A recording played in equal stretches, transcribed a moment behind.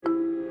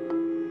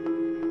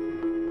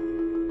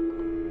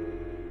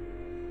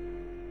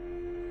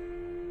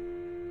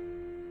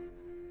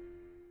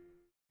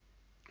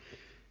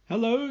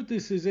Hello,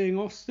 this is Ian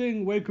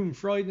Austin. Welcome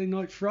Friday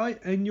Night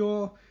Fright, and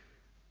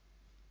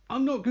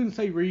I'm not going to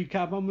say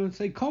recap, I'm going to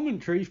say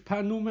commentary for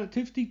Paranormal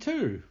Activity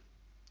 2.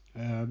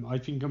 I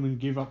think I'm going to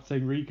give up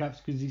saying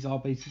recaps because these are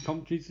basic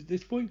commentaries at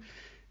this point.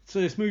 So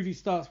this movie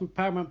starts with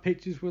Paramount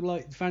Pictures with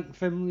like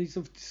families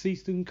of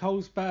deceased in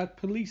Carlsbad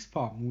Police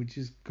Department, which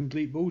is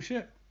complete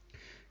bullshit.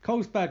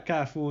 Carlsbad,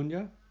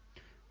 California.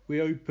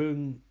 We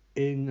open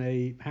in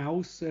a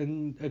house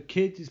and a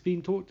kid is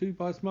being talked to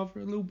by his mother,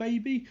 a little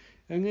baby,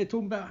 and they're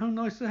talking about how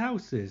nice the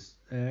house is,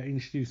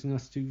 introducing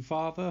us to the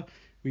father.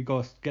 We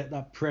got to get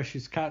that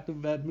precious cat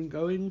development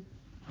going.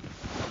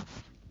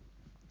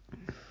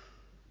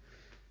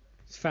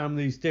 His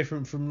family's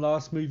different from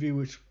last movie,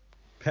 which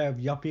pair of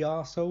yuppie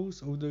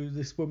assholes, although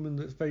this woman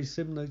that's very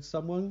similar to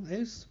someone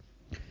is.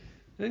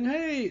 And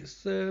hey,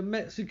 it's a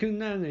Mexican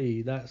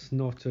nanny. That's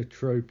not a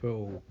trope at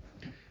all.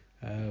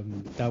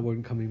 That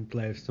won't come in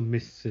play with some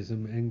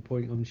mysticism at any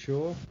point, I'm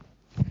sure.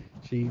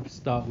 She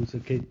startles a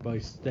kid by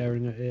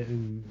staring at it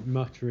and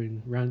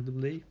muttering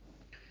randomly.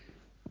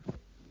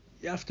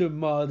 You have to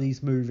admire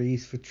these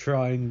movies for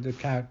trying the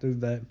character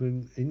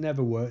development. It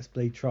never works, but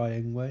they try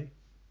anyway.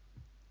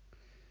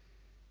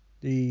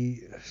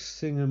 The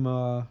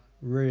cinema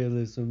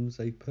realisms,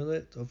 they put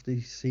it, of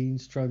these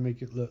scenes try and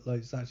make it look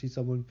like it's actually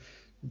someone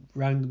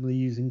randomly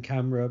using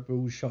camera, but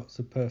all shots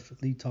are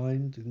perfectly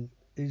timed and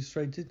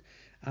illustrated.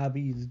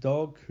 Abby the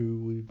dog, who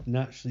would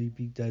naturally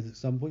be dead at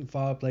some point.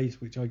 Fireplace,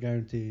 which I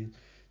guarantee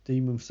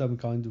demon of some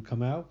kind will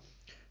come out.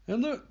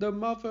 And look, the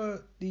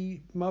mother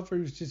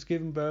who's just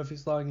given birth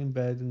is lying in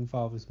bed and the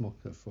father's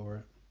mocked her for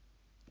it.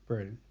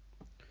 Brilliant.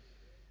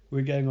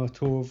 We're getting our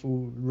tour of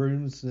all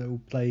rooms that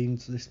will play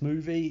into this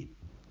movie.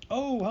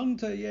 Oh,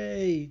 Hunter,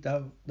 yay!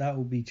 That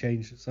will be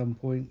changed at some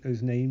point.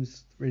 Those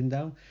names written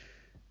down.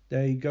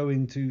 They go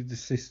into the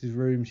sister's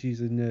room.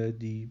 She's a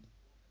nerdy,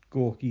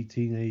 gawky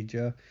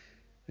teenager,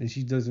 and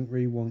she doesn't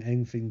really want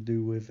anything to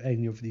do with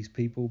any of these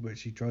people, but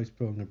she tries to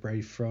put on a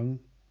brave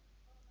front.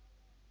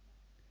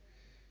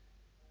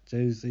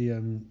 There's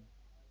the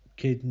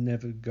kid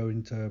never go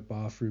into her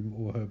bathroom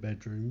or her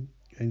bedroom,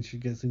 and she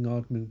gets an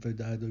argument with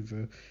her dad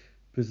over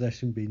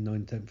possession being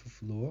 9/10 of the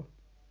floor.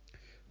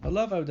 I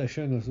love how they're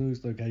showing us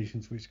those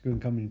locations which are going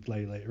to come in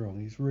play later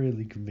on. It's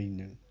really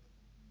convenient.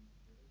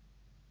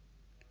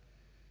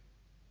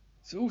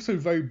 It's also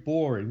very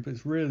boring, but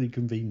it's really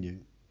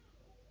convenient.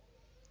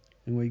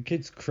 And when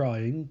kid's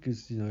crying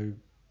because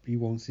he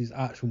wants his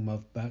actual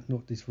mother back,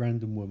 not this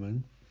random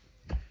woman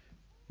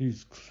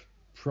who's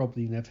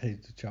probably never had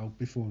a child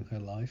before in her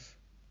life.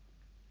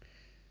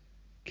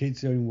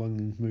 Kid's the only one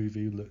in the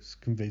movie who looks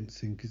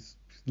convincing because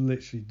he's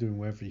literally doing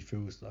whatever he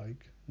feels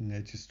like, and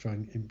they're just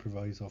trying to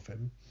improvise off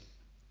him.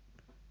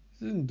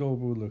 It's an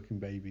adorable looking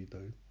baby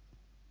though,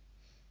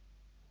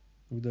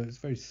 although it's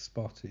very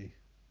spotty,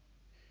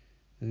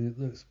 and it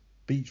looks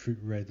beetroot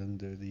red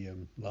under the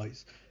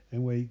lights.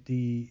 Anyway,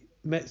 the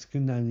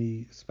Mexican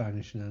nanny,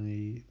 Spanish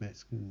nanny,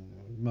 Mexican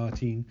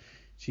Martine,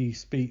 she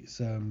speaks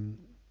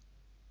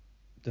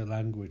the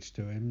language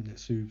to him that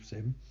soothes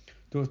him.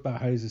 Talks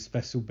about how he's a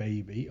special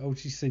baby. Oh,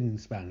 she's singing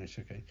Spanish,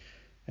 okay.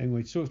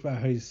 Anyway, she talks about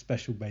how he's a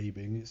special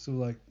baby, and it's sort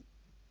of like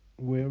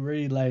we're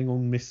really laying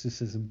on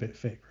mysticism a bit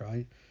thick,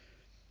 right?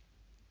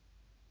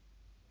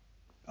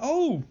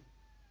 Oh,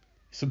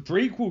 it's a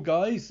prequel,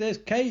 guys. There's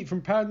Kate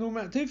from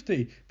Paranormal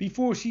Activity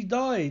before she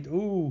died.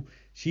 Oh,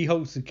 she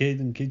holds the kid,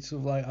 and kid's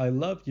sort of like, I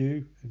love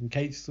you. And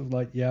Kate's sort of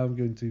like, yeah, I'm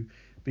going to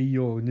be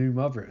your new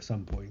mother at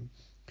some point.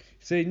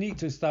 So you need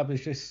to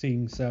establish this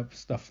scene, set up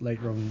stuff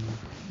later on in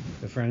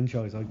the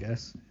franchise, I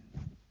guess.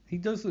 He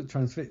does look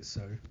transfixed,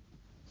 though.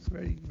 It's a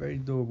very, very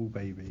adorable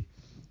baby.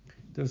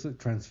 Does look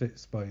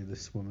transfixed by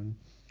this woman.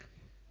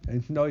 And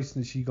it's nice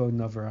that she got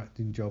another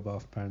acting job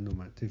after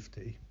Paranormal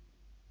Activity.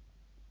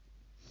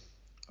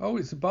 Oh,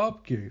 it's a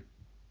barbecue.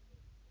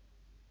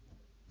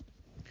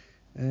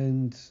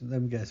 And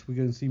let me guess, we're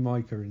going to see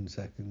Micah in a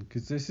second.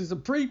 Because this is a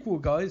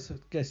prequel, guys. I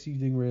guess you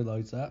didn't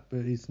realise that, but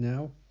it's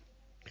now.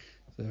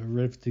 It's a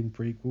riveting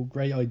prequel.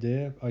 Great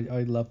idea.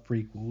 I love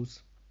prequels.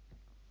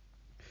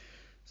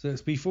 So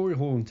it's before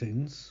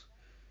Hauntings.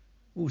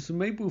 Also,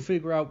 maybe we'll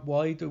figure out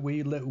why do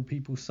we little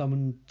people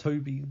summon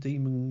Toby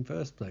Demon in the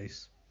first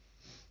place.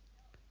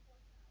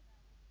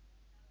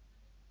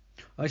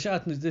 I should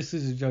add that this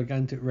is a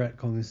gigantic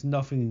retcon. There's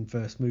nothing in the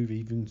first movie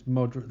even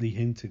moderately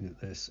hinting at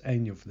this,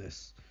 any of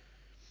this.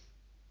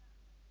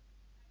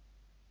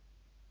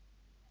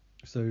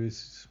 So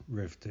it's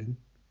riveting.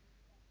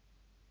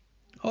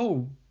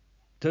 Oh,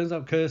 turns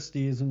out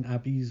Kirsty isn't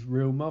Abby's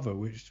real mother,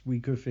 which we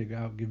could figure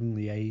out given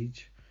the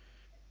age.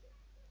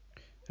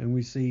 And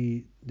we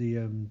see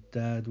the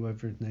dad,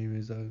 whatever his name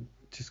is,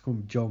 just call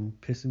him John,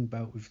 pissing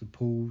about with the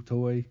pool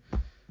toy,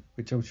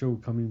 which I'm sure will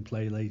come in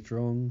play later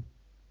on.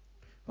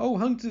 Oh,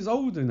 Hunter's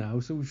older now,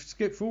 so we've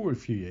skipped forward a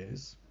few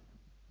years.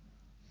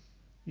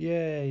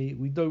 Yay,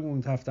 we don't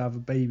want to have a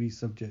baby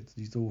subject to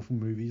these awful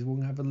movies. We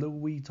want to have a little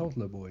wee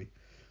toddler boy.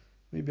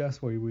 Maybe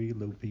that's why we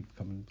little people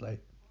come and play.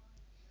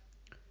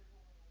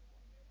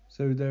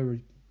 So there.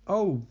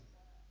 Oh,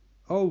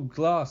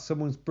 glass!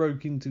 Someone's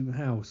broke into the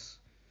house.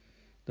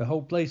 The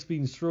whole place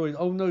being destroyed.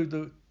 Oh no,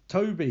 the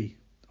Toby.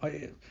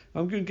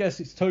 I'm gonna guess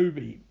it's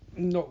Toby,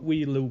 not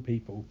we little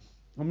people.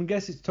 I'm gonna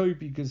guess it's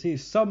Toby because he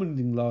was summoned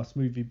in the last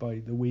movie by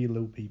the we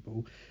little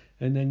people,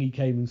 and then he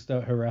came and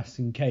started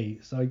harassing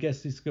Kate. So I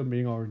guess this is gonna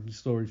be an origin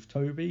story for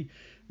Toby,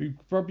 who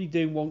probably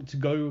didn't want to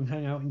go and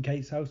hang out in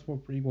Kate's house,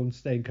 probably wanted to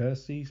stay in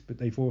Kirsty's, but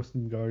they forced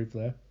him to go over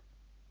there.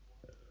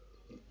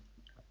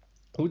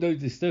 Although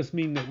this does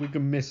mean that we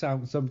can miss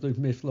out on some of those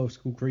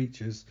mythological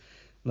creatures,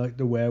 like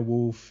the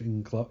werewolf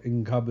in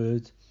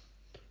Cupboard,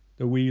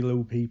 the wee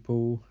little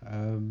people.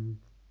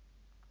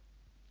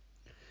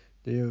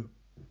 The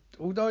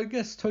although I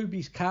guess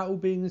Toby's cat will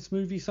be in this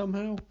movie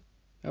somehow.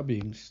 That'll be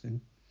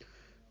interesting,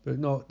 but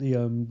not the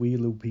wee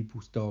little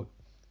people's dog.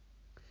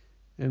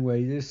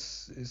 Anyway,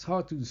 this it's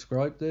hard to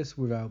describe this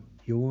without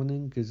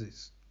yawning because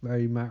it's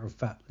very matter of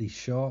factly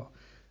shot.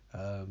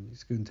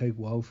 It's going to take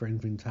a while for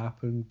anything to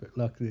happen, but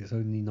luckily it's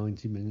only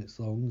 90 minutes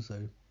long,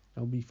 so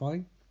I'll be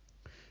fine.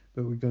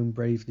 But we're going to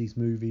brave these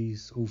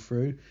movies all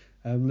through.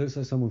 Looks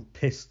like someone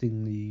pissed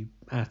in the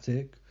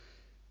attic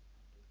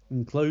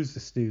and closed the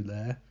stew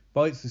there,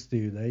 bites the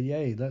stew there.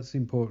 Yay, that's the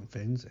important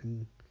things.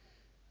 And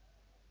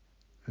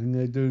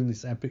they're doing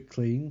this epic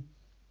clean.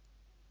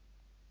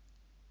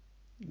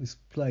 This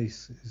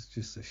place is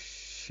just a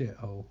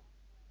shithole.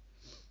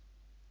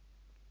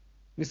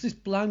 It's this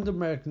bland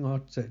American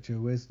architecture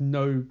where there's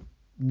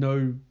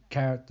no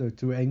character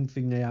to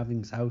anything they have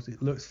in this house.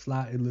 It looks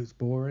flat, it looks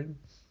boring.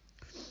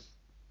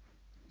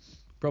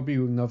 Probably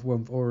another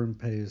one of Oren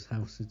Payer's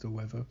houses or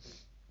whatever.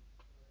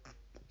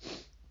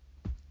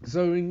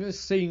 So in this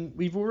scene,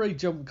 we've already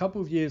jumped a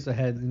couple of years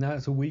ahead, and now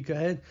it's a week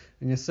ahead,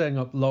 and they're setting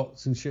up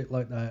lots and shit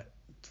like that.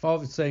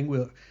 Father's saying,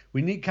 "Look,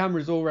 we need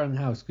cameras all around the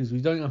house because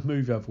we don't have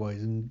movie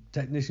otherwise." And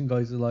technician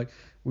guys are like,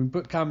 "We can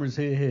put cameras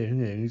here, here,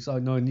 and here." And he's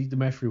like, "No, I need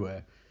them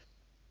everywhere."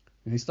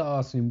 And they start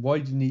asking him, "Why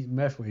do you need them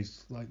everywhere?"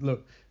 He's like,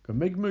 "Look, gonna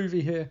make a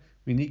movie here.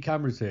 We need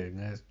cameras here." And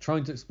they're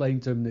trying to explain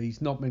to him that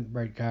he's not meant to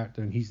break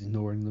character, and he's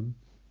ignoring them.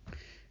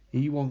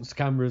 He wants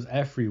cameras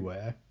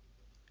everywhere.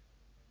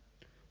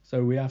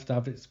 So we have to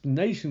have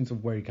explanations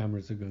of where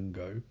cameras are going to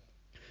go.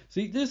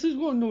 See, this is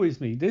what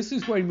annoys me. This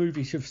is where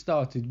movies should have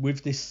started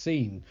with this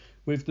scene,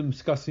 with them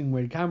discussing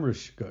where cameras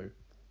should go.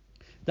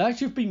 That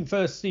should have been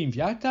first scene. If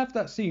you had to have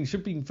that scene, it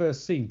should have been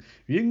first scene.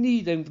 You didn't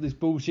need them for this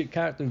bullshit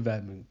character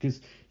development, because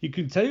you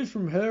can tell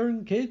from her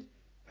and Kid,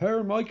 her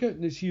and Micah,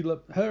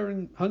 that her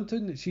and Hunter,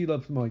 that she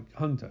loves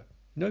Hunter.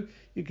 No,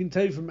 you can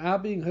tell from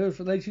Abby and her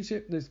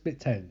relationship that's a bit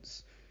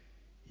tense.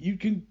 You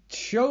can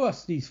show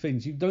us these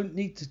things. You don't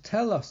need to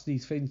tell us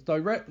these things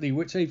directly,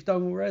 which they've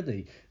done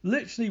already.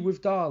 Literally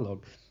with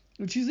dialogue.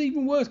 Which is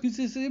even worse because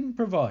it's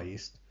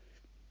improvised.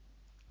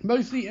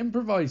 Mostly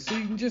improvised, so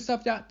you can just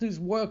have the actors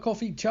work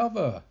off each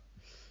other.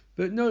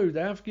 But no,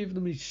 they have to give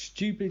them these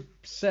stupid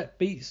set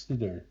beats to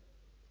do.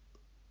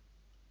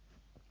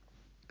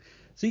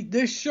 See,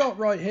 this shot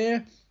right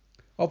here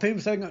of him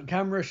setting up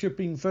camera should have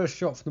been first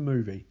shot for the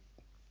movie.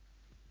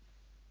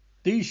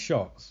 These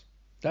shots.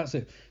 That's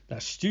it.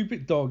 That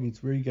stupid dog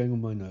is really getting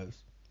on my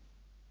nerves.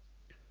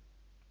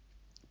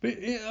 But,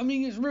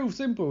 it's real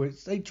simple.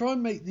 They try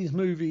and make these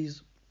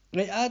movies...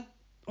 They add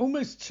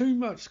almost too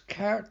much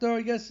character,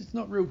 I guess. It's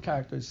not real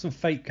character, it's some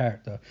fake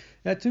character.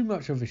 They had too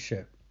much of a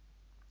shit.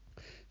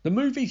 The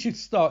movie should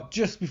start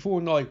just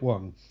before night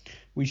one.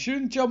 We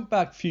shouldn't jump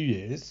back a few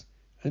years.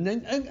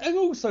 And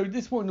also,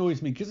 this one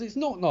annoys me, because it's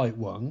not night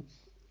one.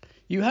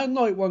 You had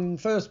night one in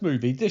the first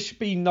movie. This should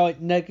be night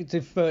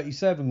negative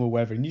 37 or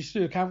whatever, and you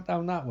should do a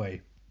countdown that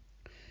way.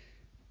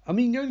 I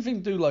mean, the only thing I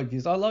do like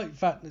is, I like the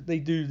fact that they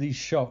do these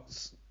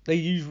shots. They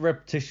use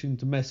repetition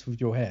to mess with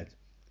your head.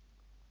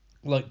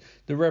 Like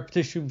the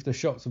repetition of the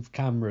shots of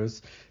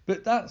cameras,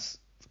 but that's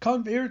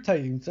kind of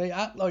irritating. They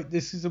act like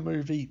this is a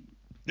movie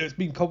that's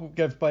been cobbled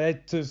together by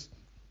editors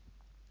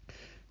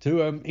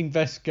to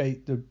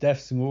investigate the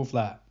deaths and all of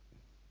that.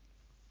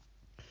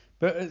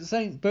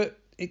 But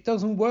it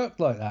doesn't work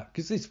like that,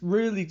 because this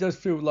really does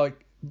feel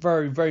like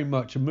very, very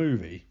much a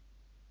movie.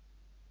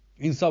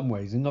 In some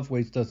ways, in other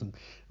ways it doesn't.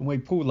 And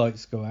when pool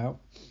lights go out,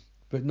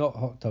 but not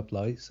hot tub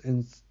lights,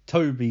 and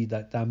Toby,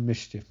 that damn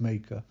mischief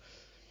maker.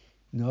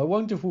 I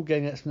wonder if we'll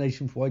get an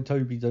explanation for why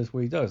Toby does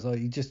what he does. Like,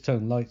 he just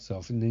turned lights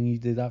off and then he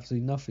did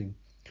absolutely nothing.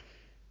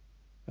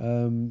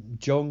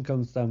 John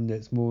comes down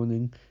next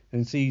morning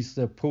and sees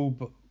the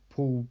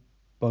pool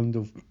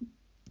bundle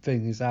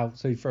thing is out,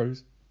 so he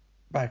throws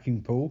back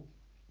in pool.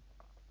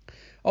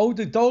 Oh,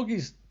 the dog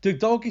is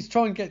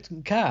trying to get to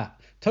the cat.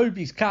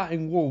 Toby's cat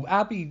in wall.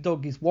 Abby's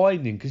dog is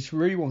whining because she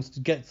really wants to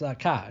get to that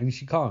cat and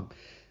she can't.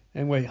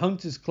 Anyway,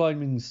 Hunter's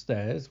climbing the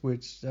stairs,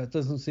 which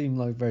doesn't seem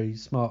like a very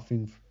smart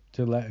thing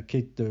to let a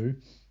kid do.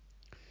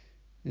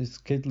 This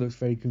kid looks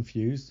very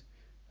confused.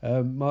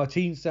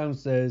 Martine's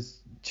downstairs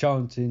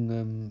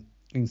chanting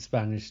in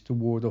Spanish to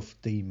ward off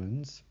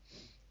demons,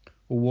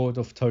 or ward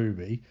off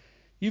Toby.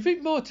 You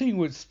think Martine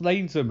would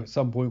explain to them at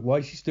some point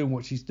why she's doing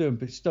what she's doing,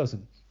 but she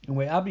doesn't. And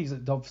where Abby's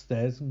at the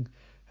upstairs and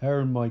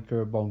her and Micah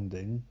are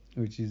bonding,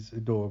 which is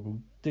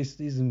adorable. This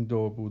is an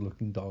adorable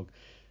looking dog.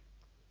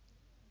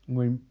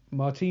 when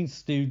Martine's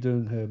still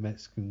doing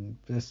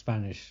her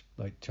Spanish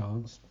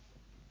chants.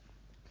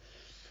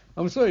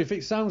 I'm sorry if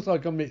it sounds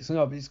like I'm mixing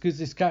up. It's because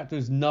this character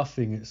is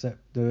nothing except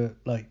the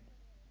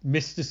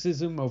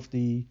mysticism of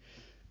the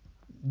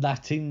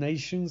Latin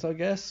nations, I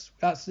guess.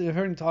 That's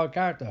her entire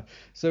character.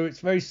 So it's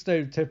very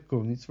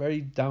stereotypical and it's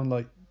very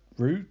downright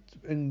rude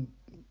and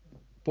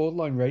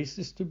borderline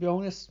racist, to be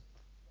honest.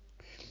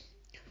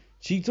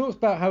 She talks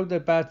about how there are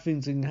bad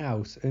things in the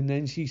house, and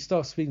then she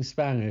starts speaking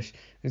Spanish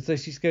and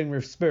says she's getting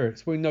rid of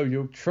spirits. Well, no,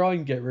 you'll try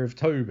and get rid of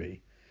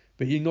Toby,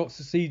 but you're not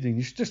succeeding.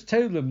 You should just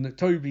tell them that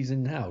Toby's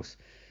in the house.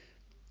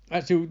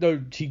 Actually,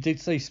 no, she did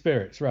say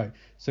spirits, right.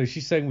 So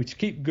she's saying we should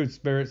keep good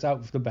spirits out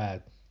of the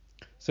bad.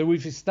 So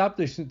we've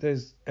established that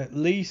there's at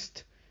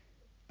least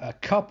a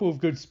couple of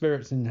good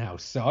spirits in the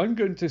house. So I'm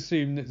going to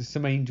assume that there's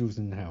some angels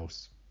in the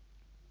house.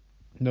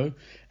 No,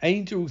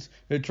 angels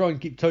are trying to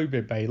keep Toby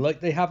at bay, like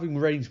they have an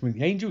arrangement.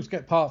 The angels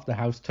get part of the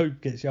house, Toby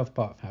gets the other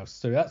part of the house.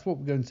 So that's what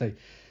we're going to say.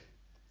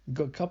 We've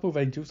got a couple of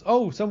angels.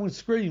 Oh, someone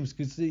screams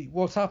because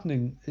what's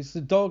happening? It's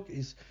the dog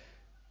is.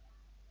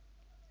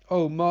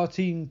 Oh,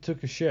 Martine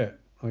took a shit,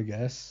 I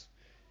guess.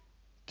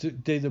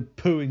 Did a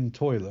poo in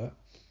toilet.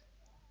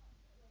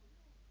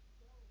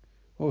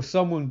 Or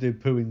someone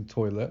did poo in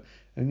toilet,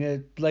 and they're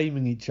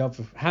blaming each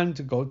other. Hand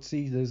to God,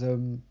 see,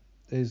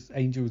 there's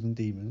angels and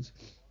demons.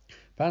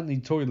 Apparently,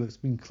 the toilet's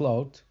been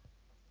clogged,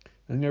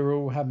 and they're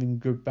all having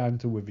good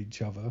banter with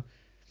each other.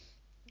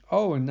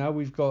 Oh, and now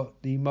we've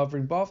got the mother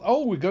in bath.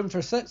 Oh, we're going for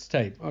a sex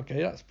tape.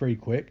 Okay, that's pretty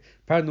quick.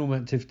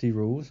 Paranormal Activity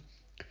rules.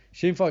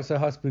 She invites her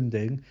husband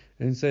in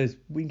and says,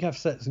 we can have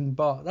sex in the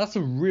bath. That's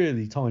a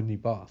really tiny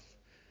bath.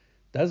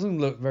 Doesn't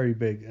look very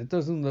big. It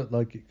doesn't look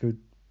like it could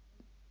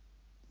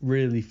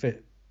really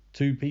fit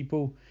two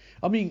people.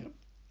 I mean,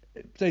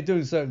 they're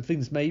doing certain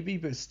things maybe,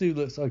 but it still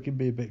looks like it'd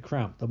be a bit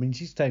cramped. I mean,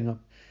 she's taking up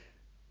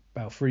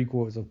about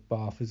 3/4 of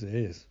bath as it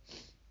is.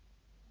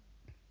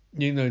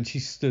 You know, and she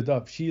stood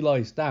up. She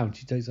lies down.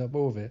 She takes up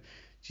all of it.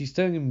 She's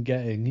telling him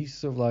getting. He's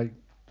sort of like,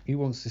 he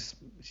wants to.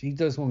 She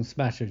does want to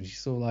smash her. And she's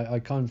sort of like, I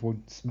kind of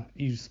want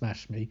you to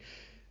smash me.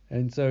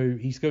 And so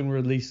he's going to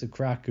release the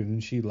Kraken,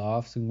 and she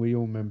laughs. And we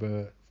all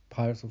remember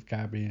Pirates of the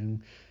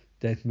Caribbean,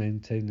 Dead Men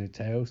Tell No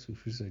Tales,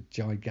 which was a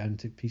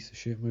gigantic piece of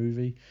shit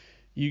movie.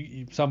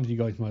 Some of you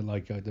guys might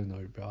like it, I don't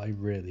know, but I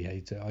really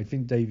hate it. I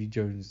think Davy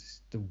Jones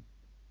is the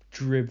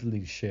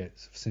drivelling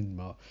shit of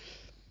cinema,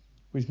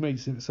 which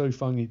makes it so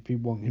funny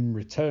people want him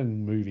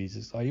returning movies.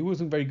 It's like, he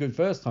wasn't very good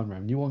first time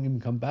around. You want him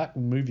to come back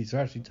when movies are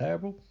actually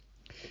terrible?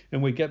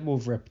 And we get more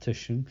of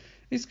repetition.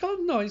 It's kind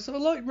of nice. I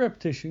like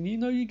repetition. You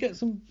know, you get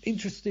some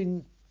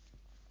interesting...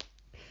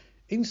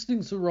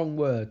 Instinct's the wrong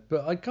word,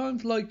 but I kind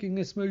of like in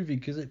this movie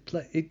because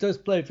it does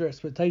play to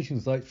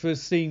expectations. Like,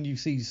 first scene you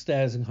see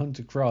stairs and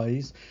Hunter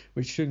cries,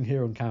 which you shouldn't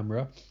hear on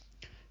camera.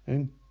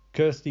 And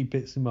Kirsty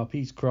picks him up.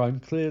 He's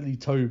crying. Clearly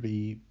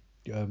Toby...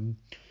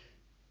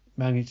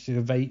 managed to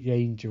evade the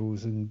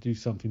angels and do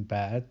something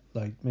bad,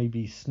 like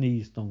maybe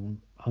sneezed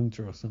on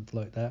Hunter or something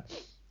like that.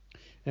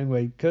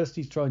 Anyway,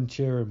 Kirsty's trying to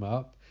cheer him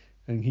up,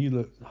 and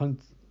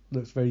Hunter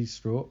looks very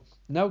distraught.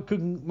 Now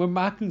we're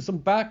making some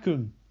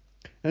bacon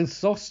and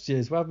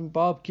sausages. We're having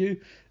barbecue,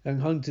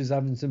 and Hunter's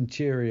having some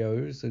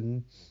Cheerios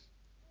and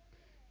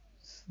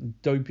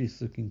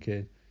dopiest looking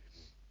kid.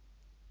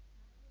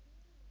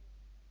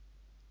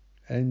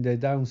 And they're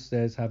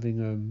downstairs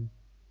having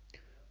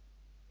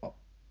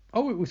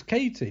Oh, it was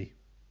Katie.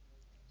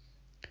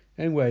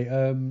 Anyway,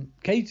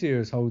 Katie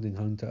is holding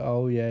Hunter.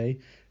 Oh, yay.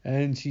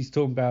 And she's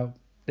talking about,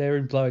 they're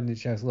implying that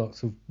she has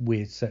lots of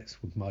weird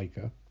sex with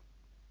Micah.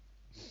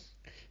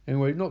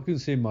 Anyway, not going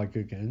to see Micah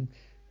again.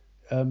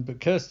 But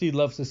Kirsty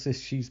loves her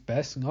sister, she's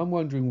best. And I'm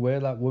wondering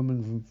where that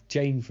woman,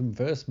 Jane from the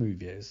first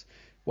movie is.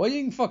 Why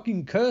didn't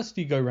fucking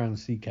Kirsty go round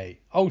to see Kate?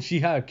 Oh, she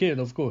had a kid,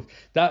 of course.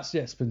 That's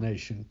the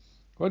explanation.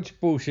 Bunch of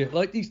bullshit.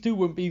 Like, these two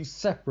wouldn't be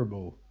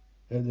inseparable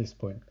at this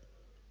point.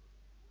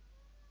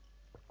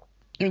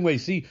 Anyway, we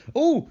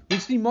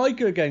see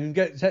Micah again and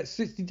get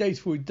 60 days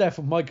before the death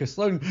of Micah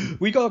Sloan.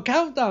 We got a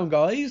countdown,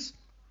 guys.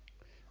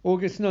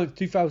 August 9th,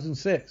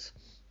 2006.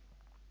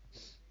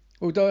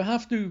 Although I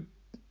have to...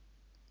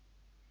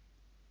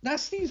 That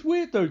seems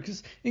weird, though,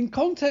 because in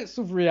context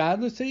of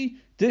reality,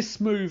 this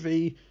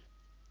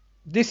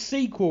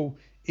sequel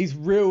is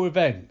real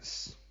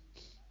events.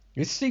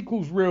 This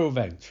sequel's real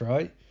events,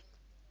 right?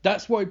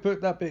 That's why I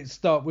put that bit at the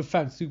start with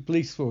Fantasy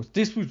Police Force.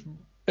 This was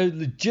a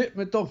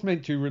legitimate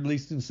documentary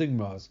released in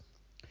cinemas.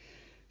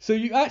 So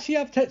you actually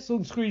have text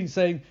on screen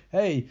saying,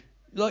 hey,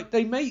 like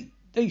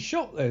they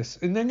shot this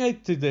and then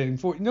edited it and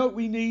thought, you know what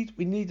we need?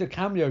 We need a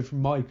cameo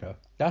from Micah.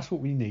 That's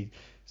what we need.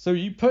 So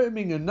you put him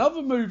in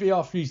another movie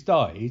after he's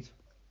died,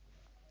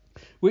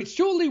 which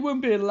surely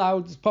wouldn't be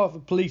allowed as part of a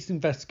police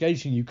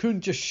investigation. You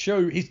couldn't just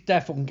show his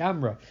death on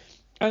camera.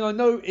 And I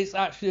know it's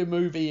actually a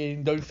movie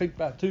and don't think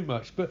about it too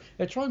much, but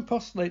they're trying to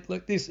postulate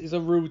like this is a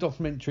real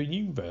documentary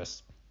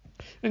universe.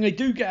 And they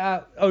do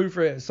get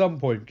over it at some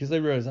point because they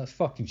realise that's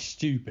fucking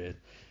stupid.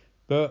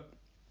 But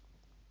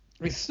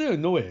it's still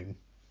annoying.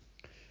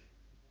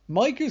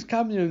 Micah's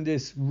cameo in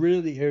this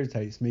really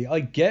irritates me. I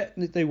get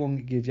that they want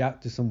to give the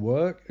actor some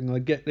work, and I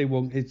get they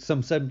wanted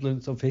some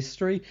semblance of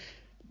history,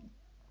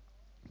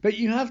 but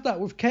you have that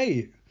with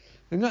Kate,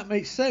 and that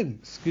makes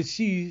sense because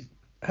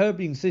her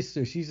being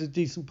sister, she's a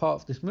decent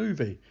part of this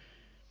movie.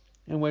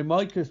 And when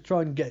Micah's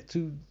trying to get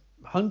to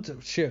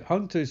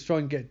Hunter's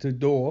trying to get to the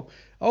door.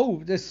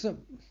 Oh, there's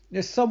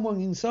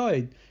someone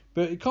inside,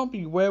 but it can't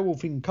be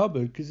werewolf in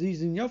cupboard because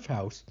he's in the other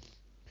house.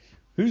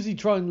 Who's he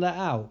trying to let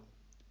out?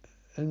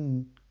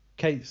 And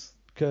Kate's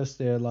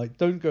Kirsty are like,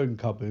 don't go in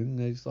cupboard. And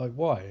it's like,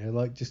 why? They're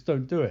like, just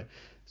don't do it.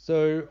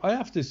 So I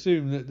have to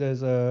assume that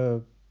there's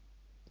a.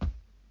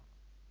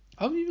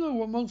 I don't even know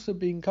what monster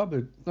being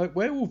cupboard. Like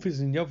werewolf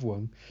is in the other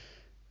one.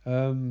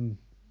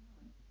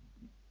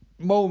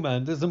 Mole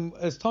man. There's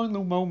tiny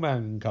little mole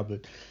man in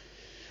cupboard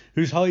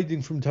who's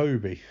hiding from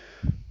Toby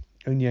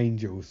and the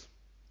angels.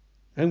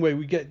 Anyway,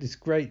 we get this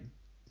great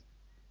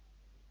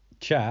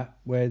chat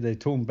where they're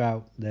talking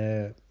about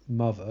their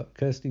mother.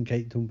 Kirsty and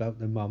Kate talking about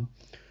their mum.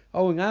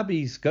 Oh, and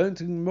Abby's going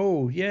to the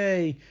mall,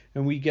 yay!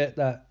 And we get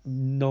that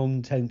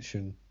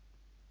non-tension.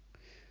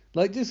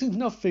 Like, this is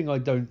nothing I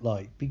don't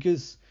like,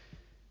 because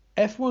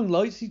everyone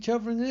likes each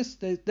other in this.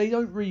 They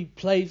don't really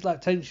play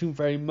that tension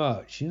very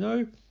much, you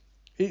know?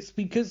 It's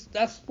because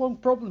that's one of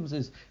the problems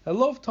is, a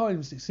lot of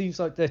times it seems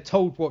like they're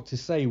told what to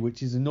say,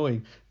 which is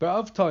annoying. But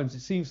other times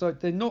it seems like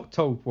they're not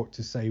told what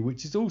to say,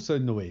 which is also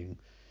annoying.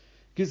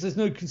 Because there's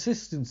no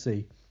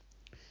consistency.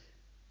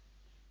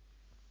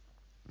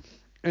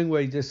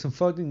 Anyway, there's some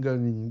fighting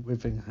going on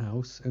within the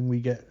house, and we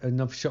get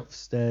another shot of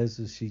stairs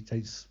as she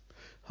takes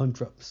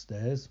Hunter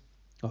upstairs.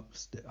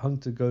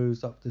 Hunter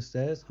goes up the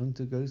stairs,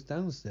 Hunter goes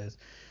downstairs.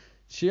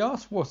 She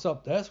asks what's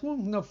up there. That's one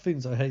of the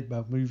things I hate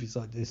about movies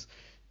like this.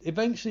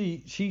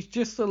 Eventually, she's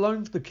just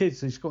alone with the kids,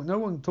 so she's got no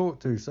one to talk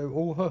to, so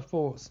all her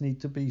thoughts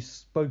need to be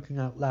spoken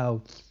out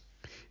loud.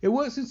 It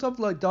works in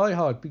something like Die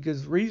Hard,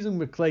 because the reason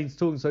McClane's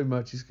talking so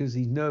much is because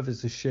he's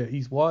nervous as shit,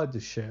 he's wired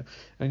as shit,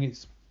 and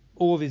it's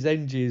all of his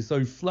energy is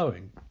so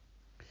flowing.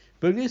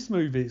 But in this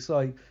movie, it's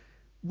like,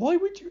 why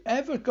would you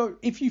ever go,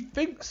 if you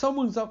think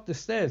someone's up the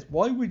stairs,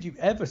 why would you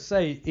ever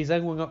say, is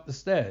anyone up the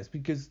stairs?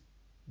 Because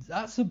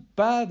that's a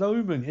bad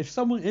omen. If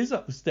someone is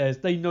up the stairs,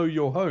 they know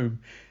you're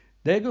home,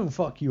 they're going to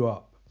fuck you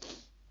up.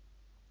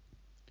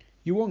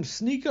 You want to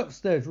sneak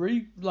upstairs,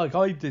 like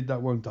I did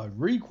that one time,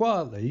 really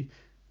quietly,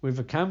 with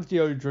a can of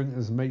deodorant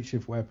as a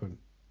makeshift weapon.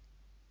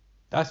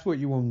 That's what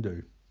you want to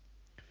do.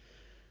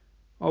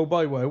 Oh,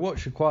 by the way, I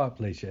watched A Quiet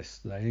Place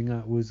yesterday, and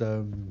that was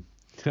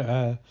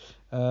I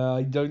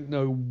don't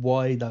know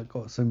why that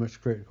got so much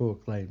critical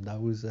acclaim.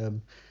 That was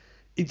in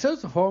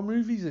terms of horror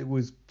movies, it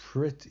was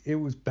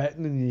better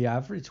than the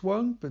average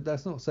one, but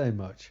that's not saying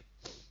much.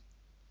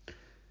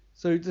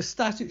 So the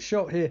static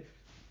shot here,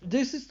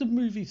 this is the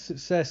movie's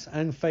success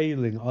and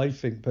failing, I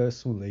think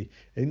personally,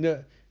 in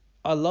that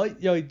I like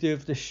the idea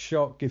of this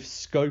shot gives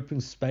scope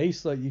and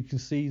space. Like you can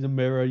see the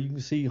mirror, you can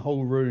see the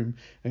whole room,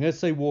 and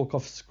as they walk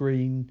off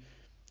screen,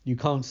 you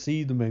can't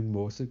see them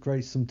anymore, so it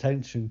creates some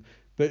tension.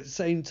 But at the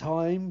same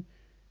time,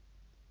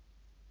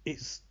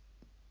 it's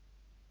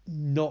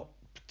not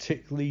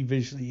particularly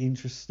visually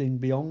interesting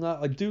beyond that.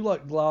 I do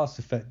like glass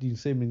effect. You can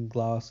see them in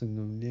glass,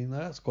 and you know,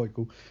 that's quite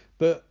cool.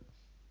 But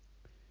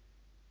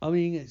I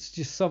mean, it's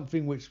just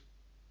something which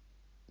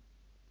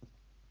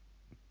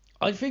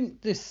I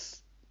think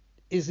this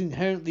is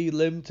inherently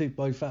limited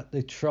by the fact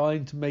they're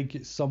trying to make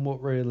it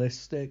somewhat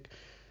realistic.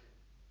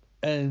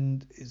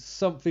 And it's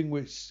something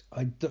which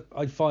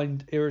I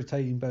find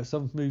irritating about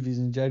some movies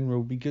in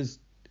general, because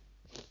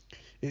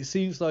it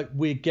seems like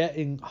we're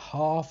getting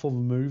half of a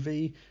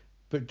movie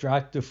but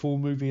dragged to full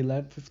movie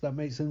length, if that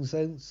makes any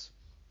sense.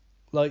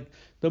 Like,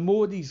 the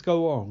more these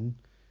go on,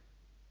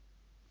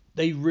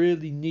 they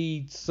really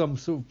need some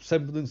sort of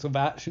semblance of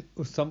action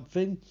or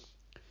something,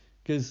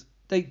 because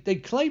they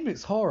claim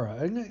it's horror,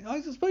 and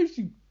I suppose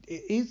it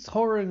is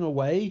horror in a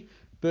way,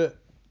 but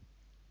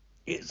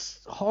it's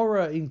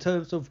horror in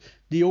terms of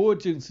the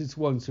audience is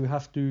ones who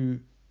have to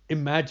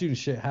imagine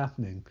shit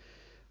happening.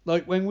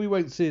 Like when we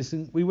went to see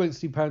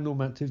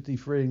Paranormal Activity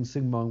 3 in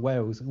Cinema in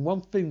Wales, and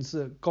one thing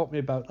that got me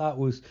about that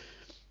was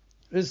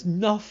there's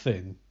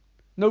nothing.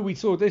 No, we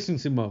saw this in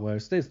Cinema in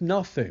Wales. There's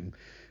nothing.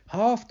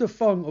 Half the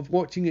fun of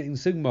watching it in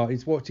cinema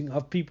is watching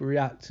other people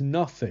react to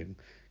nothing,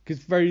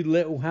 because very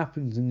little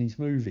happens in these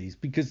movies,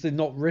 because they're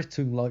not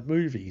written like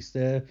movies.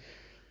 They're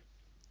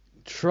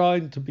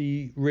trying to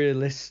be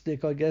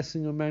realistic, I guess,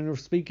 in a manner of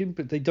speaking,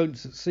 but they don't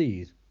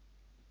succeed.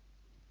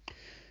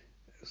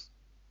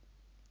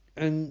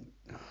 And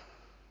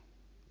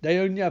they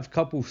only have a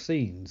couple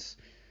scenes,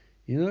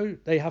 you know.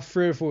 They have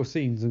 3 or 4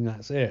 scenes, and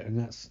that's it. And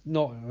that's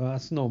not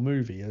a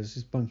movie. It's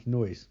just a bunch of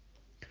noise.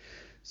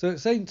 So at the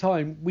same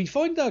time, we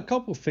find out a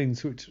couple of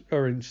things which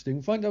are interesting.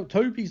 We find out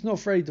Toby's not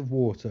afraid of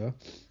water.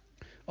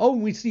 Oh,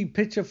 and we see a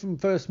picture from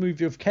the first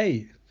movie of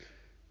Kate.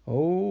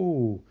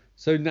 Oh.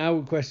 So now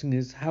the question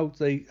is, how's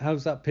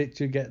that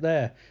picture get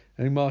there?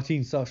 And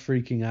Martine starts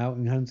freaking out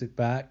and hands it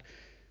back.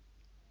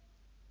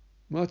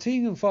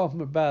 Martine and Far From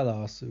a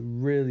Badass are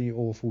really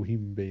awful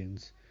human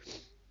beings.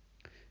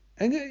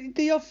 And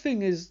the other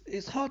thing is,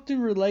 it's hard to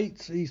relate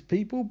to these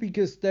people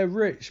because they're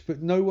rich,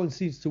 but no one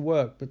seems to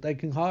work, but they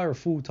can hire a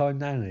full-time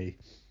nanny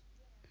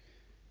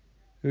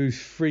who's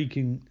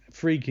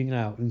freaking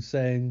out and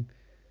saying,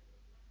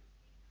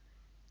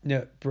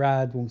 "Yeah,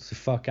 Brad wants to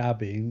fuck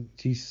Abby," and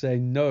she's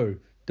saying, "No,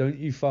 don't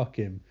you fuck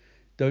him.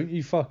 Don't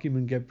you fuck him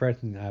and get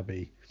pregnant,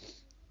 Abby."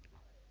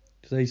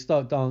 So they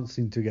start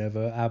dancing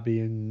together, Abby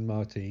and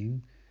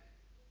Martine,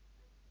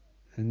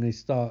 and they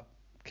start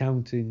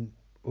counting.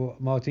 Well,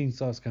 Martine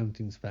starts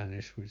counting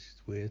Spanish, which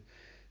is weird.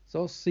 There's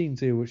also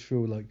scenes here which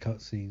feel like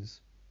cutscenes.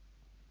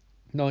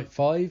 Night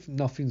 5,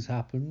 nothing's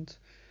happened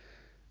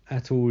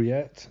at all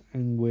yet,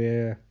 and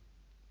we're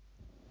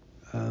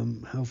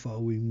how far are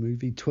we in the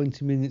movie?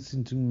 20 minutes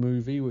into the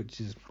movie, which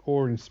is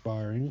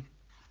awe-inspiring.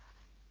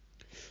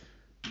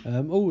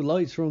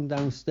 Lights are on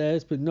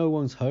downstairs, but no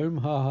one's home.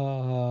 Ha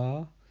ha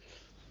ha.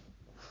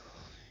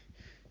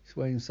 Just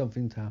waiting for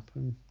something to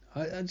happen.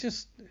 I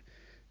just...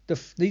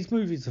 these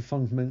movies are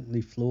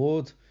fundamentally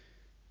flawed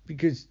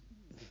because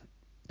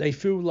they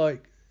feel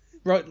like...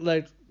 Red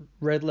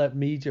Let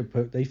Media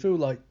put... They feel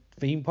like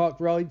theme park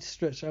rides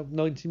stretched out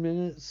 90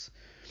 minutes.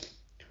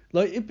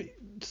 Like,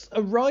 it's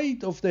a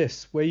ride of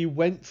this where you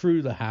went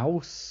through the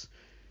house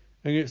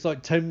and it's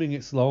like 10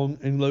 minutes long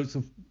and loads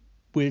of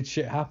weird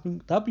shit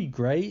happened. That'd be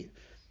great.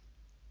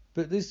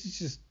 But this is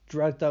just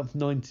dragged out for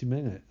 90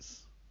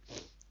 minutes.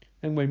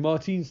 Anyway,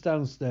 Martine's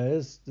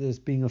downstairs. There's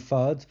been a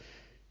thud.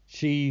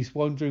 She's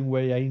wondering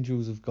where the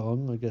angels have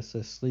gone. I guess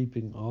they're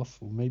sleeping off.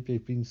 Or maybe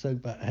they've been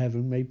sent back to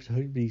heaven. Maybe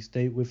Toby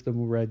stayed with them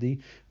already.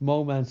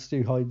 Mole Man's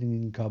still hiding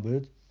in the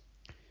cupboard.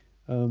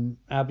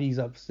 Abby's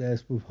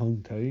upstairs with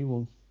Hunter.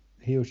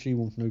 He or she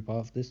wants no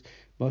part of this.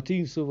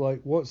 Martine's sort of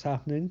like, what's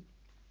happening?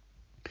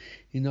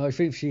 You know, I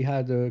think if she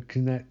had a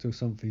connect or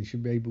something,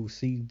 she'd be able to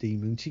see the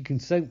demon. She can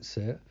sense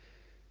it.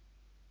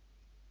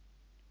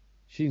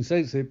 She can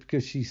sense it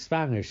because she's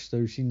Spanish,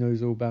 so she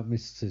knows all about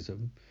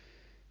mysticism.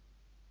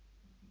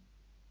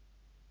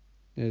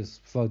 There's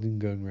flooding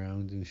going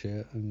around and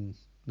shit, and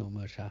not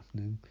much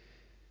happening.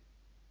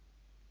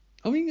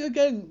 I mean,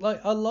 again,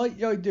 like, I like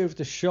the idea of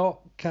the shot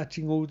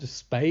catching all the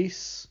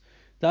space.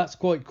 That's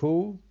quite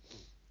cool.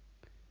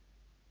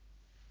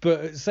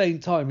 But at the same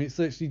time, it's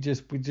literally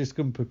we're just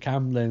going to put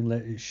cam there and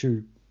let it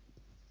shoot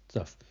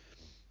stuff.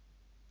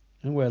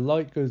 And where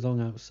light goes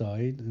on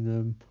outside,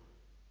 and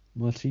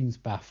Martine's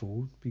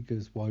baffled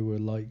because why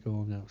would light go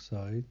on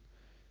outside?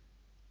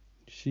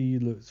 She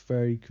looks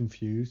very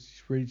confused.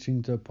 She's reaching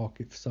into her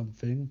pocket for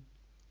something.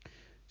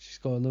 She's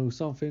got a little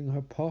something in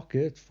her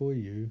pocket for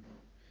you.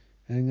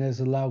 And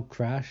there's a loud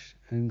crash,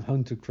 and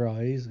Hunter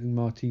cries, and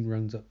Martine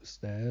runs up the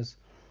stairs,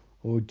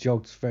 or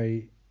jogs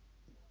very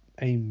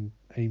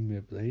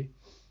amiably.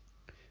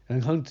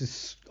 And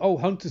Hunter's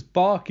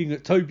barking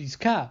at Toby's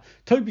cat.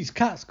 Toby's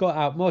cat's got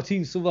out.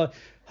 Martine's sort of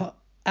like,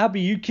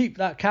 Abby, you keep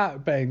that cat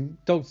at bay.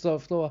 Dog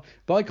stuff,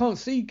 but I can't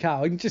see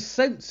cat. I can just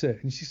sense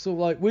it. And she's sort of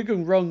like, we're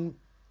going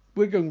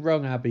to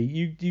run, Abby.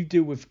 You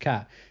deal with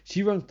cat.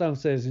 She runs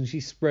downstairs and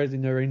she's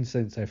spreading her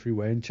incense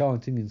everywhere and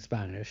chanting in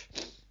Spanish.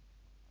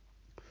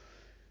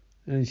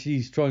 And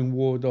she's trying to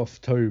ward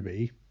off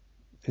Toby.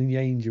 And the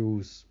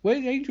angels... Where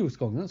the angels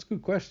gone? That's a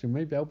good question.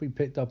 Maybe I'll be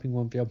picked up in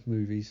one of the other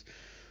movies.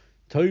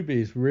 Toby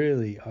is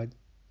really...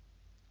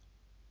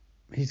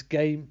 his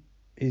game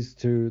is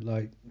to,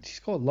 like... She's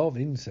got a lot of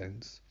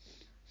incense.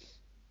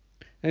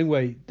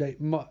 Anyway,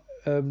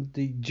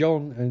 the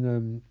John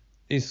and...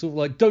 is sort of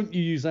like, don't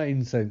you use that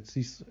incense.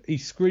 He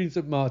screams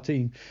at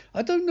Martine.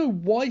 I don't know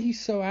why he's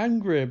so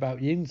angry about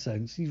the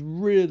incense. He's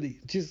really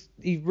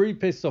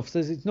pissed off.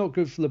 Says it's not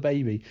good for the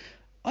baby.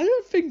 I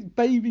don't think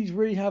babies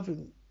really have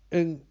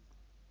an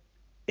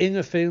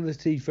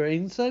inaffinity for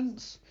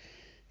incense.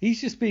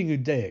 He's just being a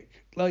dick.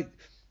 Like,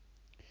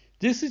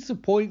 this is the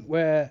point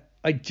where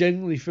I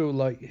genuinely feel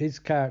like his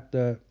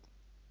character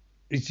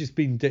is just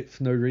being dick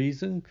for no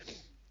reason.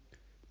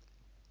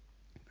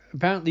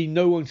 Apparently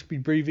no one should be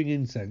breathing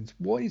incense.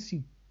 What is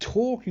he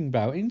talking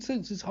about?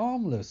 Incense is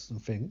harmless, I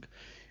think.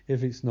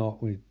 If it's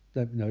not,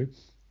 let me know.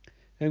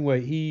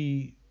 Anyway,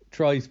 he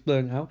tries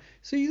blurring out.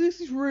 See,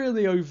 this is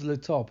really over the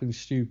top and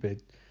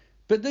stupid.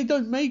 But they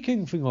don't make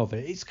anything of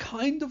it. It's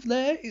kind of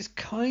there. It's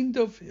kind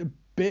of a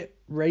bit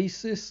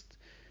racist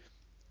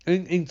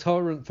and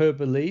intolerant for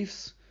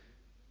beliefs.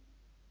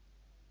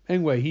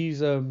 Anyway,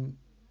 he's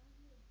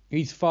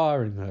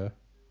firing her.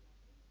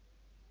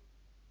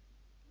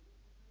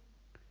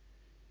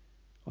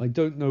 I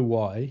don't know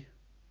why.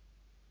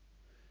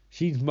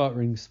 She's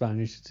muttering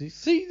Spanish.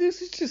 See,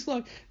 this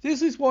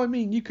is what I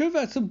mean. You could have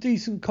had some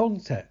decent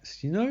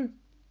context, you know?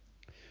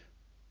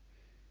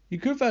 You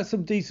could have had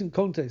some decent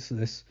context to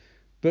this,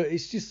 but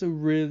it's just a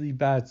really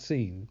bad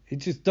scene. It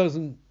just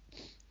doesn't...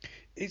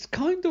 It's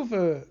kind of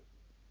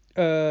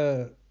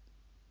a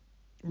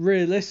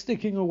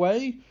realistic in a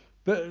way,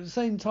 but at the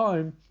same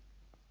time,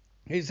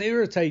 it's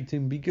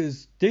irritating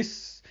because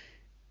this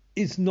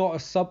is not a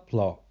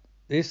subplot.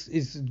 This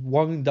is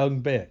one and done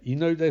bit. You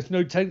know, there's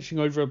no tension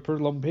over a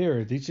prolonged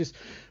period. It's just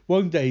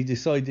one day he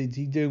decided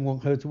he didn't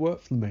want her to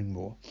work for them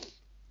anymore.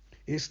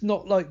 It's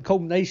not like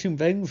culmination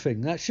of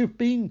anything. That should have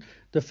been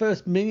the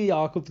first mini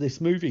arc of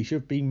this movie.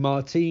 Should have been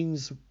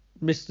Martine's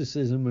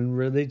mysticism and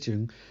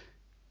religion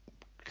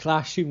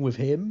clashing with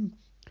him.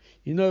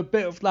 You know, a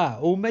bit of that,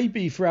 or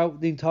maybe throughout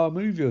the entire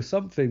movie or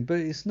something. But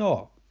it's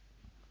not.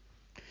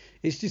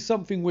 It's just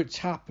something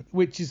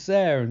which is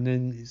there, and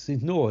then it's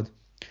ignored.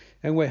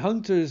 Anyway,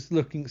 Hunter's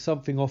looking at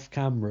something off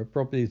camera,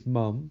 probably his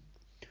mum.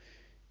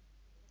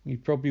 He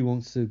probably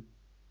wants to,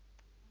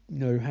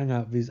 hang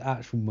out with his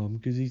actual mum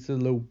because he's a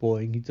little boy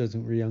and he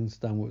doesn't really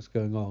understand what's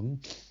going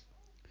on.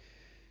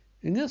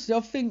 And that's the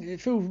other thing,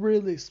 it feels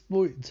really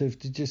exploitative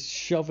to just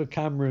shove a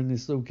camera in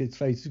this little kid's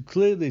face who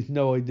clearly has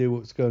no idea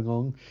what's going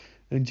on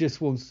and just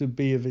wants to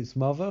be with its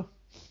mother.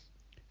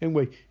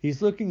 Anyway,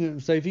 he's looking at him,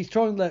 so if he's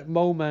trying to let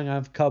Mole Man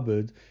have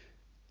cupboard,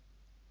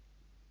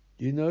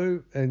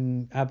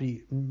 and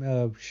Abby,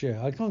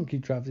 I can't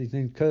keep track of his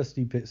name,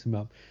 Kirsty picks him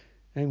up.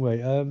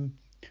 Anyway,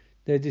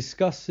 they're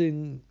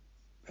discussing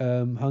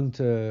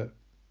Hunter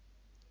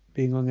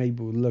being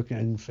unable to look at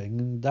anything,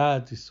 and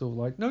Dad is sort of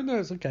like, no,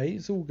 it's okay,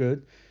 it's all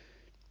good.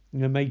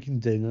 And they're making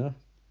dinner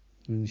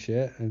and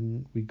shit,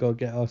 and we gotta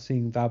get our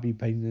scene of Abby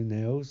painting her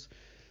nails,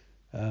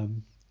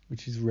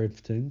 which is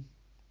riveting.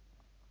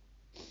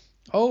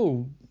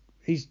 Oh,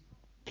 he's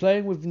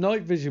playing with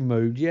night vision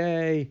mode,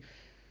 yay!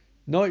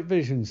 Night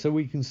vision, so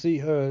we can see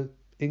her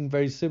in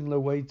very similar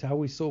way to how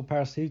we saw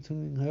Paris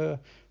Hilton in her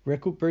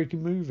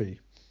record-breaking movie,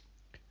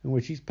 in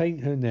which she's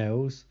painting her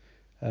nails,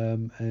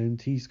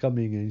 and he's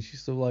coming in.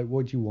 She's sort of like,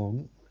 "What do you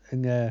want?"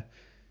 And they're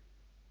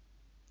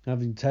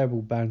having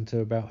terrible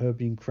banter about her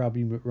being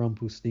Krabby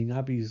McRumpelstein.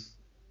 Abby's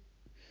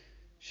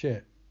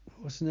shit.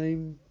 What's her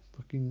name?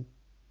 Fucking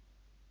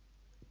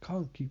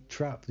can't keep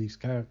track of these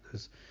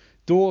characters.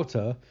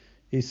 Daughter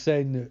is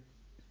saying that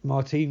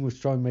Martine was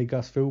trying to make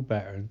us feel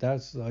better, and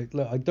Dad's like,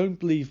 look, I don't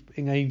believe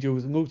in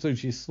angels, and also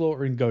she's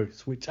slaughtering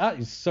goats, which that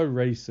is so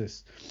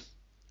racist.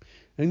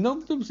 And none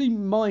of them seem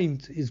to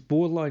mind his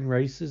borderline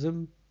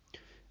racism.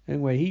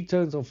 Anyway, he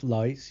turns off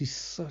lights.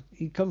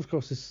 He comes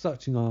across as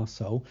such an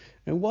arsehole.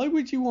 And why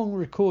would you want to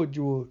record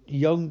your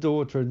young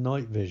daughter in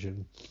night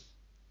vision?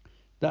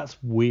 That's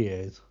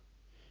weird.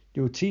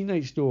 Your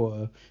teenage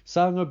daughter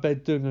sat on her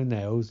bed doing her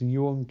nails, and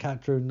you want to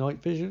catch her in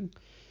night vision?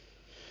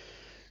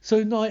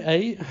 So night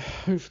 8,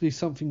 hopefully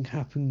something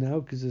happened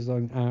now, because there's like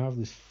an hour of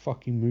this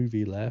fucking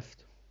movie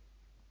left.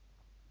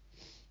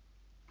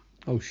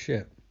 Oh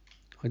shit,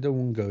 I don't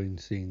want to go in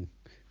scene.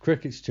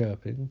 Cricket's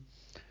chirping.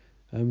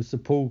 It's the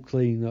pool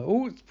cleaner.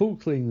 Oh, it's Paul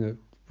Cleaner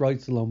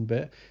right along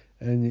bit,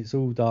 and it's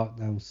all dark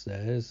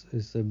downstairs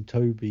as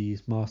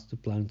Toby's master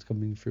plan's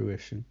coming to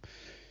fruition.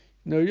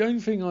 The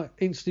only thing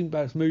interesting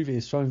about this movie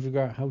is trying to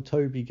figure out how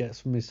Toby gets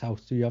from his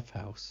house to the other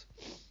house.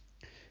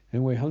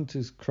 Anyway,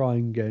 Hunter's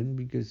crying again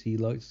because he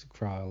likes to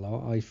cry a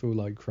lot. I feel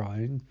like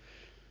crying.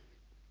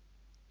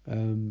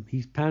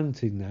 He's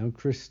panting now.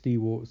 Christy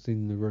walks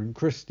in the room.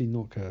 Christy,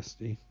 not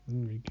Kirsty. I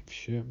don't really give a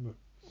shit, but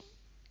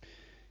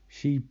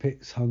she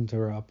picks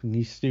Hunter up and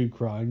he's still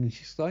crying. And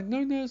she's like,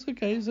 no, it's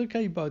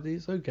okay, buddy,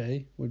 it's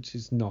okay. Which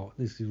is not.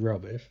 This is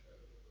rubbish.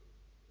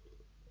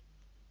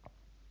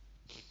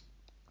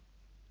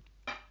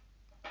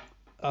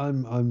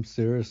 I'm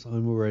serious.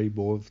 I'm already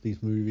bored of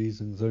these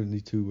movies, and it's only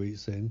 2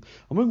 weeks in.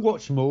 I'm gonna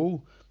watch them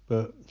all,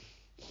 but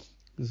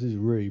this is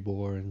really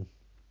boring.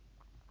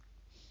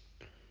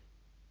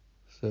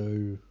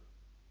 So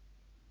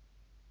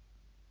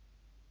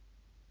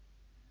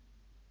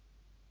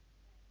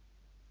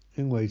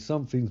anyway,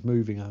 something's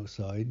moving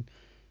outside,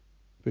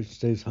 which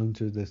says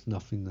Hunter there's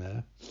nothing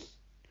there,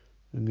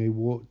 and they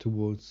walk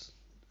towards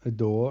a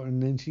door,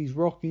 and then she's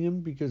rocking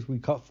him because we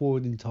cut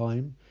forward in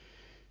time.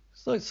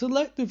 It's like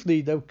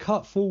selectively they'll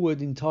cut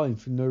forward in time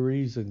for no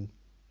reason,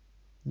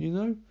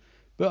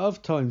 but other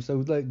times they'll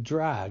let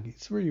drag.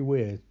 It's really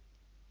weird.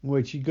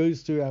 When she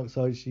goes to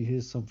outside, she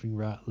hears something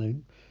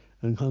rattling,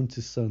 and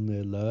Hunter's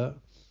suddenly alert,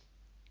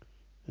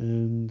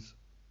 and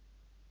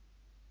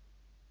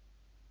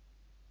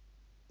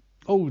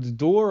the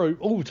door.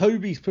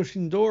 Toby's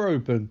pushing the door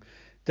open.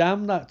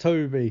 Damn that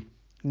Toby!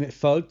 And it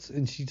thuds,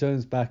 and she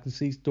turns back and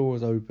sees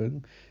doors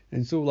open,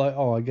 and it's all like,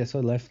 I guess I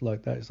left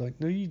like that. It's like,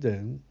 no, you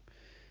didn't.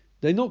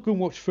 They're not going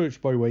to watch footage,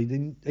 by the way.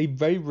 They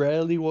very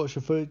rarely watch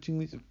the footage in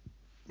these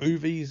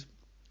movies,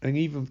 and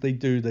even if they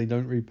do, they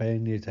don't really pay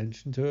any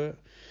attention to it.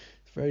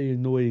 It's very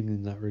annoying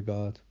in that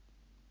regard.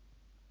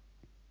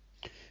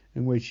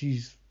 And when she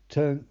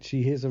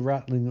hears a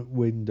rattling at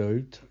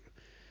window.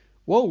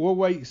 Whoa,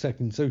 wait a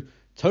second. So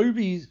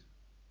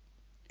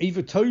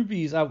either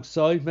Toby's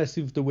outside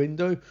messing with the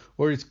window,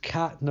 or his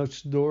cat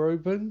nudged the door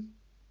open.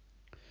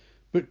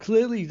 But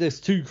clearly there's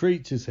two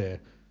creatures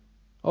here.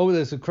 Oh,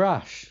 there's a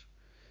crash.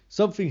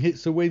 Something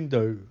hits the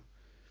window.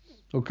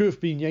 Or could have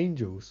been the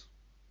angels.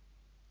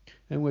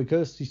 And when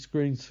Kirsty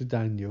screams at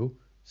Daniel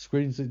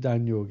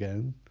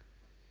again.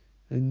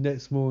 And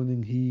next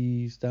morning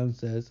he's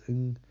downstairs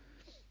and...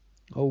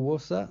 Oh,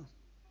 what's that?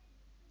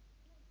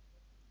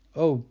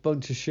 Oh,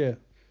 bunch of shit.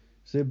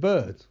 Is it a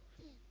bird?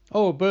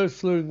 Oh, a bird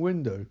flew in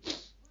window.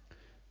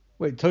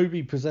 Wait,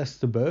 Toby possessed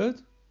the bird?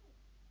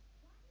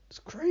 It's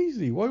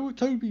crazy. Why would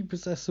Toby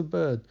possess a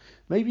bird?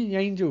 Maybe the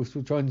angels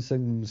were trying to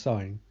send him a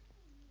sign.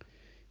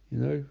 You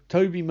know,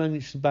 Toby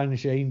managed to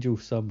banish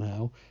angels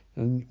somehow,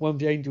 and one of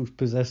the angels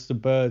possessed a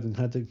bird and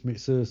had to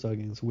commit suicide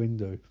against a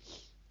window.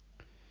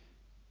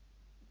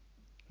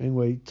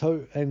 Anyway,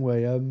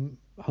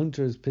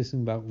 Hunter is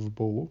pissing about with a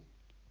ball.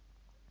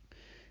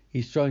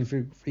 He's trying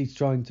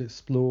to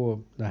explore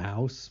the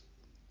house.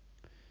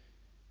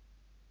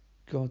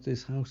 God,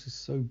 this house is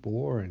so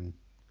boring.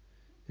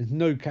 There's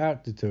no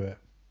character to it.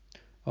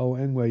 Oh,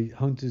 anyway,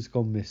 Hunter's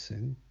gone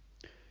missing.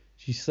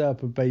 She set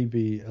up a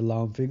baby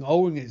alarm thing.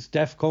 Oh, and it's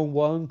DEFCON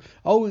 1.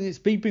 Oh, and it's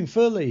beeping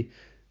fully.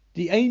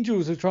 The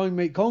angels are trying to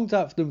make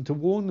contact with them to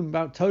warn them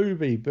about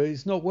Toby, but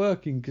it's not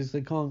working because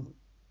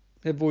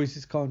their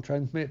voices can't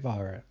transmit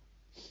via it.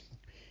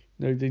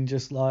 No, they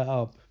just light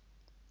up.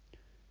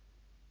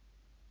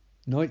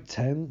 Night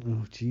 10?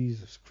 Oh,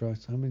 Jesus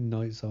Christ. How many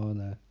nights are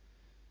there?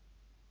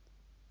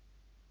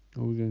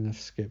 Oh, we're going to have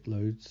to skip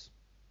loads.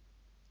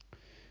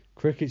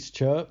 Crickets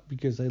chirp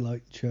because they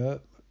like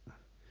chirp.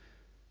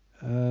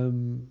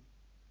 Another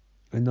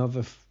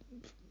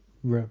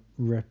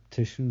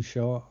repetition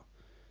shot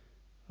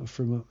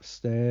from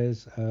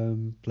upstairs,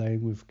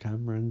 playing with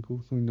camera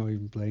angles. We're not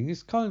even playing.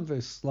 It's kind of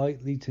a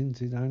slightly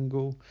tinted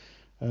angle.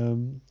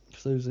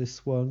 So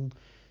this one.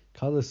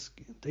 Colours,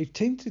 they've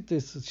tinted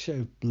this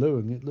shade blue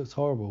and it looks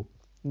horrible.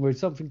 Anyway,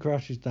 something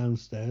crashes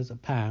downstairs, a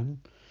pan,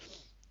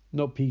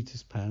 not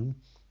Peter's pan,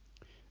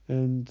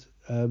 and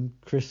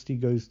Christy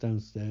goes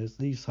downstairs,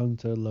 leaves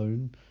Hunter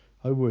alone.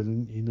 I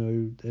wouldn't,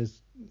 there's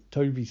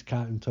Toby's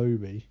cat and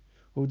Toby.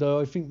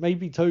 Although I think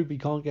maybe Toby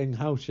can't get in the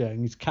house yet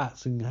and his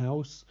cat's in the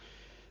house.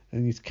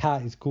 And his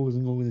cat is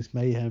causing all this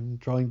mayhem,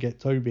 trying to get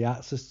Toby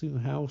access to the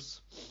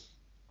house.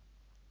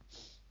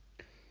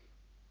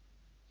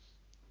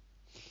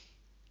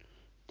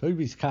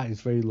 Toby's cat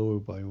is very loyal,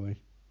 by the way.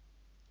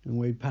 And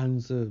when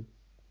pans are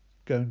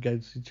going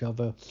against each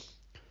other,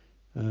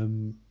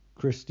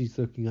 Christy's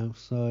looking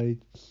outside.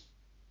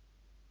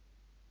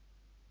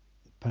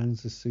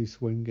 Pans are still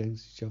swing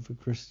against each other.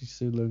 Christy's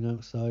still looking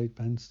outside.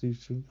 Pans still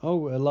swing.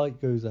 Oh, a light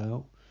goes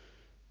out.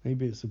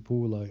 Maybe it's a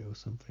pool light or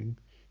something.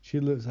 She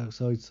looks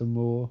outside some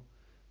more.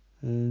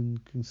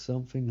 And can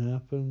something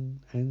happen?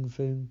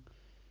 Anything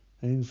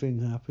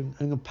happen?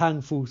 And a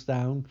pan falls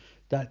down.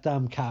 That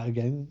damn cat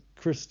again.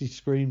 Christy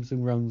screams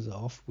and runs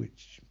off,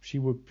 which she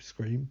would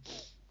scream.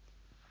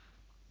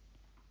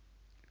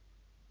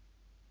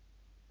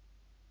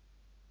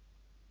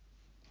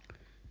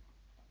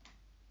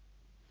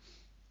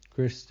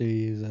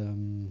 Christy is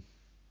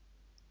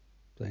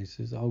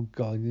places. Oh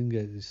God, I didn't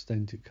get the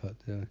extended cut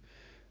there.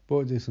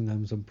 Bought this on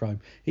Amazon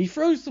Prime. He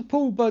throws the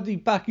pool buddy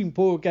back in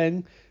pool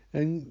again,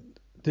 and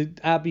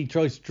Abby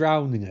tries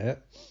drowning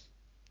it.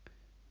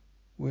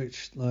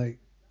 Which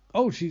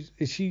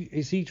is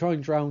he trying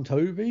to drown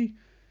Toby?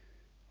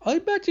 I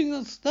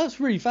imagine that's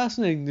really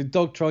fascinating. The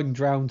dog trying to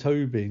drown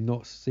Toby and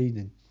not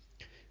succeeding.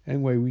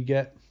 Anyway, we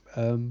get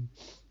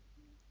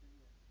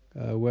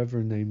whatever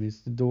her name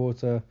is, the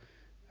daughter,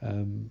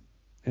 and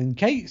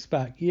Kate's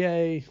back.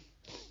 Yay!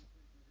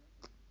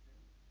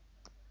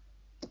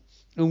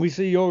 And we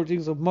see the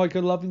origins of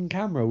Michael loving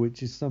camera,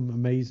 which is some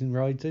amazing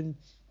writing.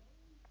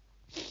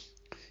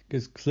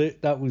 Because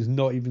that was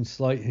not even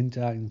slight hint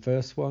at in the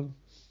first one.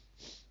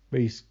 But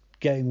he's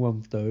getting one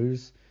of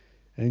those.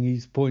 And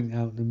he's pointing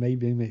out that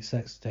maybe they make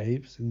sex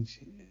tapes. And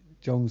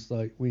John's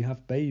like, we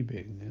have baby.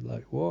 And they're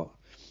like, what?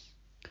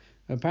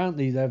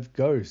 Apparently they have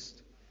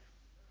Ghost.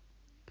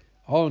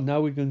 Oh,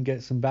 now we're going to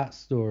get some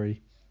backstory.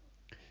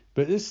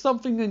 But it's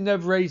something they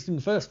never raised in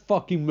the first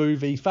fucking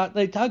movie. In fact,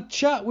 they'd had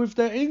chat with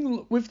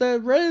their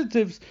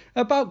relatives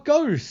about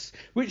ghosts,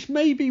 which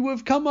maybe would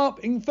have come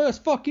up in the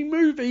first fucking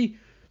movie.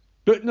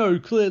 But no,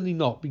 clearly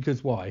not,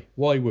 because why?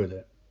 Why would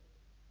it?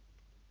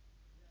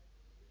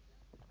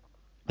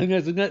 And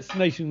there's an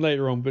explanation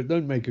later on, but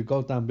don't make a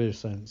goddamn bit of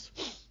sense.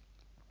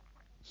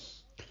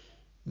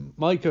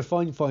 Micah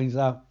finds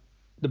out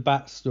the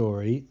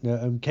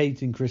backstory.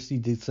 Kate and Christy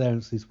did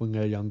seances when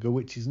they're younger,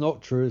 which is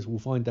not true, as we'll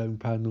find out in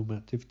Paranormal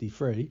Activity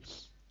 3.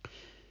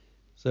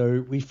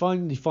 So we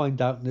finally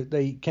find out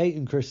that Kate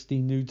and Christy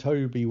knew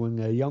Toby when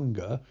they're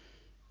younger,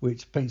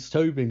 which paints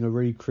Toby in a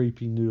really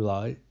creepy new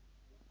light.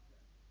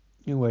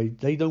 Anyway,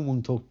 they don't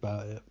want to talk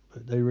about it,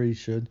 but they really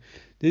should.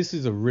 This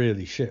is a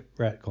really shit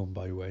retcon,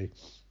 by the way.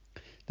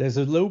 There's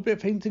a little bit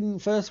of hinting in the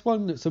first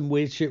one that some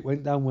weird shit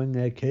went down when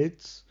they're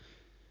kids,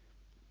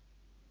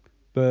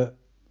 but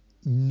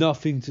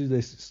nothing to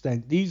this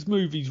extent. These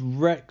movies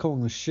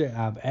retcon the shit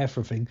out of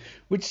everything,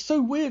 which is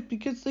so weird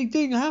because they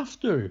didn't have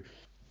to.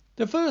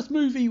 The first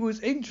movie was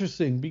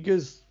interesting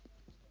because,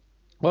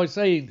 well, I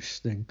say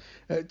interesting.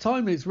 At the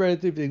time, it's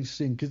relatively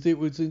interesting because it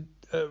was a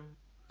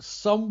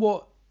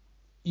somewhat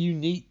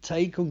unique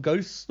take on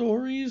ghost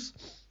stories.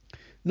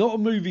 Not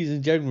on movies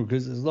in general,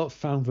 because there's lots of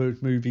found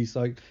footage movies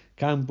like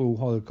Cannibal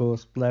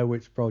Holocaust, Blair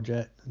Witch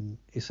Project, and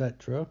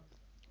etc.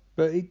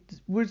 But it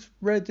was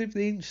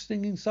relatively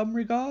interesting in some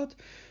regard.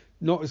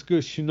 Not as good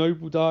as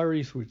Chernobyl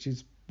Diaries, which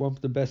is one of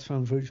the best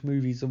found footage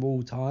movies of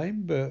all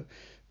time, but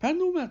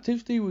Paranormal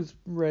Activity was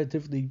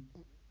relatively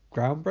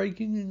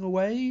groundbreaking in a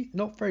way.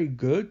 Not very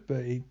good, but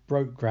it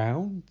broke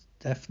ground,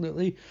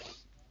 definitely.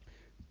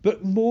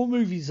 But more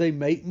movies they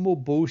make, more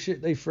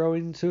bullshit they throw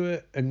into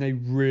it, and they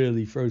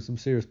really throw some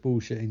serious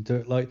bullshit into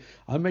it. Like,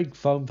 I make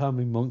fun of how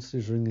many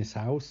monsters are in this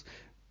house,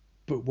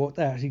 but what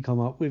they actually come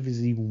up with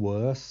is even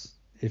worse,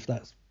 if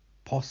that's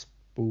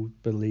possible to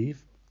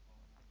believe.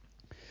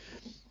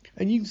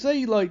 And you can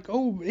say, like,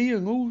 oh,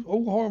 Ian,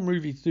 all horror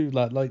movies do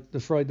that, like the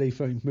Friday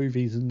 13th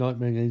movies and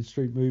Nightmare on Elm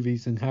Street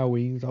movies and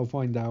Halloween's. I'll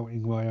find out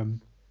in my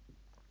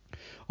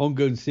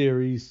ongoing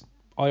series.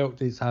 I hope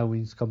this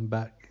Halloween's come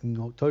back in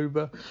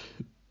October,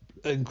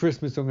 and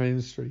Christmas on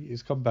Elm Street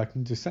is come back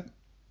in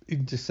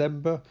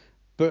December.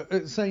 But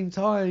at the same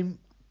time,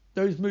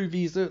 those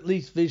movies are at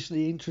least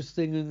visually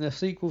interesting, and the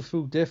sequels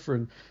feel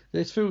different.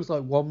 This feels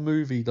like one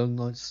movie done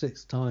like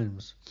 6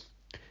 times.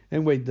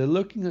 Anyway, they're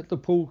looking at the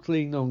pool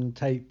clean on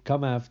tape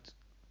come out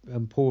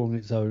and pour on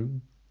its own.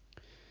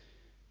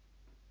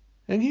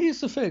 And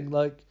here's the thing,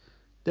 like,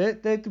 they're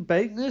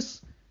debating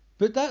this,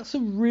 but that's a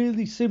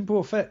really simple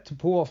effect to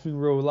pull off in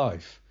real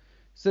life.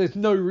 So there's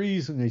no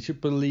reason they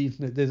should believe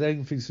that there's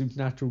anything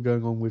supernatural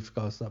going on with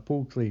regards to that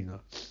pool cleaner.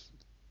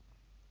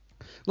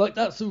 Like,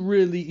 that's a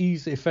really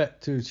easy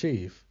effect to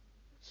achieve.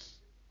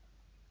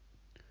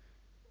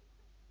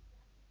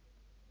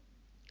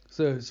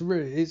 So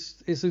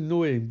it's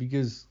annoying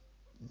because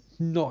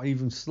not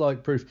even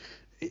slight proof.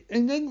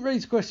 And then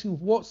raise the question,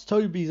 what's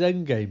Toby's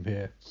endgame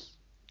here?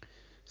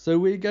 So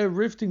we get a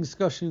riveting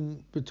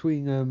discussion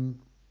between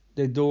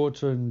their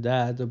daughter and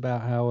dad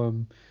about how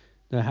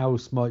the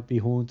house might be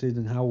haunted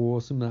and how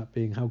awesome that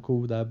be and how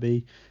cool that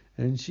be.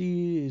 And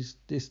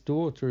this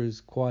daughter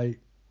is quite,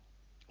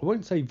 I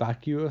won't say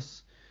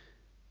vacuous,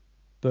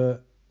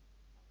 but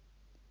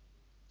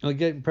I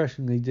get the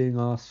impression they didn't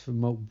ask for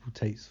multiple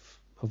takes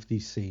of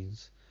these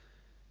scenes.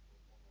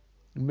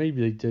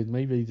 Maybe they did.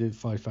 Maybe they did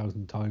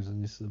 5,000 times,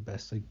 and this is the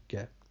best they could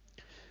get.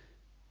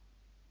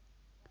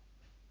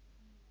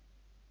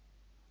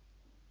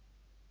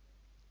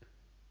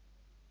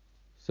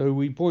 So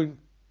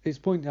it's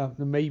pointed out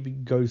that maybe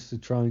ghosts are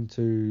trying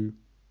to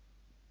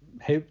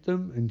help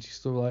them, and she's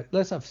sort of like,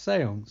 let's have a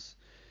seance.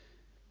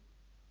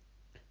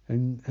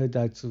 And her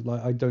dad's sort of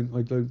like, I don't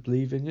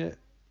believe in it.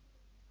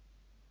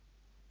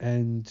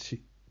 And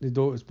the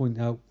daughter's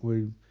pointing out,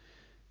 well,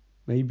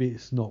 maybe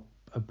it's not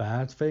a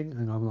bad thing,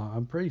 and I'm like,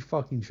 I'm pretty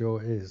fucking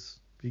sure it is,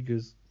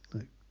 because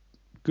like,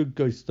 good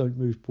ghosts don't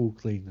move pool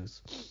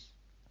cleaners.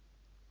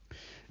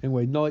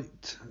 Anyway,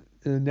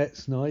 the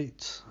next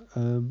night,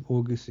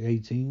 August the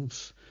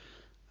 18th,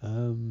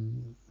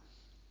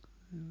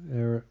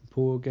 they're at the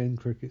pool again,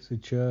 crickets are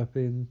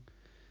chirping,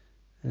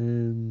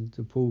 and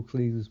the pool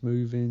cleaner's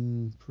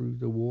moving through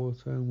the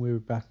water, and we're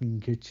back in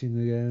the kitchen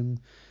again.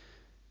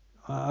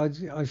 I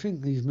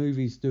think these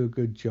movies do a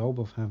good job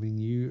of having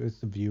you as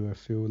the viewer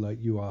feel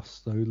like you are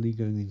slowly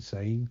going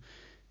insane.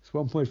 It's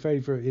one of my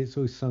favourite It's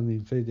Always Sunny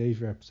in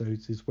Philadelphia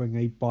episodes is when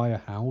they buy a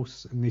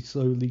house and they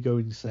slowly go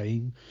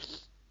insane.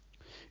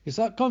 It's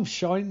that kind of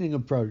Shining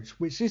approach,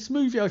 which this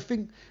movie I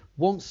think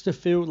wants to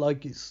feel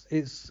like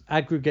it's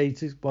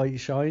aggregated by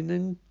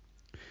Shining.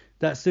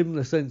 That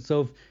similar sense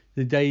of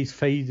the days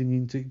fading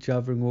into each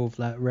other and all of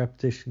that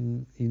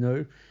repetition,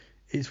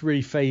 it's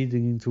really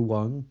fading into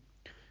one.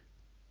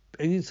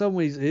 And in some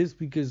ways it is,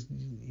 because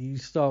you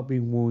start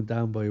being worn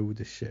down by all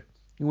this shit.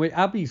 Anyway,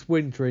 Abby's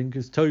whimpering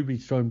because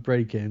Toby's trying to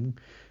break in,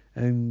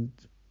 and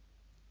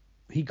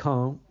he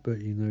can't,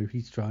 but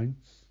he's trying.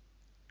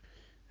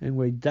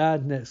 Anyway,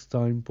 Dad next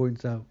time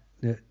points out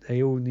that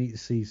they all need to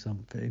see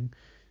something.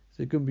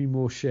 There's going to be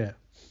more shit.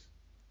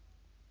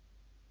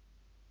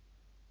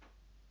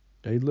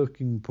 They look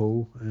in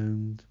pool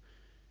and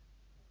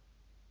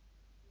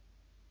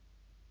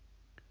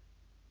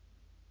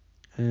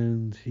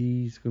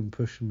he's going to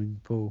push them in the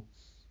pool.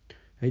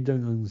 They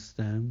don't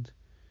understand,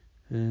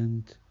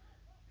 and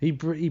he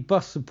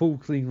busts the pool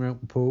cleaner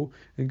out the pool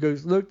and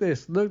goes, look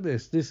this,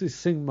 this is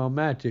Sigma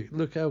magic,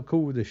 look how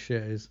cool this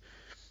shit is.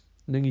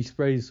 And then he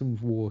sprays them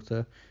with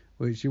water,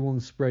 which you want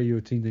to spray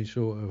your teenage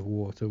daughter with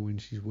water when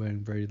she's wearing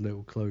very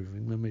little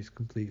clothing. That makes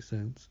complete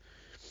sense.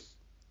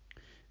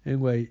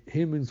 Anyway,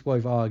 him and his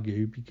wife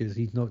argue because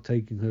he's not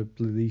taking her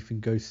belief in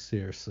ghosts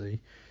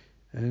seriously.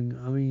 And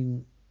I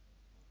mean,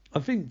 I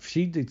think if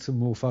she did some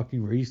more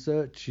fucking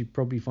research, she'd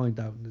probably find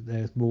out that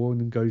there's more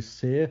than ghosts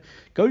here.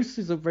 Ghosts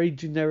is a very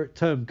generic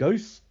term.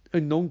 Ghosts are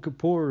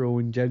non-corporeal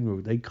in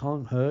general. They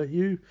can't hurt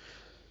you.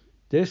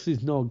 This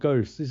is not a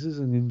ghost. This is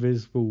an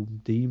invisible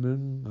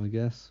demon, I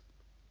guess.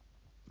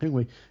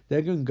 Anyway,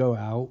 they're going to go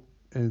out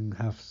and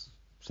have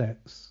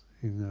sex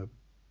in a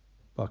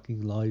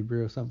fucking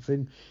library or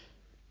something.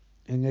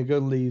 And they're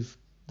going to leave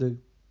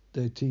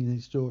their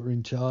teenage daughter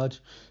in charge.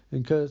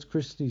 And Kurt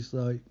Christie's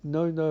like,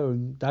 no.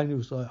 And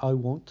Daniel's like, I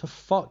want to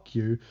fuck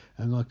you,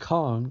 and I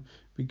can't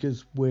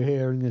because we're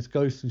hearing this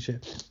ghost and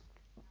shit.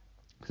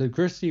 So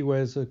Christie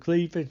wears a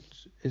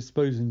cleavage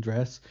exposing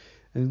dress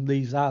and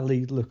leaves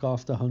Ali to look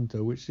after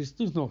Hunter, which this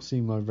does not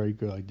seem like a very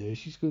good idea.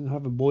 She's going to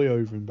have a boy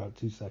over in about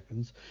 2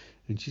 seconds,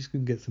 and she's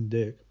going to get some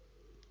dick.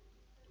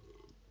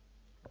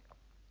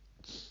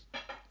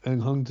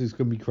 And Hunter's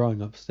gonna be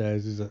crying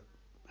upstairs. Is that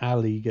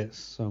Ali gets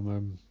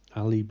some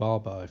Ali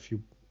Baba, if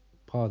you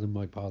pardon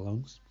my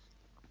parlance,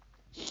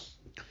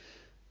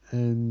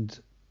 and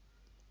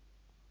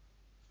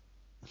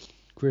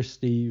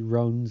Christy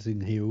runs in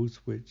heels,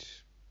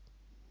 which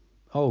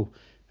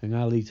and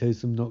Ali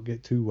tells them not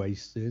get too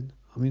wasted.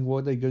 I mean, what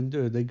are they going to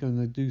do? Are they going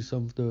to do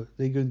some of the?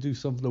 They going to do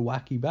some of the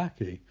wacky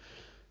backy?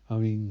 I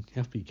mean, you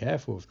have to be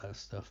careful with that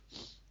stuff.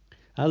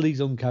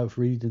 Ali's on couch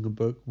reading a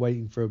book,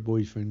 waiting for her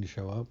boyfriend to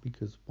show up,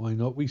 because why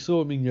not? We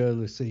saw him in the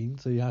earlier scene,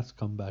 so he has to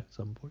come back at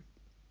some point.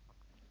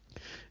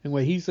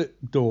 Anyway, he's at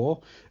the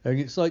door, and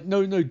it's like,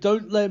 no,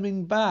 don't let him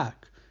in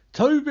back.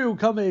 Toby will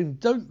come in.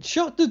 Don't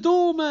shut the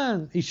door,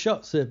 man. He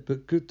shuts it,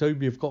 but could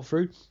Toby have got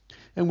through?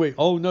 Anyway,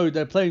 oh no,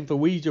 they're playing for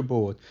Ouija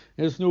board.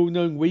 There's no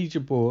known Ouija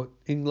board.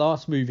 In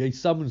last movie, they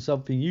summoned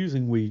something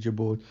using Ouija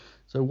board.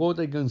 So what are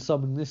they going to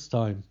summon this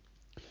time?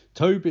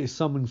 Toby is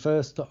summoned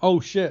first. Oh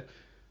shit.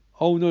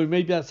 Oh no,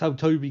 maybe that's how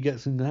Toby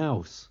gets in the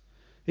house.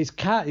 His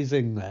cat is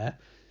in there.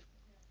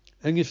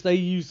 And if they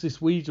use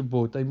this Ouija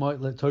board, they might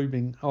let Toby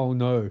in. Oh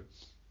no.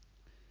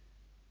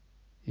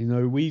 You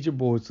know, Ouija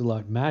boards are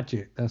like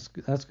magic. That's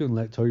going to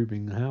let Toby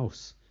in the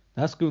house.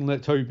 That's going to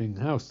let Toby in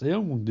the house. They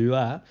don't want to do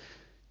that.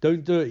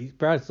 Don't do it.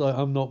 Brad's like,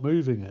 I'm not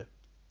moving it.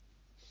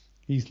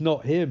 He's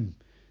not him.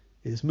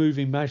 It's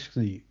moving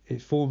magically.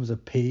 It forms a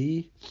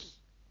P.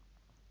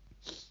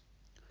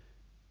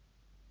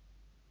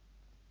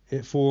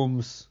 It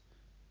forms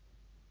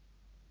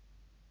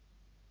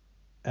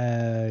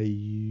a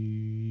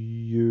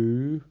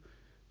U.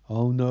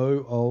 Oh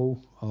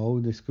no. Oh,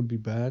 this could be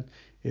bad.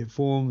 It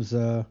forms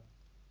a...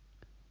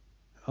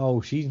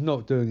 Oh, she's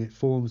not doing it.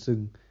 Forms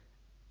an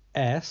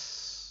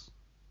S.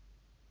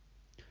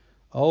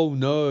 Oh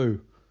no.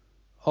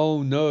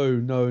 Oh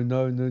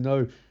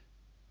no.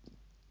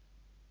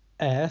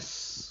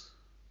 S.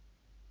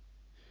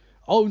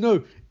 Oh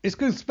no, it's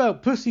going to spell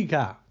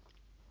pussycat.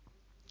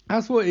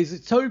 That's what it is.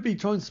 It's Toby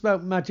trying to spell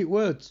magic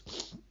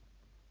words.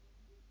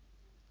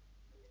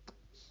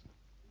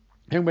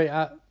 Anyway,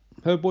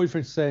 her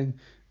boyfriend's saying,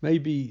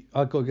 maybe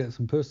I got to get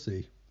some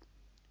pussy.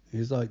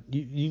 He's like,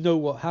 you know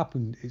what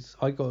happened? It's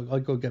I got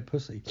to get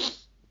pussy.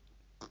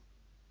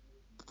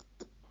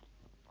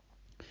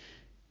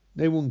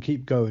 They won't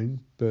keep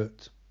going,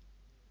 but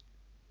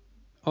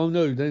oh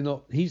no, they're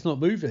not. He's not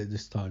moving it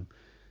this time.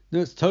 No,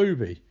 it's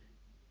Toby.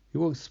 He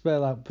won't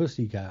spell out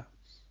pussycat.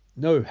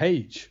 No,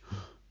 H.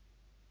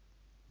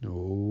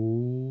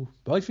 No,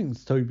 but I think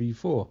it's Toby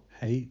 4.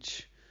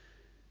 H.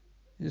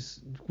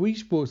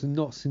 Ouija boards are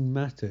not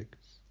cinematic.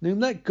 Then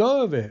let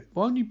go of it.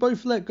 Why don't you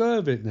both let go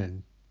of it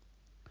then?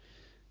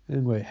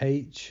 Anyway,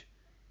 H.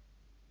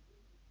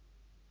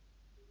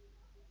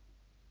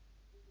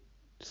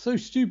 So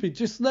stupid.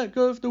 Just let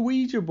go of the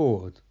Ouija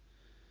board.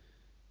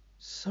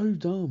 So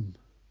dumb.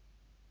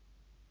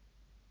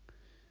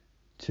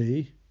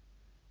 T.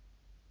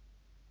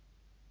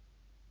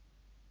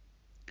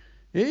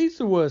 It is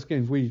the worst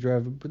game of Ouija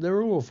ever, but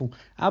they're awful.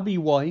 Abby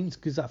whines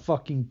because that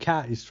fucking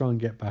cat is trying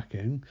to get back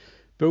in.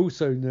 But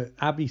also that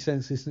Abby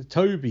senses that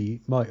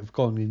Toby might have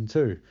gone in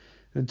too.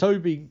 And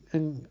Toby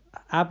and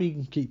Abby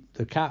can keep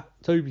the cat,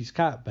 Toby's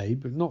cat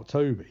babe, but not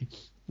Toby.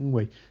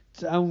 Anyway,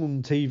 down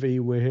on TV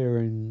we're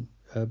hearing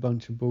a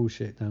bunch of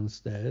bullshit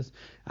downstairs.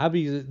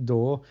 Abby's at the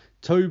door.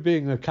 Toby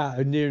and the cat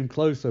are nearing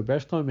closer. But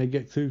every time they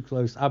get too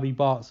close, Abby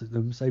barks at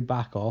them, say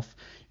back off.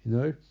 You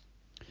know,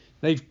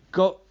 they've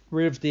got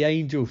rid of the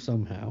angel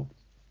somehow.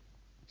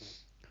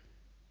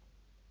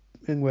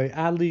 Anyway,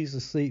 Ali's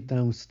asleep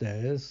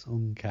downstairs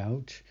on the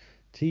couch.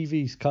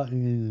 TV's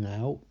cutting in and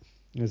out,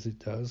 as it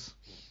does.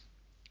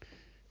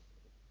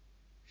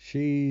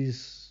 It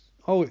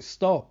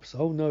stops.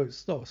 Oh no, it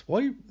stops.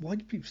 Why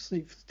do people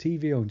sleep with the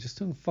TV on? Just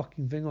turn the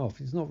fucking thing off.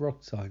 It's not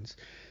rocket science.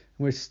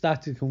 And we're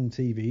static on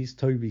TVs.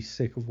 Toby's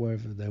sick of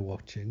wherever they're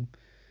watching.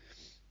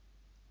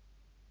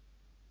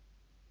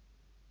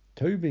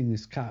 Toby and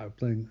his cat are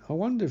playing. I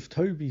wonder if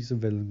Toby's the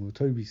villain or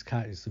Toby's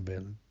cat is the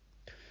villain.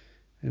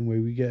 Anyway,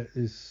 we get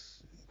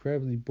this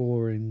incredibly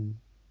boring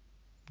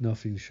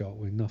nothing shot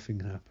where nothing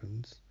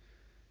happens.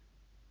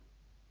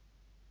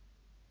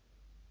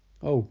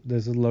 Oh,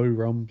 there's a low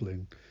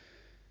rumbling.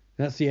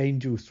 That's the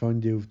angels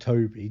trying to deal with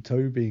Toby.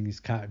 Toby and his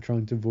cat are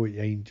trying to avoid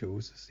the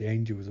angels. As the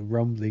angels are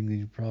rumbling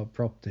in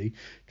property,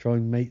 trying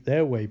to make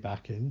their way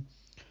back in.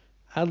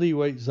 Ali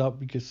wakes up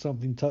because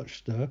something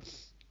touched her.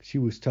 She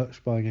was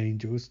touched by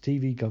angels.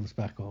 TV comes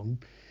back on.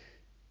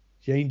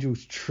 The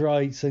angels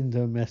tried to send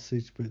her a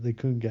message, but they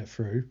couldn't get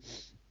through.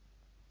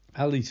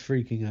 Ali's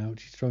freaking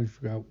out. She's trying to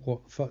figure out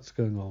what the fuck's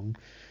going on.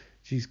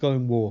 She's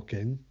going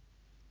walking.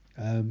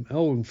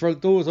 And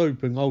front door's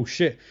open. Oh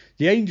shit,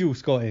 the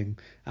angels got in.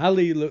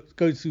 Ali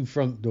goes through the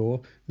front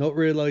door, not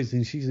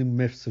realising she's in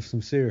the midst of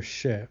some serious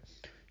shit.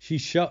 She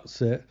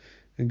shuts it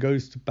and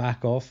goes to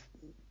back off,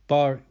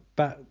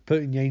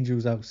 putting the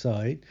angels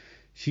outside.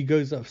 She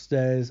goes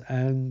upstairs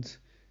and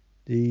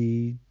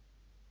the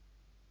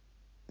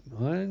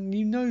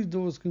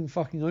door's going to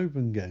fucking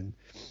open again.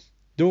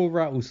 Door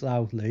rattles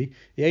loudly.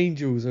 The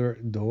angels are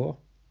at the door.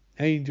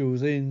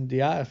 Angels in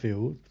the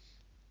outfield.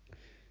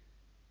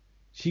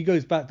 She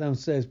goes back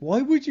downstairs.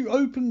 Why would you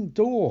open the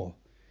door?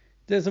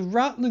 There's a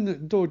rattling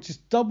at the door.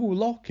 Just double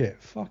lock it.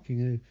 Fucking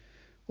hell.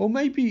 Or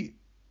maybe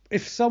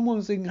if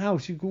someone's in the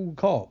house, you call the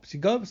cops.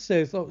 You go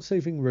upstairs, lock the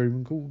saving room,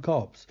 and call the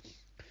cops.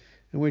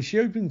 And when she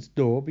opens the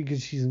door,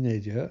 because she's an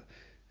idiot,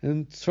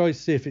 and tries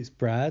to see if it's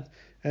Brad,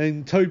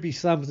 and Toby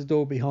slams the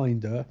door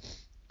behind her,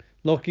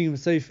 locking him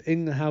safe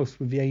in the house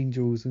with the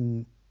angels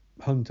and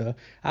Hunter.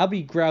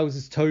 Abby growls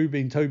as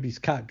Toby and Toby's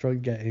cat try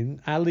and get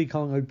in. Ali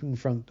can't open the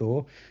front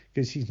door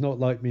because she's not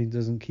like me and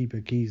doesn't keep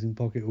her keys in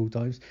pocket all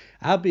times.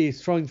 Abby is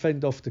trying to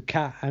fend off the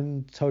cat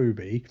and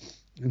Toby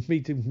and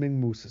meeting with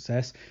minimal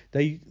success.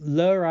 They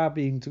lure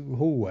Abby into the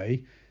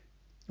hallway,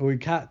 or the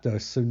cat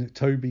does, so that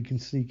Toby can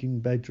sneak in the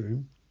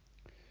bedroom.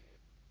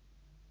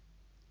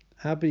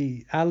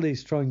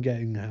 Ali's trying to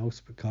get in the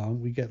house but can't.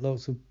 We get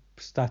lots of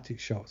static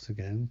shots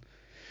again.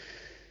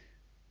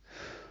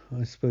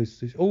 I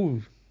suppose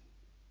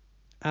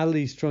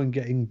Ali's trying to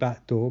get in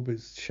back door but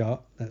it's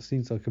shut. That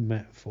seems like a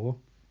metaphor.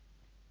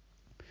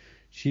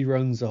 She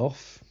runs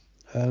off.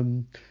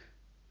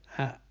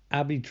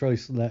 Abby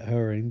tries to let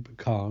her in but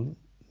can't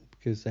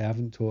because they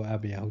haven't taught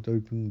Abby how to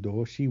open the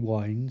door. She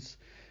whines.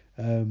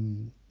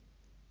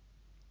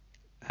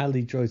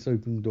 Ali tries to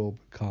open the door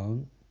but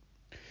can't.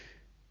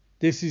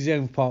 This is the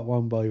end of part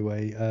 1, by the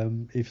way.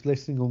 If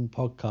listening on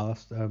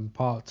podcast,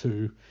 part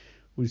 2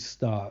 will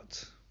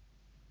start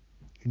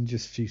in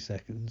just a few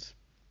seconds.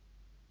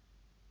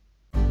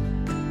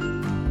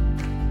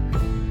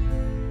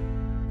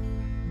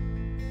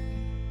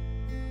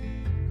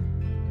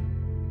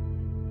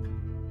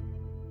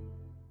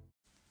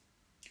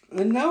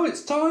 And now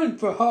it's time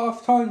for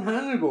Halftime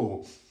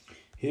Hannibal.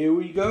 Here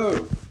we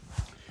go.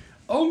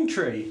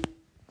 Entree.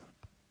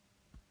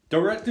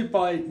 Directed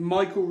by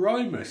Michael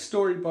Reimer,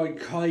 story by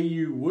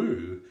Kai-Yu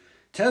Wu,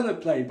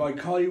 teleplay by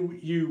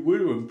Kai-Yu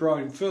Wu and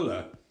Brian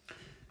Fuller.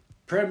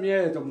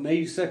 Premiered on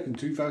May 2nd,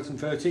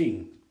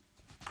 2013.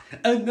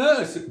 A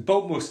nurse at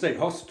Baltimore State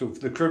Hospital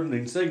for the Criminally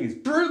Insane is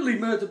brutally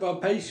murdered by a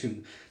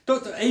patient,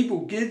 Dr.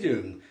 Abel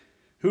Gideon,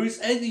 who is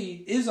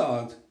Eddie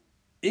Izzard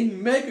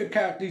in mega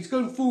character. He's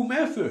going full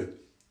method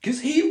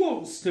because he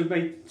wants to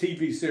make a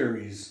TV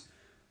series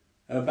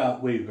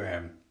about Willie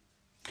Graham.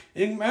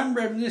 In man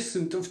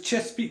reminiscent of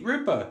Chesapeake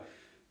Ripper,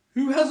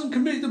 who hasn't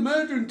committed a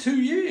murder in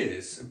 2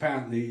 years.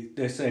 Apparently,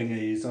 they're saying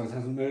Eddie Izzard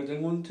hasn't murdered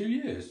anyone in 2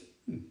 years.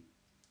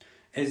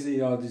 Eddie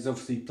Izzard is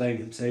obviously playing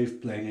himself,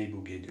 playing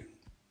Abel Gideon.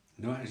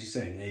 Not actually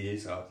saying Eddie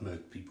Izzard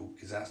murdered people,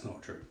 because that's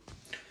not true.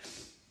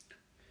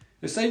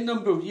 The same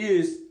number of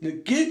years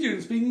that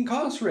Gideon's been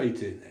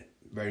incarcerated.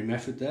 Very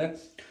method there.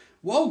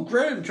 While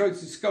Graham tries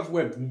to discover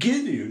whether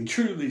Gideon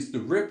truly is the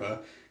Ripper,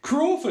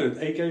 Crawford,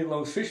 aka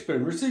Lawrence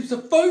Fishburne, receives a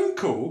phone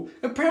call,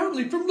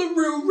 apparently from the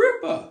real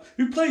Ripper,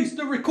 who plays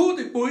the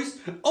recorded voice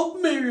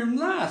of Miriam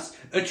Lass,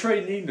 a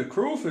trainee that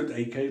Crawford,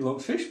 aka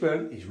Lawrence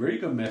Fishburne, is really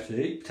good method,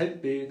 he pretended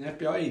to be an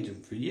FBI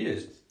agent for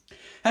years,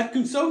 had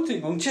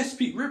consulting on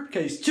Chesapeake Ripper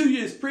case 2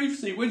 years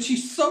previously when she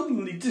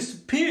suddenly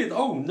disappeared.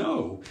 Oh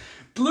no!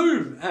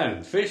 Bloom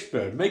and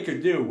Fishburne make a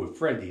deal with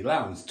Freddie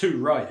Lowndes to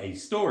write a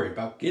story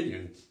about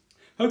Gideon,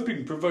 hoping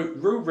to provoke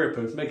real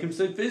Ripper to make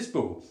himself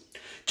visible.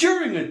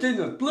 During a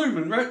dinner, Bloom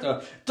and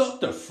Rector,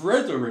 Dr.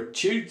 Frederick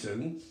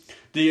Chewton,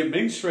 the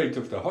administrator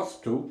of the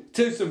hospital,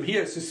 tells them he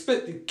had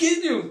suspected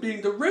Gideon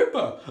being the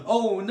Ripper.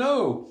 Oh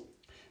no!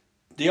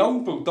 The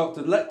uncle,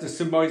 Dr. Lecter,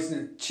 surmising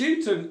that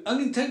Chewton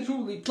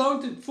unintentionally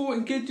planted thought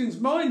in Gideon's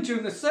mind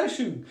during the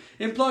session,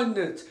 implying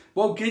that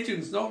while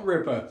Gideon's not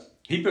Ripper,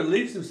 he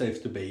believes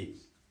himself to be.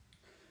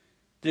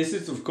 This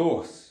is, of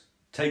course,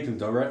 taken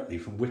directly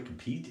from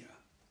Wikipedia.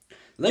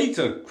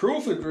 Later,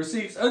 Crawford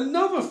receives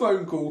another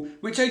phone call,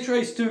 which they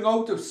trace to an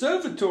old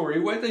observatory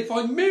where they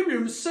find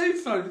Miriam's cell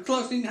phone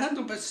clutching the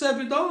handle of a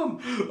severed arm.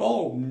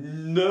 Oh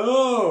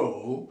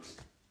no!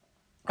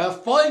 A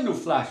final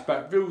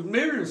flashback reveals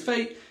Miriam's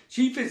fate.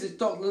 She visits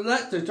Dr.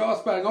 Lecter to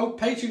ask about an old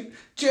patient,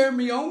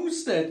 Jeremy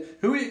Olmsted,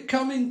 who he had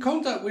come in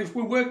contact with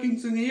when working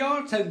as an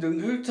ER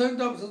attendant, who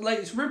turned up as the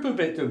latest Ripper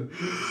victim.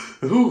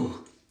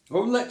 Ooh.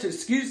 While Lecter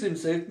excuses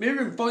himself,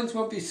 Miriam finds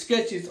one of his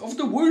sketches of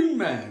the Wound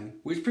Man,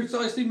 which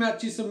precisely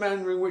matches the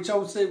manner in which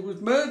Olmsted was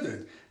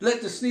murdered.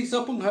 Lecter sneaks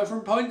up on her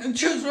from behind and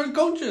shoots her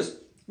unconscious,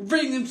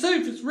 revealing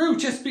himself as real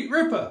Chesapeake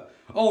Ripper.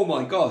 Oh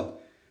my god.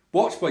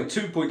 Watched by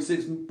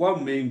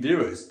 2.61 million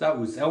viewers. That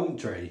was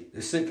Entree, the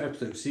 6th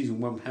episode of Season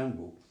 1 of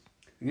Hannibal.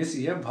 And this is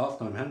the end of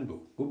Halftime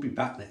Hannibal. We'll be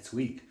back next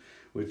week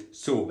with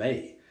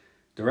Sorbet,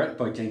 directed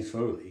by James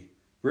Foley,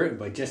 written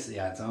by Jesse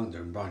Alexander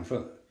and Brian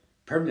Fuller.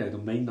 Premiered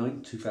on May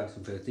 9,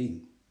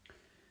 2013.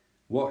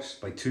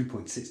 Watched by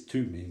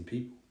 2.62 million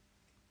people.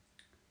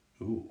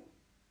 Ooh,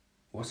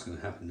 what's going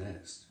to happen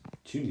next?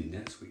 Tune in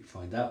next week to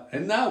find out.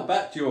 And now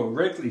back to your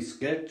regularly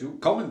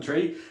scheduled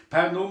commentary,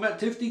 Paranormal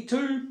Activity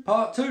 2,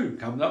 Part 2,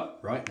 coming up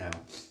right now.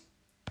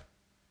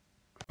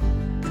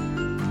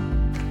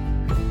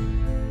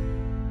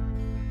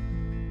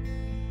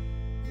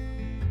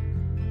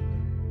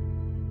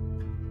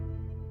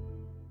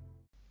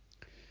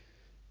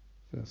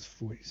 That's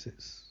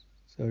 46.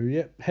 So,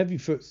 yep, Heavy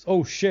Foot.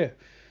 Oh, shit.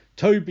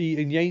 Toby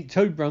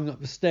run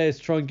up the stairs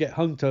to try and get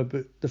Hunter,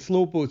 but the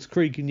floorboards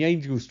creak and the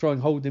angels try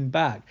and hold him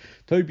back.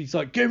 Toby's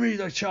like, give me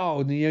the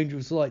child, and the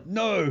angels are like,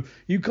 no,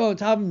 you can't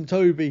have him,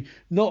 Toby,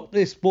 not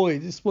this boy,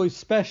 this boy's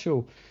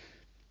special.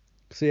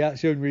 See,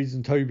 that's the only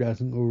reason Toby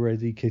hasn't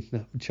already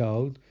kidnapped the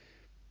child.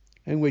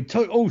 Anyway,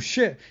 oh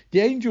shit,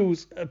 the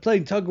angels are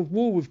playing tug of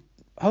war with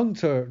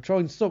Hunter,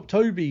 trying to stop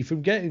Toby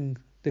from getting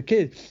the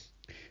kid.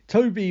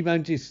 Toby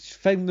manages to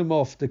fend them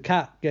off, the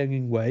cat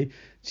getting away.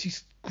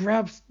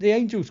 The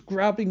angel's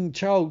grabbing the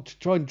child to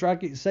try and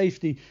drag it to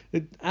safety.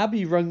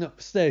 Abby running up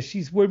the stairs.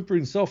 She's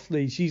whimpering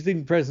softly. She's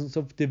in presence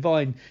of the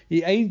divine.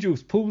 The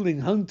angel's pulling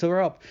Hunter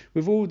up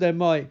with all their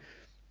might.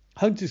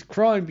 Hunter's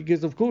crying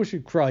because of course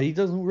he'd cry. He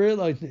doesn't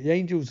realise that the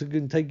angels are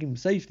going to take him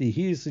to safety.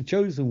 He is the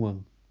chosen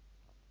one.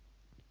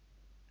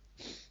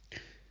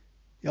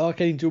 The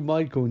Archangel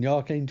Michael and the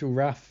Archangel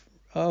Raph.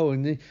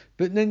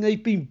 But then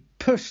they've been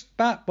pushed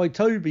back by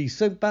Toby,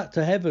 sent back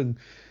to heaven.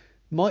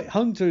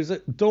 Hunter's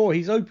at the door.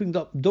 He's opened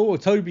up the door.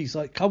 Toby's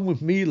like, come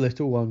with me,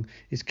 little one.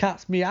 His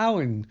cat's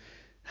meowing.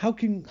 How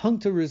can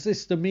Hunter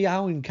resist the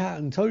meowing cat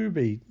and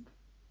Toby,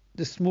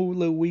 the small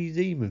little wee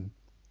demon?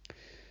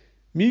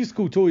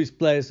 Musical toys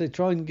players, they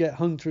try and get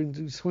Hunter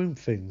into swim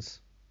things.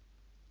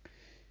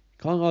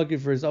 Can't argue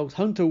for results.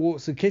 Hunter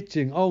walks the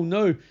kitchen. Oh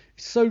no,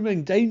 so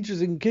many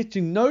dangers in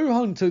kitchen. No,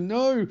 Hunter,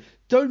 no.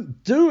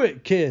 Don't do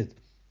it, kid.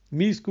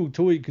 Musical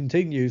toy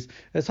continues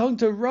as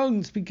Hunter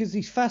runs because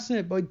he's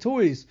fascinated by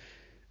toys.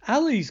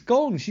 Allie's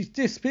gone. She's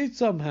disappeared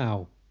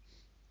somehow.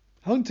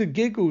 Hunter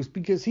giggles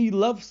because he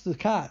loves the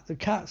cat. The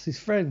cat's his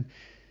friend.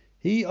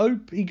 He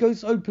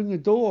goes to open the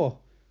door.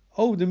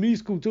 Oh, the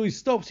musical toy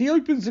stops. He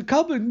opens the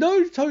cupboard.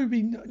 No,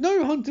 Toby.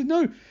 No, Hunter,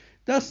 no.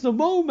 That's the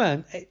mole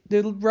man.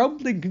 The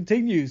rumbling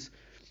continues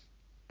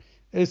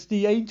as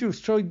the angels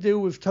try to deal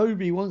with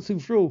Toby once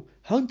and for all.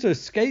 Hunter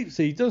escapes.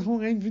 He doesn't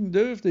want anything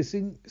to do with this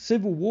in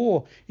civil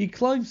war. He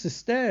climbs the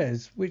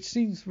stairs, which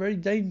seems very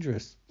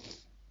dangerous.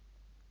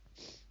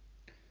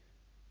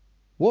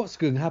 What's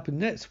going to happen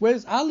next?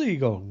 Where's Allie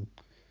gone?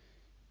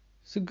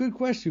 It's a good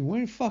question.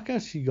 Where the fuck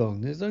has she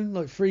gone? There's only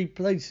like 3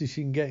 places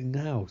she can get in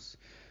the house.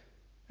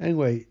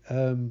 Anyway,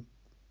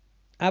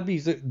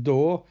 Abby's at the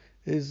door.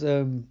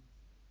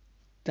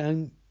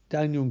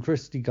 Daniel and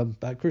Christy comes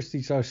back.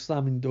 Christy starts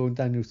slamming the door in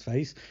Daniel's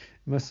face.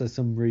 He must have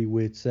some really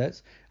weird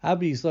sets.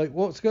 Abby's like,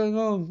 what's going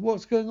on?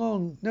 What's going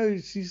on? No,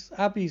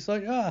 Abby's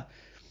like,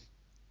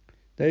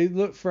 They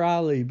look for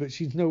Allie, but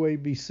she's nowhere to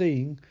be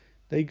seen.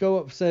 They go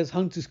upstairs.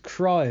 Hunter's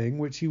crying,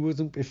 which he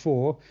wasn't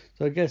before.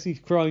 So I guess he's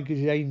crying because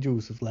the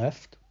angels have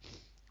left.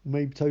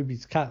 Maybe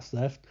Toby's cat's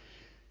left.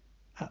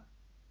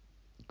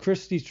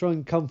 Christy's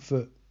trying to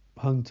comfort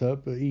Hunter,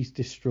 but he's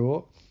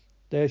distraught.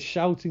 They're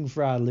shouting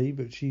for Allie,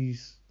 but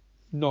she's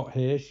not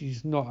here.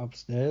 She's not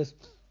upstairs.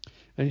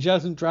 And she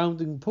hasn't drowned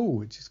in the pool,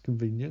 which is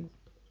convenient.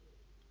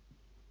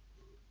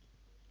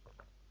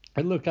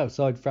 I look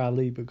outside for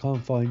Allie, but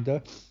can't find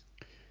her.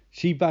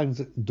 She bangs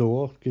at the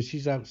door because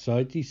she's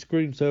outside. He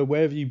screams to her,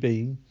 where have you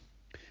been?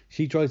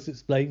 She tries to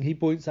explain. He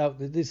points out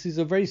that this is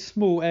a very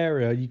small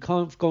area. You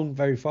can't have gone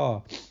very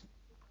far.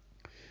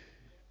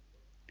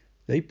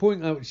 They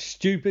point out it's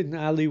stupid and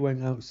Allie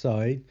went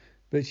outside,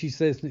 but she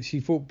says that she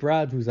thought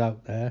Brad was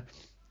out there.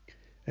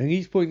 And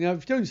he's pointing out,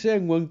 if you don't see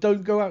anyone,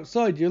 don't go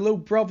outside. Your little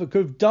brother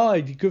could have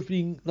died. He could have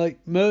been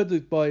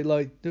murdered by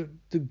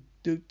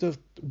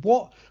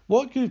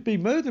what could be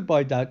murdered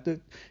by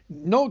Dad?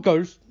 Not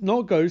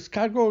ghost,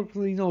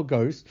 categorically not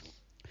ghost.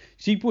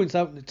 She points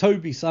out that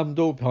Toby slammed the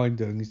door behind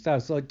her, and his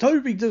dad's like,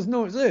 Toby does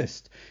not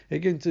exist.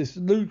 Against this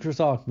ludicrous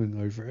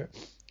argument over it.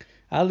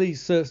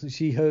 Allie's certain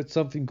she heard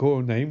something call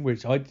her name,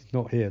 which I did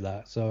not hear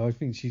that, so I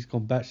think she's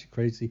gone batshit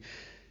crazy.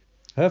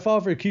 Her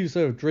father accused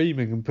her of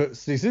dreaming and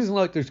puts, this isn't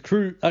like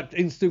that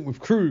incident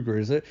with Krueger,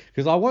 is it?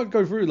 Because I won't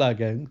go through that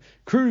again.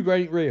 Krueger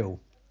ain't real,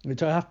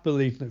 which I have to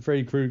believe that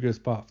Freddy Krueger is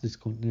part of this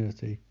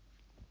continuity.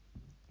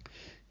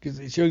 Because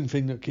it's the only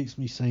thing that keeps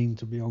me sane,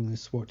 to be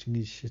honest, watching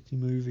these shitty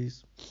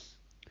movies.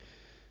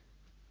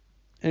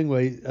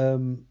 Anyway,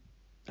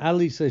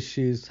 Allie says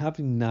she is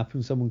having a nap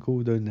and someone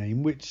called her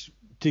name, which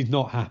did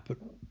not happen.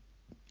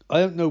 I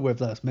don't know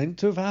whether that's meant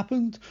to have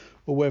happened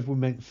or whether we're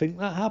meant to think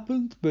that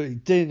happened, but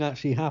it didn't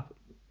actually happen.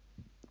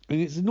 And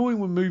it's annoying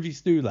when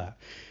movies do that.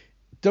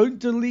 Don't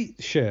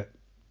delete shit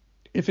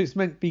if it's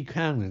meant to be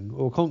canon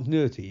or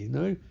continuity, you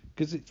know?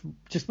 Because it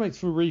just makes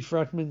for a really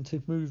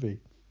fragmented movie.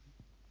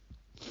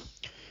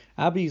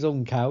 Abby's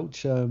on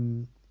couch,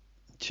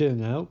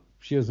 chilling out.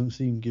 She doesn't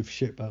seem to give a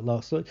shit about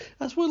last night.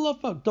 That's what I love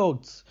about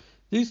dogs.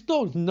 These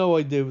dogs have no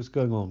idea what's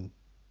going on.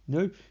 You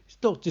know? This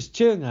dog just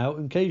chilling out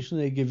and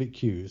occasionally they give it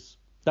cues.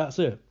 That's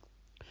it.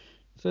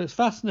 So it's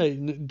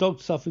fascinating that the dog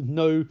suffers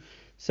no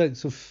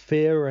sense of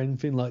fear or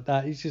anything like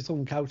that. He's just on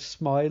the couch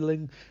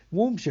smiling.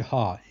 Warms your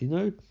heart, you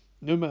know?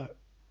 No matter.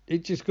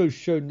 It just goes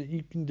showing that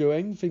you can do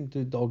anything to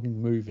a dog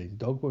in moving.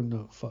 Dog won't know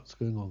what the fuck's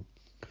going on.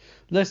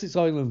 Unless it's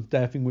Island of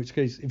Death, in which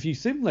case, if you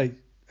simulate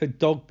a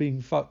dog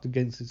being fucked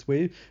against its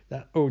will,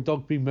 or a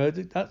dog being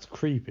murdered, that's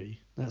creepy.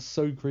 That's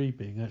so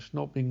creepy. That's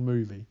not being a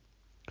movie.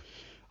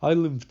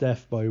 Island of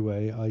Death, by the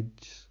way,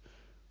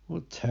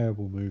 What a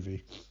terrible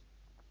movie.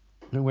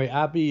 Anyway,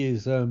 Abby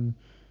is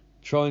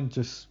trying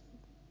to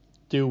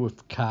deal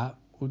with Kat,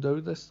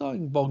 although they're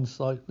starting to bond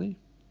slightly.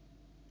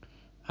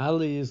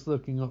 Ali is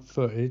looking up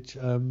footage.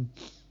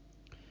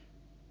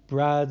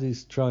 Brad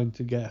is trying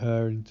to get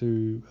her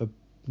into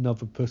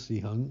another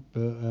pussy hunt,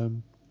 but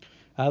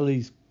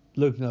Ali's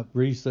looking up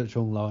research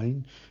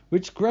online,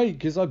 which is great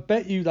because I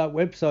bet you that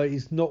website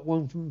is not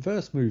one from the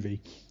first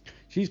movie.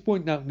 She's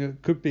pointing out that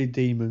it could be a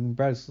demon, and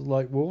Brad's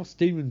like, well, what's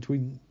difference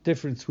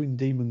between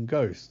demon and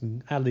ghost?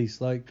 And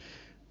Ali's like,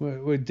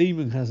 well,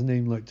 demon has a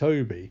name like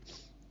Toby.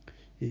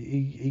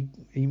 He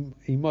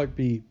might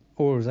be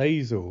or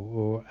Azazel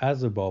or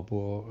Azabob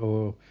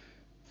or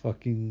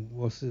fucking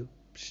what's the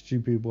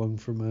stupid one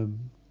from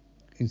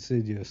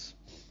Insidious?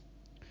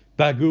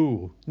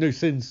 Bagoo. No,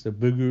 Sinister.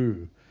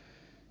 Bagoo.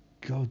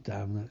 God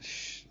damn,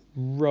 that's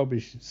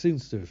rubbish.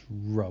 Sinister's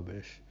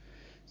rubbish.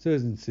 So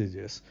is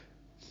Insidious.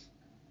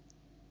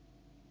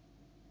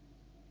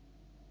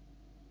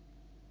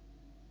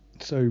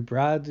 So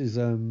Brad is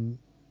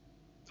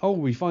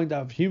we find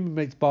out if human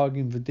makes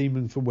bargain for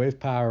demon for with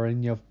power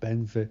and of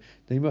benefit,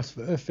 they must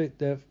forfeit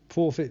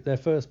their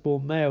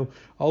firstborn male.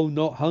 Oh,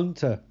 not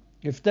Hunter.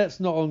 If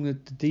that's not on the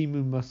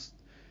demon must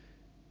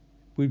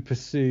we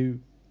pursue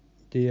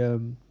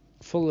the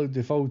follow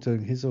defaulter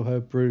and his or her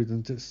brood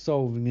until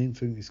solve an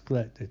infant is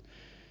collected.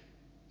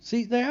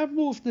 See, they have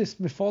more of this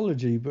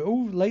mythology, but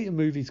all later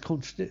movies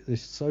contradict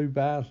this so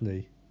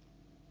badly.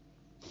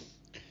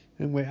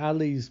 And where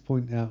Ali's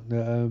pointing out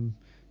that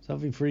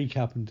something freak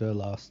happened to her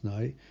last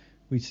night.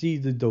 We see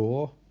the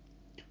door,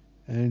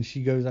 and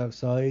she goes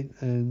outside,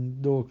 and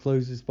the door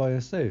closes by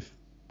herself.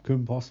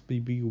 Couldn't possibly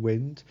be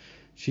wind.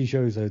 She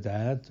shows her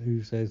dad,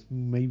 who says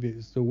maybe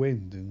it's the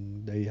wind,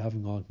 and they have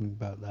an argument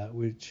about that,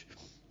 which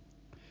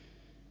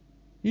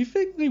you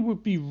think they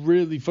would be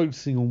really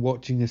focusing on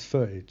watching this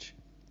footage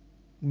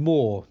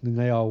more than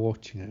they are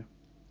watching it.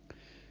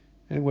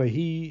 Anyway,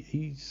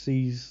 he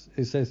sees,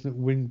 it says that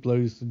wind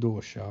blows the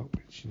door shut,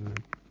 which, you know,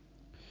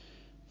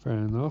 fair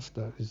enough,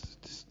 that is a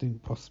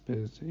distinct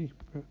possibility,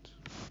 but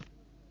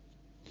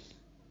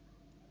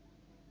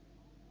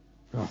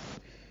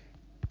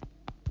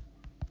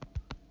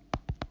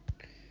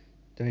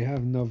they have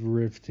another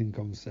riveting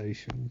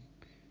conversation.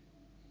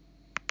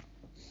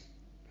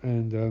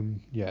 And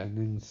and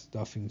then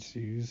stuff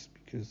ensues,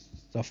 because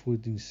stuff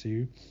would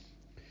ensue.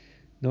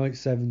 Night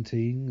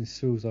 17, this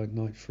feels like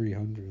night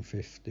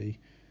 350.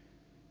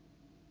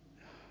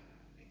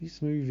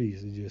 These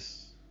movies are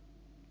just...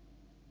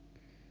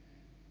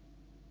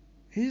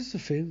 Here's the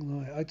thing,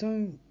 like,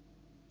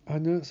 I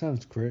know it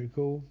sounds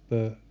critical,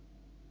 but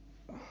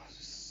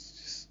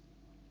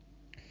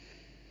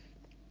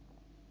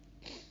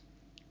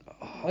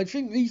I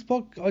think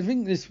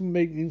this will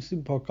make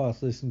instant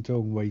podcast listen to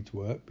on way to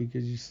work,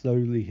 because you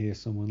slowly hear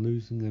someone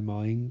losing their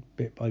mind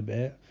bit by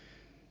bit.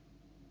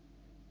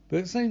 But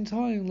at the same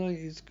time, like,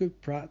 it's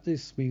good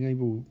practice being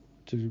able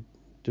to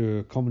do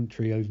a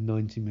commentary over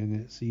 90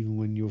 minutes, even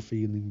when you're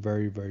feeling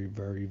very, very,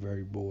 very,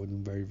 very bored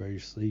and very, very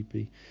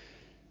sleepy.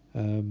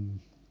 Put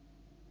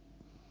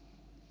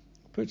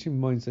you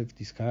in the mindset of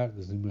these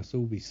characters, who must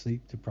all be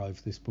sleep deprived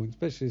at this point,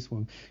 especially this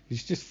one. You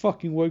just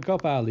fucking woke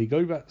up, Ali.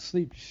 Go back to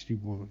sleep, you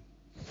stupid woman.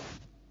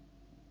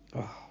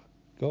 Oh,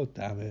 God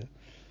damn it.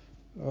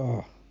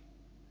 Oh.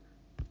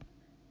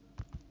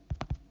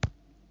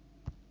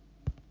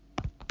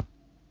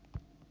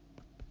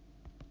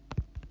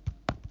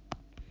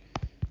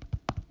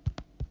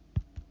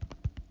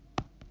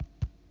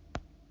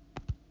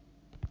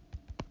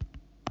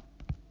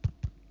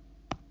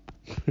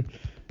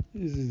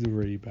 This is a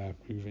really bad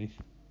movie.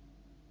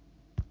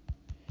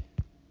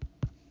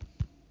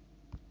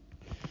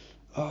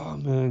 Oh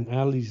man,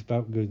 Ali's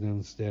about to go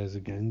downstairs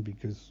again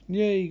because,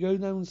 yay, go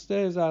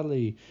downstairs,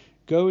 Ali.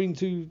 Go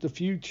into the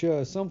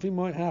future. Something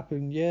might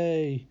happen.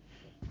 Yay.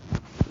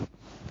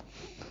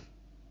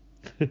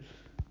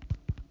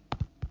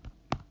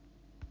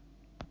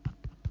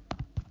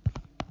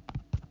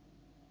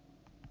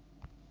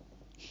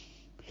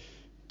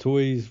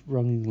 Toys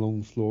running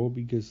along the floor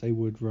because they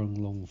would run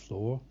along the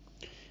floor.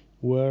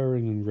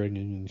 Whirring and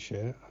ringing and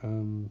shit.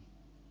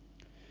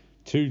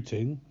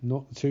 Tooting,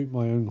 not toot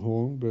my own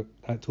horn, but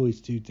that toy's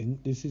tooting.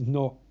 This is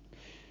not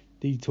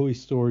the Toy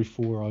Story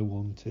 4 I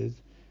wanted.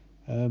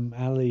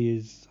 Ali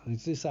is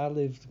this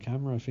Ali of the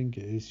camera? I think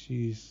it is.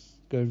 She's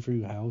going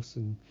through the house,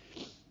 and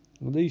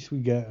at least we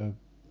get a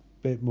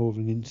bit more of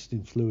an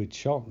instant fluid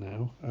shot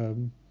now. I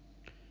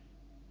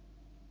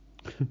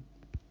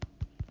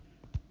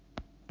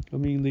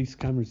mean, at least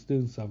the camera's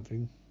doing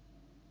something.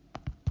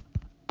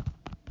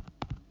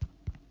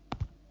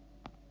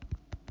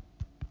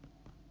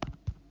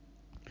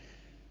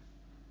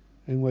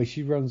 Anyway,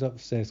 she runs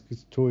upstairs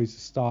because toys are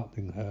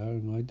startling her,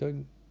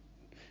 and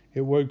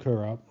it woke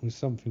her up, or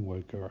something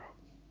woke her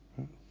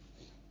up.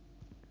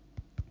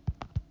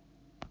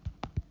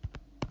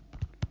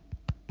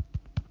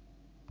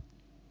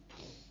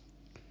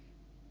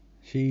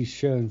 She's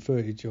showing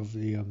footage of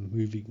the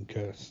movie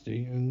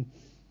Kirsty, and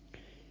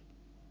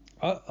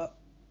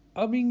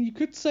I mean, you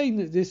could say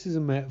that this is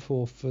a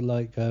metaphor for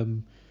like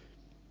when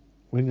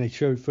they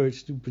showed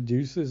first to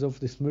producers of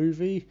this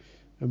movie,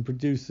 and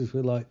producers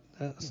were like,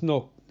 that's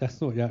not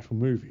the actual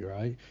movie,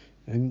 right?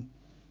 And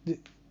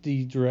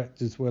the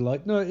directors were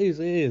like, no, it is,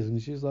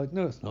 and she was like,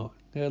 no, it's not.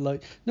 They're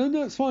like, no,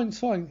 it's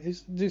fine,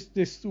 it's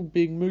this still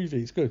being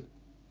movie, it's good.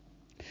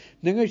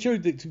 And then they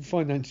showed it to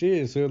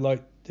financiers who are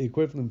like the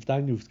equivalent of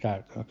Daniel's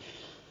character.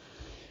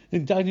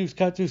 And Daniel's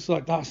character's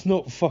like, that's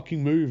not the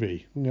fucking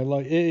movie. And they're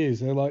like, it is.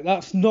 They're like,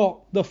 that's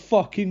not the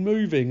fucking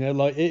movie. And they're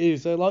like, it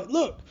is. They're like,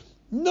 look,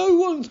 no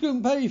one's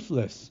going to pay for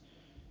this.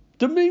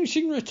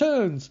 Diminishing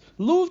returns.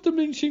 Law of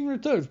diminishing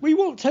returns. We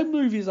want 10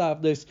 movies out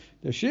of this.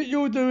 The shit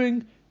you're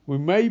doing, we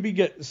maybe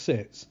get the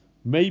sits.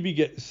 Maybe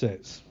get the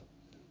sits.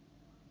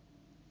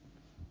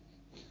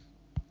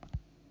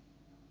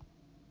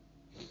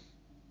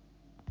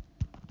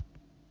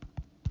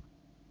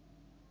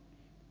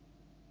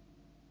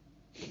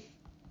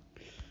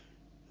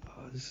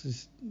 Oh, this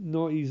is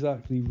not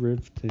exactly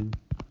riveting.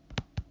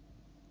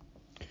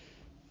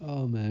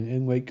 Oh, man.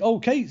 Anyway,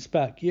 Kate's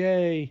back.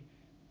 Yay.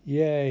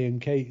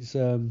 And Kate's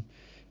they're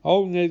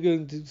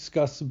going to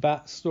discuss the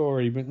Bat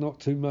story, but not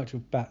too much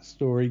of Bat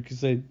story,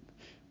 because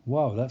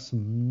wow, that's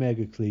some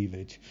mega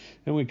cleavage.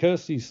 And when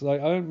Kirsty's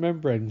like, I don't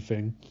remember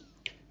anything,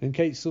 and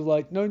Kate's sort of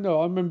like, no,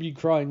 I remember you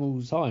crying all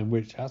the time,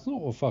 which that's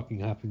not what fucking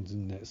happens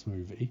in the next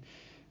movie.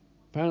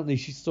 Apparently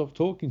she stopped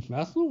talking.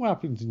 That's not what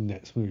happens in the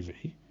next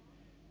movie.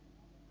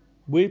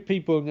 Weird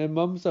people and their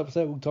mums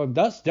upset all the time.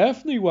 That's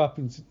definitely what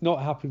happens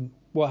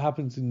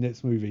in the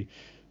next movie.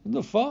 What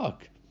the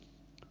fuck?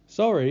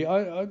 Sorry,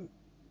 I'm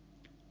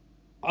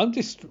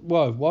just,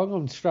 well, one,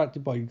 I'm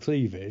distracted by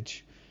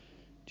cleavage.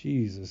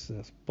 Jesus,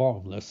 that's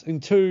bottomless.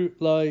 And two,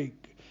 like,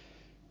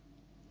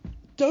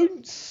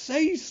 don't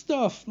say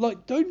stuff.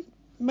 Like, don't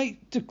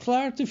make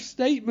declarative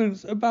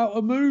statements about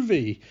a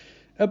movie,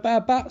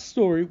 about a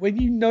backstory, when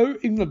you know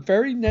in the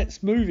very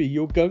next movie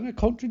you're going to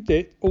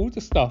contradict all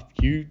the stuff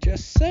you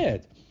just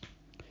said.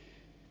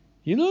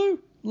 You know?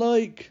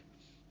 Like,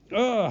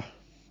 ugh.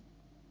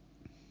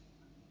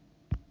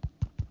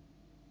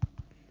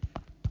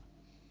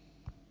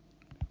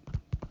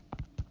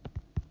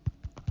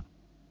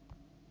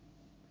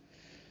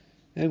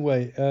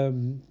 Anyway,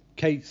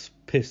 Kate's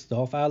pissed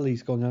off.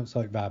 Ali's gone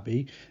outside with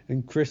Abby,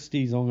 and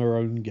Christy's on her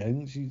own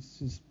again. She's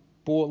this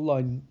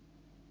borderline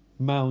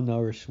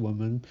malnourished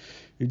woman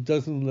who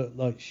doesn't look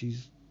like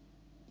she's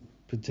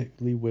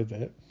particularly with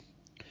it.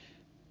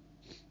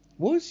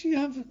 What does she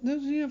have?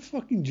 Does she have a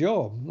fucking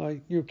job?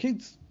 Like, your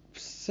kid's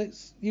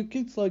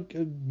like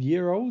a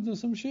year old or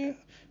some shit.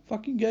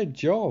 Fucking get a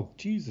job,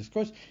 Jesus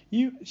Christ!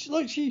 This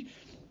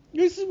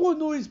is what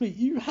annoys me.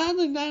 You had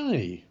a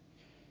nanny.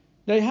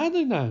 They had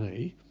a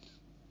nanny,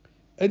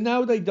 and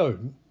now they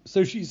don't,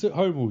 so she's at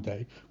home all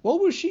day. What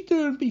was she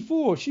doing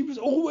before? She was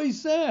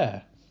always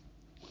there.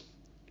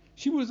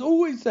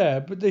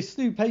 But they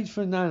still paid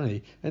for a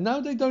nanny, and now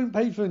they don't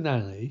pay for a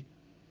nanny.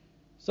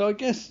 So I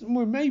guess,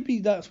 well, maybe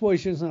that's why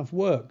she doesn't have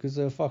work, because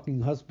her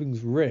fucking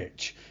husband's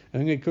rich,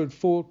 and they could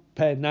afford to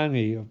pay a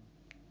nanny of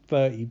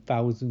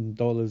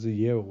 $30,000 a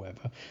year or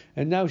whatever,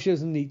 and now she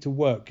doesn't need to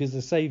work because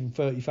they're saving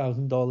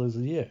 $30,000 a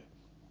year.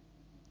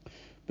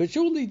 But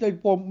surely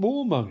they'd want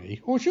more money,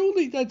 or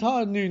surely they'd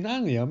hire a new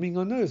nanny. I mean,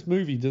 I know this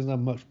movie doesn't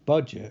have much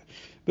budget,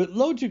 but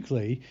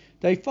logically,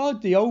 they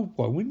fired the old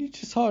one. Wouldn't you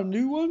just hire a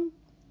new one?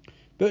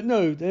 But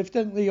no,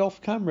 evidently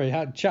off camera, they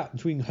had a chat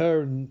between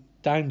her and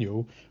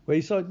Daniel, where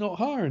he decided not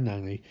hire a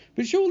nanny.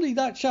 But surely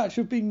that chat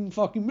should have been in the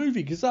fucking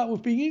movie, because that would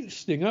have been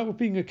interesting. That would have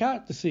been a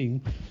character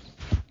scene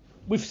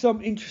with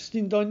some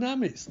interesting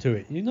dynamics to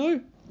it, you know?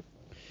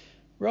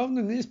 Rather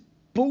than this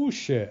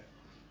bullshit.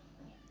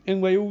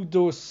 Anyway, all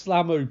doors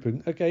slam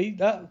open. Okay,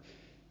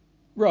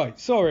 right,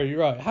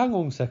 hang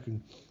on a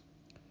second.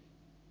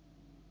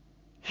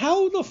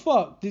 How the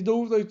fuck did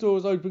all those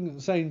doors open at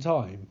the same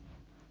time?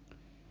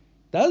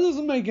 That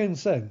doesn't make any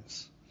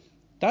sense.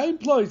 That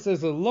implies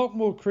there's a lot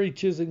more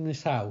creatures in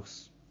this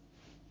house.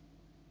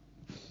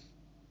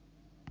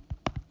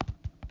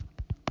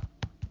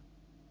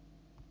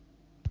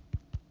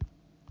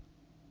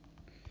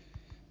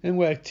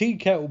 Anyway, tea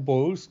kettle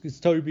boils because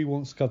Toby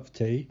wants a cup of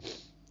tea.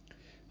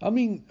 I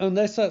mean,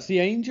 unless that's the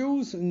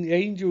angels, and the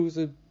angels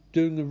are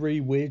doing the really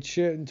weird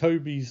shit, and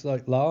Toby's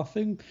like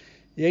laughing.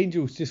 The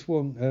angels just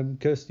want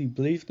Kirsty to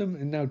believe them,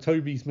 and now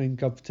Toby's making a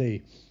cup of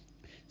tea.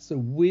 It's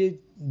the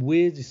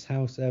weirdest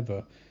house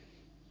ever.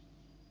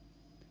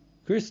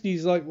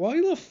 Christy's like, why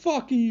the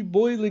fuck are you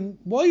boiling?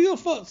 Why the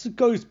fuck's the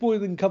ghost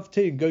boiling a cup of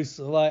tea? And Ghost's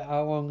like,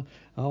 I want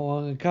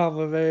a cup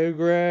of Earl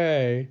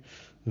Grey.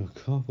 A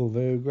cup of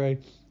Earl Grey.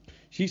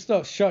 She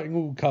starts shutting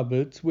all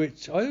cupboards,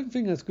 which I don't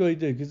think that's a good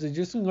idea, because they're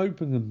just going to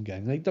open them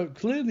again. They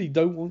clearly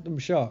don't want them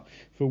shut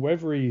for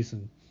whatever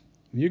reason.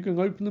 If you're going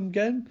to open them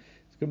again,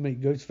 it's going to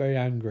make Ghost very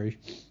angry.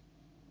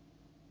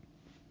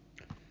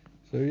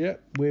 So yeah,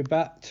 we're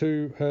back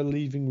to her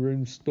leaving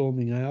room,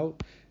 storming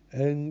out,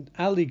 and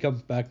Ali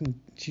comes back and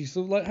she's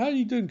sort of like, how are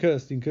you doing,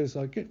 Kirsty? And Kirsty's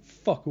like, get the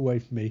fuck away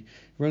from me.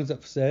 Runs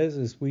upstairs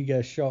as we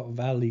get a shot of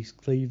Ali's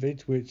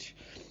cleavage, which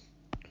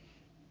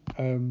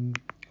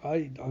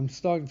I'm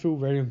starting to feel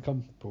very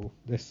uncomfortable.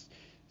 It's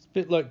a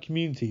bit like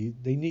Community.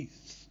 They need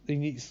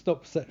to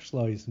stop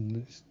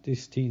sexualizing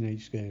this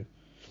teenage girl.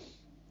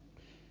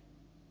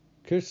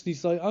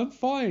 Kirsty's like, I'm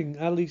fine.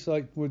 Ali's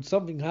like, would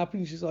something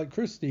happen? She's like,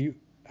 Kirsty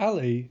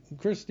Ali,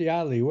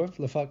 what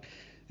the fuck?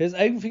 Has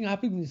anything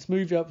happened in this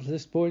movie up to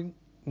this point?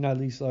 And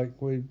Ali's like,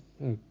 well,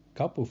 a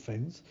couple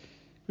things.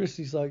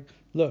 Kirsty's like,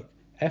 look,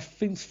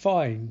 everything's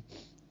fine.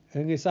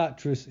 And this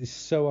actress is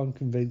so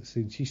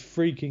unconvincing. She's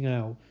freaking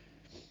out.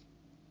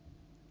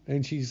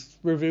 And she's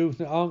revealed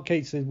that Aunt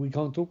Kate said we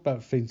can't talk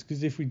about things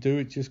because if we do,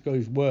 it just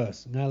goes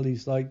worse. And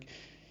Ali's like,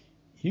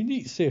 you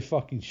need to see a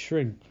fucking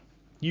shrink.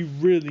 You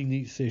really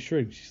need to see a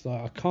shrink. She's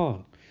like, I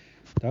can't.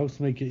 That would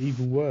make it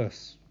even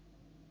worse.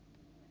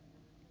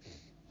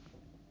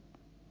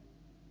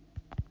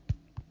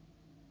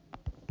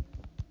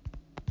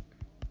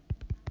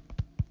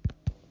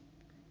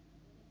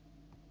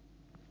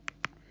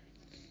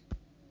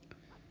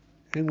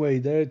 Anyway,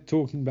 they're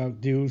talking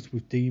about deals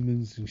with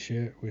demons and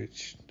shit,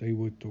 which they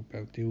would talk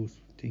about deals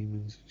with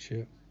demons and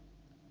shit.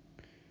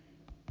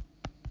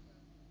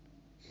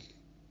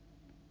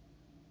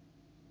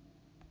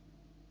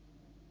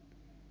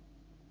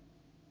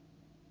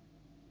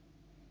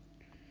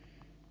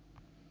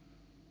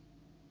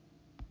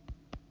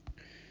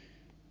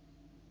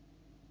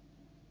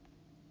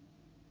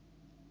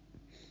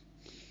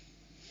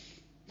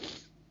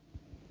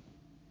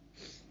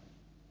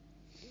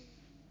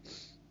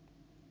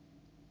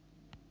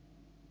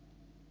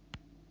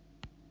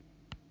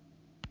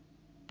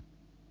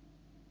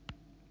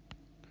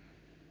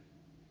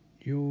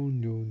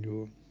 Yawn, yawn,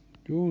 yawn.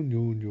 Yawn,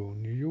 yawn,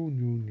 yawn, yawn,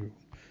 yawn, yawn.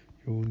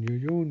 Yawn,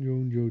 yawn,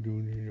 yawn, yawn,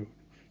 yawn, yawn.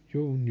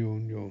 Yawn,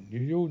 yawn, yawn,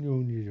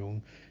 yawn, yawn,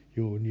 yawn.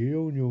 Yawn,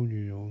 yawn,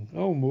 yawn, yawn.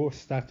 Oh, more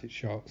static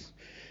shots.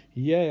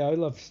 Yeah, I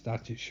love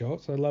static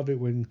shots. I love it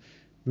when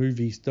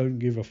movies don't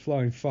give a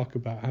flying fuck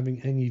about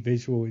having any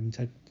visual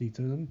integrity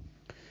to them.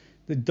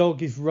 The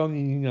dog is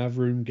running in our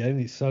room again.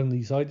 It's suddenly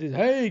decided,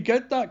 hey,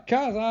 get that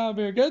cat out of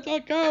here. Get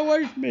that cat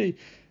away from me.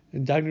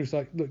 And Daniel's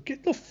like, look,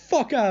 get the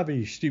fuck out of here,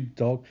 you stupid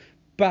dog.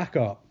 Back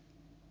up.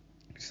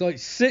 It's like,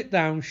 sit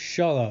down,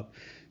 shut up.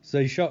 So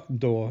they shut the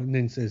door and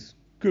then says,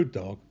 good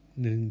dog.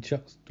 And then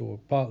shuts the door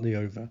partly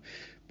over.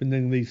 But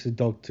then leaves the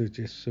dog to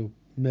just sort of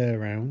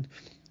mare around.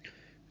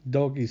 The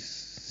dog is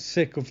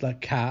sick of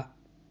that cat.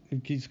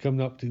 It keeps coming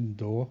up to the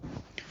door.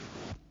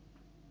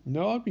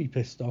 No, I'd be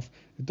pissed off.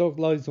 The dog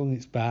lies on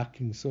its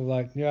back and sort of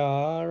like,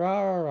 rah,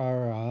 rah, rah,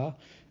 rah.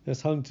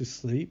 That's hung to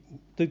sleep.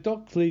 The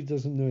dog clearly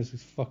doesn't know it's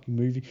this fucking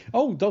movie.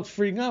 Oh, dog's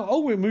freaking out.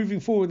 Oh, we're moving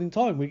forward in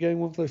time. We're getting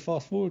one of those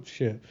fast forward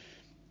shit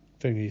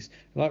thingies.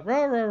 Like,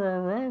 rah, rah, rah,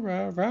 rah,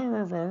 rah, rah,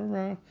 rah,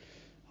 rah, rah.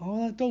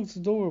 Oh, that dog's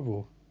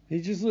adorable. He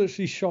just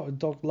literally shot a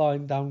dog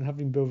lying down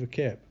having a bit of a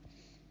kip.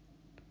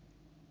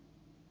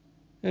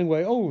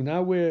 Anyway, oh,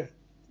 now we're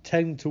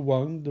 10 to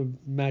 1, the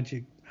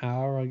magic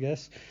hour, I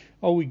guess.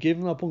 Oh, we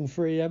giving up on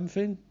 3am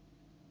thing?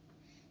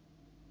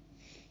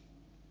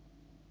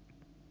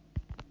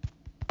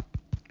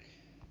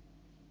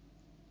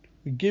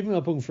 We're giving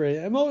up on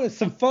 3am. Oh, it's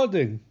some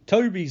fudding.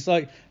 Toby's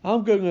like,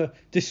 I'm going to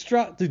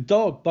distract the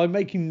dog by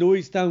making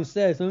noise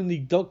downstairs. Only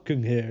dog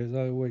can hear. It's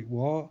like, wait,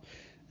 what?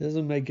 It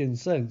doesn't make any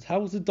sense.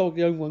 How is the dog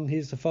the only one who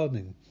hears the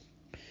fudding?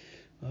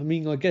 I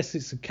mean, I guess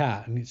it's a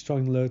cat and it's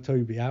trying to lure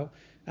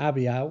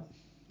Abby out.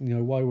 You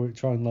know, why would it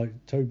try and like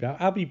Toby out?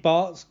 Abby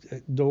barks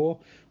at the door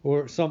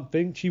or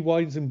something. She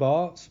whines and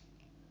barks.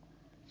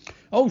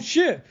 Oh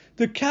shit!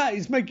 The cat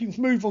is making its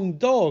move on the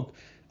dog.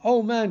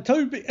 Oh man,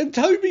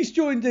 Toby's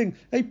joined in.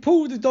 They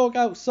pull the dog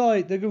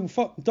outside. They're gonna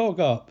fuck the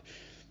dog up.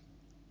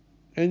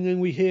 And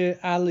then we hear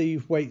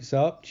Ali wakes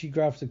up. She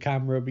grabs the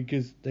camera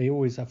because they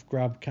always have to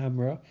grab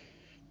camera.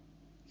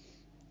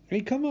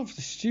 They come up with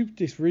the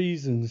stupidest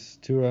reasons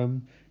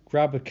to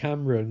grab a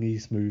camera in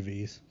these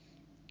movies.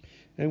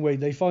 Anyway,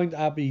 they find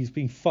Abby's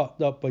being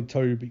fucked up by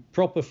Toby.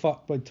 Proper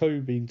fucked by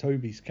Toby and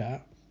Toby's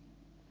cat.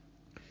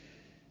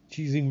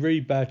 She's in really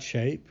bad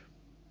shape.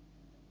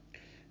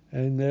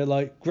 And they're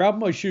like, grab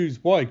my shoes.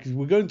 Why? Because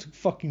we're going to the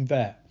fucking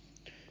vet.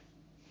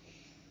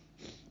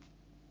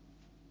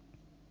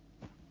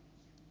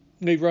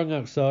 They run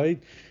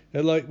outside.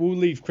 They're like, we'll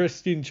leave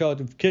Christy in charge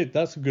of the kid.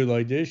 That's a good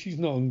idea. She's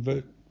not on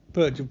the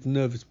verge of a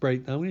nervous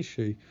breakdown, is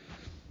she?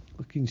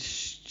 Fucking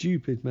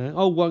stupid, man.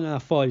 Oh, 1 out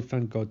of 5,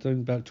 thank God.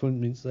 Only about 20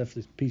 minutes left,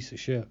 this piece of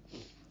shit.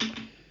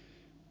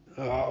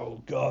 Oh,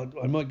 God.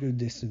 I might go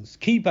distance.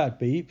 Keypad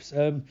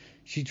beeps.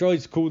 She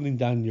tries calling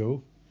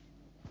Daniel.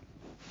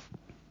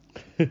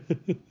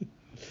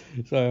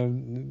 So,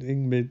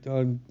 in mid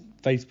on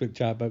Facebook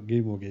chat about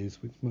Gilmore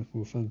Girls, which is much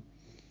more fun.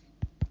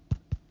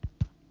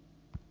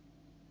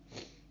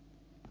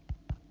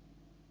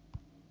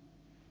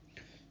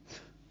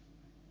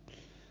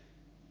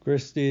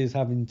 Christy is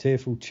having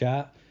tearful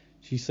chat.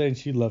 She's saying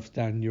she loves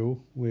Daniel,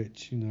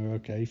 which, you know,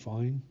 okay,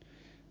 fine.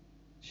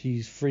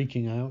 She's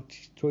freaking out.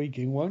 She's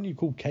tweaking. Why don't you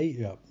call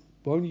Katie up?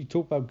 Why don't you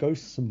talk about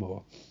ghosts some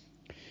more?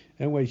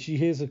 Anyway, she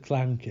hears a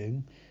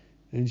clanking,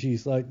 and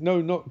she's like, no,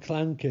 not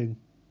clanking.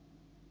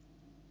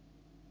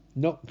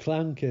 Not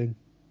clanking.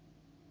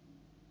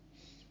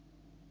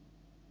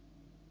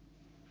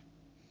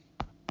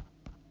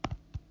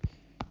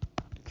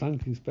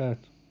 Clanking's bad.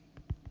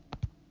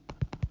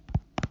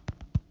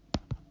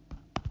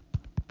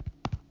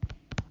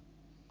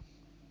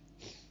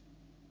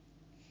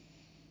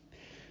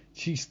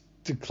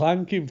 The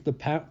clanking of the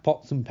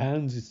pots and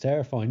pans is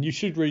terrifying. You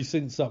should really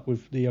sync up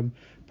with the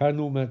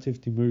Paranormal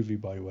Activity movie,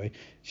 by the way.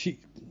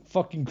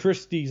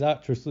 Christie's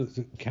actress looks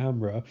at the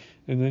camera,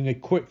 and then they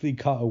quickly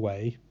cut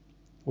away,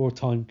 or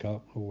time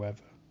cut, or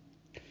whatever.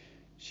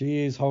 She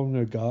is holding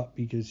her gut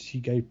because she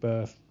gave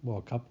birth,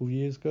 a couple of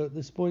years ago at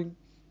this point.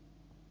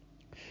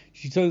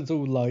 She turns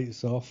all the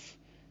lights off,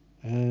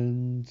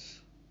 and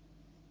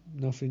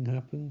nothing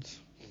happens.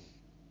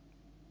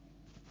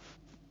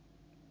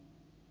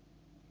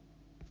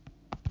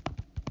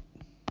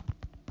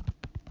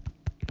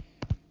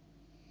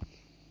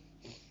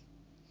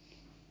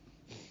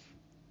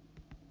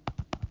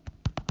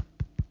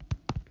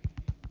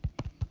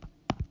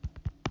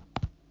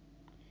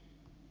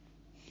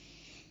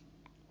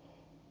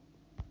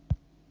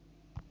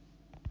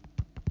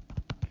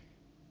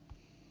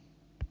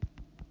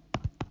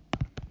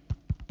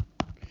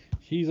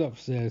 She's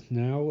upstairs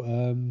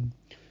now.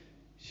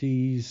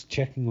 She's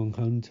checking on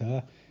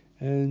Hunter,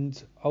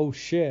 and oh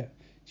shit,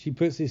 she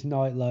puts this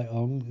nightlight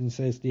on and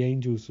says the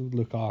angels will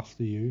look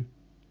after you.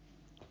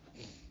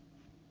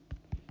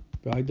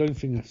 But I don't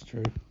think that's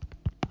true.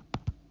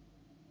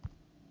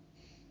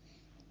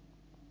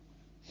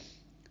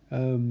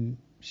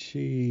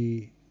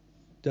 She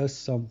does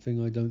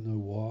something, I don't know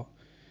what.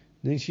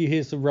 And then she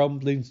hears the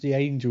rumblings, the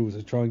angels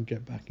are trying to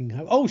get back in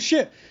house. Oh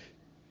shit!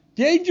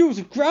 The angels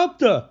have grabbed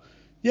her!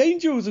 The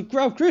angels have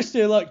grabbed Christy.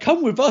 They're like,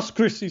 come with us,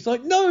 Christy. She's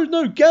like,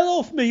 no, get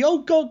off me. Oh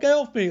God, get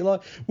off me.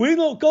 Like, we're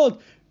not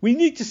God. We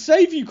need to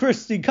save you,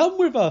 Christy. Come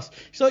with us.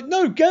 She's like,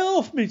 no, get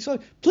off me. She's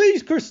like,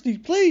 please, Christy,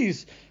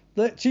 please.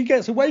 She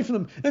gets away from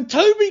them. And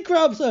Toby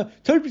grabs her.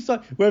 Toby's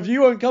like, well, if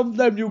you won't come to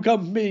them, you'll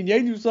come to me. And the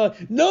angel's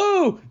like,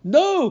 no,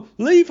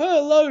 leave her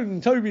alone.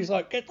 And Toby's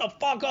like, get the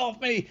fuck off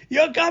me.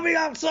 You're coming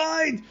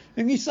outside.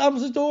 And he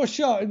slams the door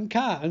shut and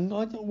cat. And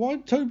why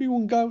Toby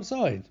won't go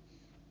outside?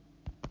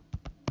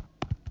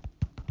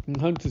 And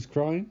Hunter's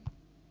crying.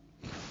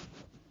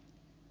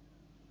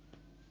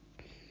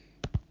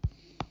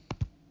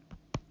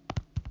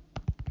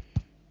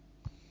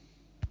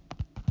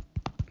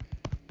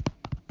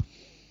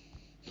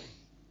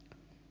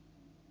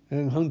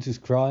 And Hunter's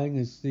crying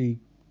as the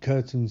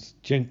curtains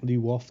gently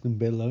waft and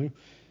billow.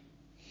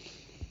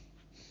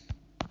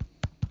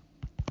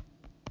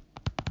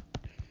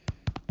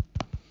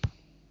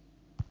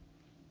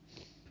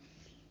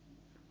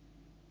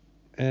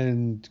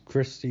 And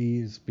Christy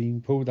is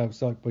being pulled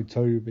outside by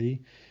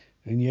Toby,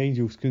 and the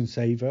angels can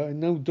save her. And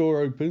now the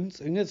door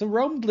opens, and there's a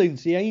rumbling.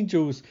 The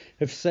angels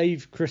have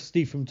saved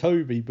Christy from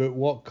Toby, but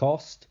what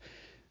cost?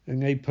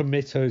 And they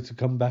permit her to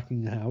come back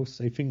in the house.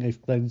 They think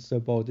they've cleansed her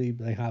body,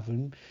 but they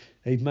haven't.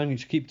 They've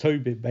managed to keep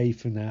Toby at bay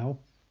for now.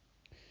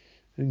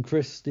 And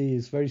Christy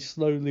is very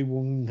slowly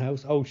walking the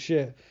house. Oh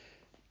shit.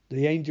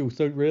 The angels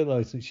don't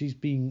realise that she's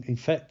been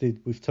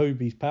infected with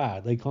Toby's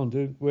power. They can't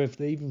do it.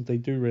 Even if they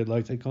do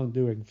realise, they can't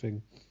do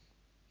anything.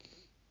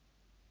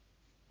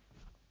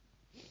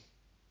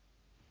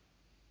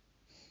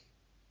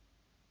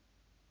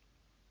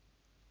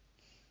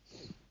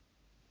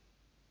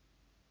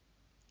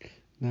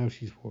 Now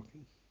she's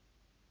walking.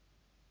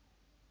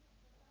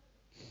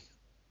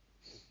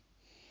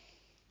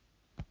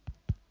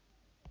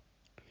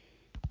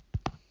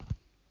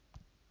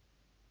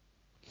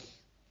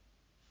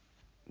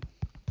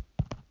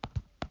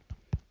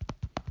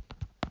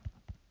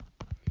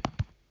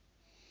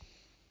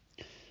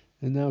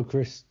 And now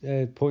Chris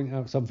point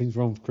out something's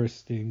wrong with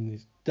Christy. And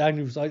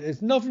Daniel's like,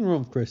 there's nothing wrong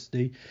with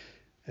Christy.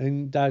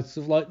 And Dad's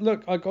sort of like,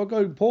 look, I gotta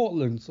go to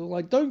Portland. So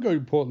like, don't go to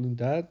Portland,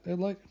 Dad. They're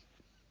like,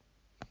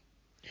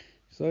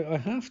 so I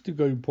have to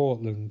go to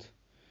Portland.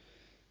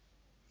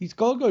 He's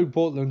gotta go to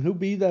Portland. He'll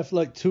be there for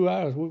like 2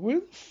 hours. Where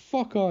the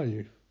fuck are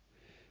you?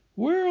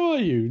 Where are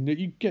you? That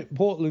you get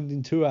Portland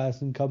in 2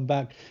 hours and come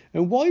back.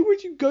 And why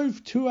would you go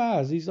for 2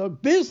 hours? He's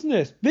like,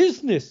 business.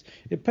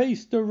 It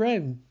pays the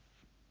rent.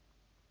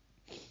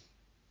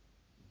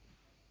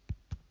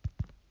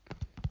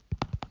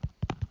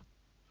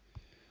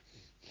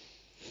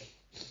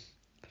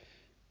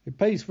 It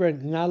pays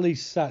rent. And Ali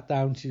sat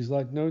down. She's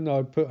like, no,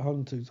 I put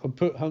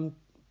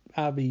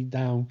Abby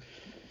down.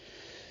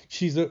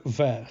 She's at the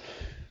vet.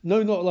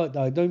 No, not like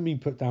that. I don't mean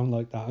put down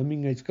like that. I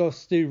mean, they've got to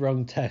still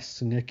run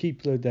tests and they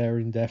keep her there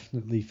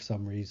indefinitely for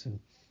some reason.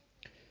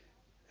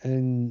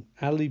 And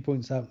Ali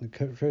points out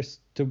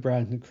to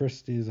Brad that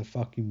Christy is a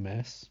fucking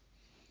mess.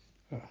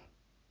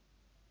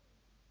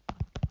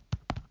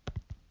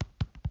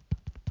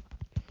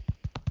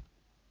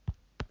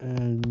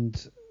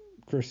 And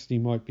Christy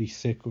might be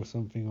sick or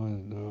something. I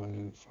don't know.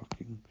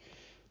 I'm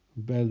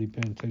barely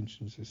paying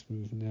attention to this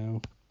movie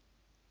now.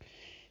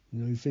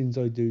 You know, things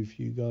I do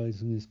for you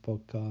guys in this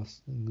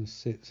podcast and the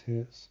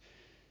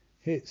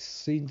hits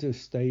seem to have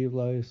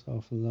stabilised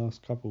after the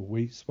last couple of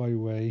weeks, by the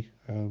way.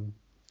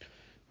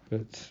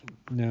 But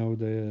now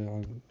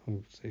I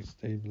would say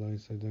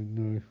stabilised. I don't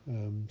know.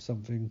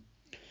 Something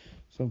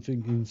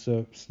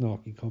insert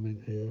snarky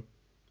comment here.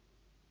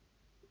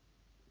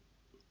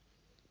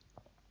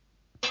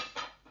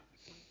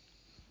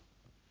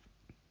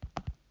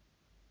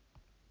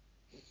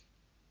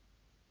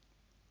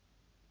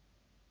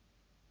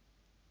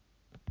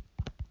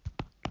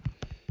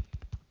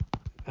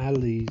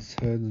 Ali's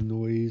heard the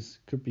noise.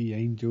 It could be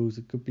angels.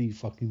 It could be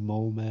fucking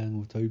Mole Man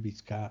or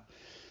Toby's cat.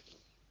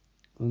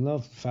 I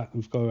love the fact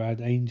we've got to add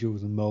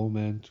angels and Mole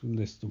Man to a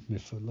list of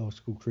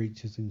mythological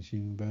creatures in this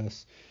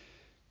universe.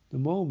 The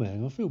Mole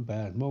Man, I feel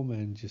bad. Mole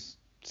Man just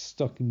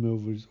stuck in the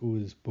middle of all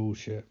this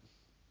bullshit.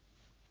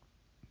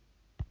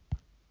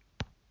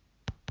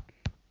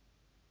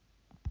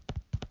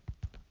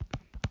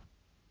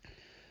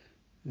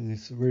 And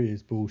this really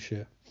is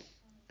bullshit.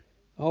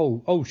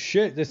 Oh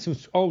shit, there's some...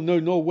 Oh no,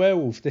 not a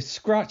werewolf. They're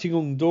scratching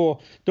on the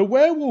door. The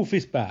werewolf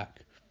is back.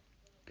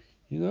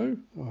 You know?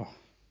 Oh.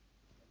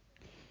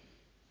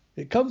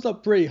 It comes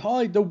up pretty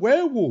high. The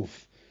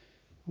werewolf.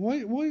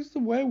 Why is the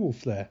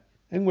werewolf there?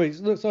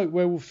 Anyways, it looks like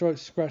werewolf tried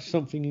to scratch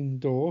something in the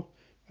door.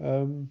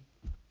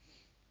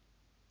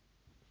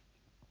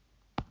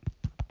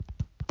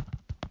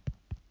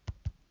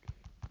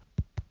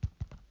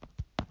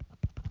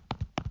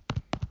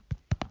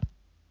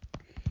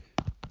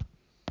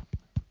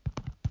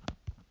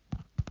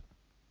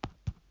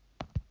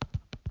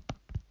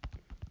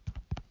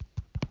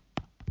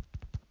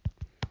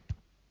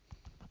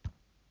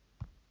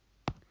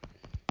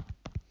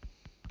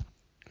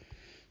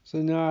 So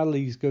now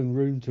Ali's going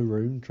room to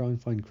room, trying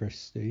to find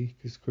Christy,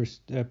 because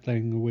they're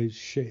playing a weird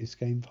shittest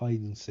game, hide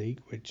and seek,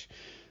 which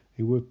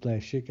he would play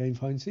a shit game,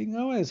 hide and seek.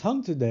 Oh, there's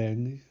Hunter there,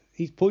 and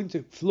he's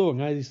pointing at the floor,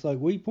 and Ali's like,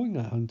 what are you pointing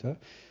at, Hunter?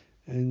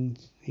 And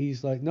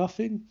he's like,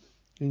 nothing.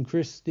 And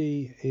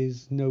Christy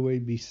is nowhere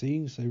to be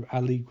seen, so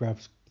Ali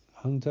grabs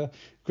Hunter.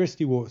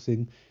 Christy walks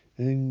in,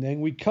 and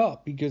then we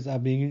cut, because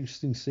that'd be an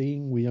interesting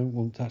scene. We don't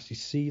want to actually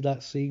see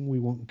that scene. We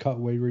want to cut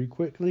away really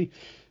quickly.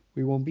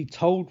 We want to be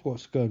told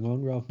what's going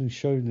on rather than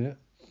shown it.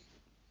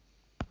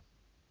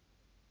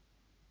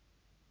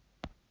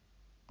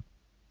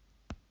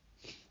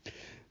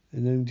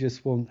 And then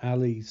just want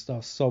Ali to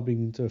start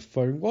sobbing into a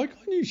phone. Why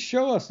can't you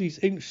show us these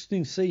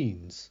interesting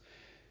scenes?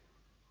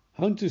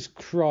 Hunter's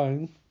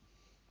crying.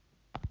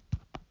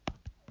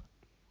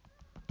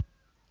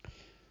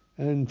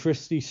 And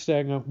Christy's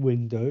staring out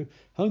window.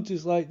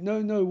 Hunter's like,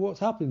 no, what's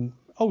happened?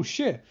 Oh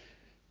shit.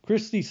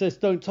 Christy says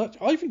don't touch.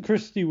 I think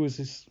Christy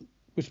was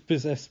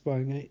possessed by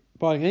an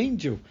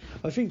angel.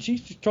 I think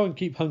she's just trying to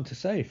keep Hunter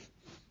safe.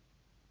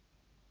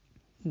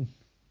 You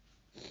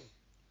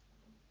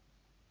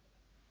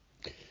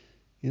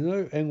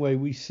know, anyway,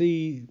 we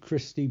see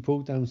Christy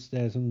pulled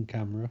downstairs on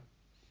camera.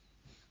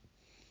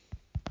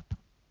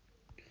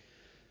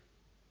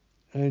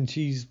 And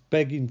she's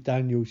begging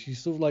Daniel.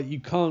 She's sort of like,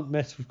 you can't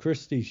mess with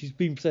Christy. She's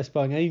been possessed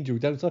by an angel.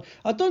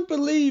 I don't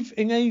believe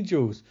in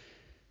angels.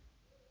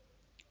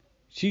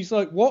 She's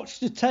like, watch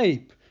the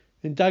tape.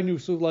 And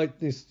Daniel's sort of like,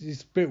 this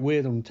a bit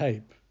weird on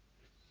tape.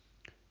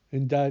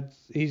 And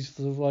he's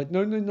sort of like,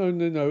 no,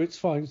 it's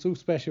fine. It's all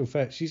special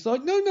effects. She's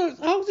like, no,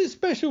 how's it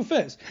special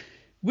effects?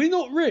 We're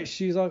not rich.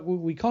 She's like, well,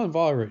 we kind of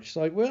are rich. She's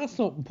like, well, that's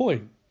not the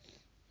point.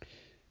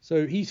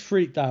 So he's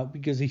freaked out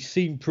because he's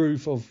seen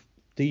proof of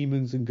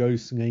demons and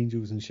ghosts and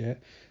angels and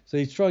shit. So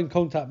he's trying to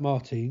contact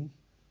Martine.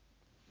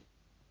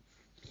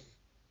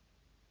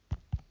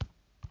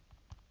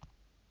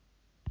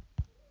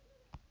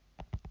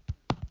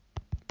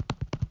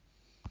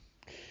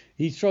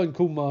 He's trying to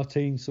call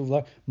Martine, sort of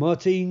like,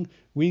 Martine,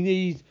 we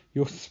need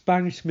your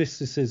Spanish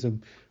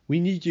mysticism.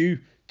 We need you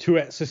to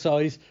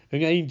exorcise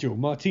an angel.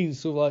 Martine's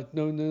sort of like,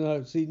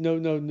 no. See,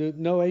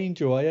 no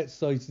angel. I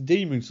exorcise the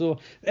demon. So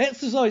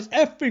exorcise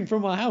everything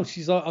from my house.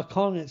 She's like, I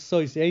can't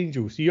exorcise the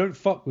angels. So you don't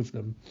fuck with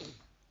them.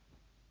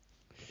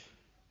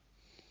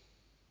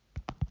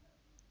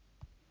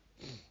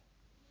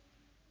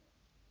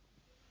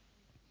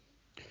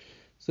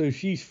 So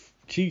she's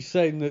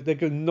saying that they're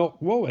going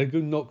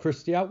to knock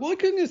Christy out. Why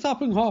couldn't this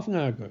happen half an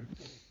hour ago?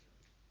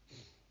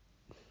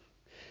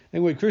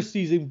 Anyway,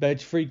 Christy's in bed,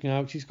 freaking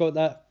out. She's got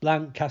that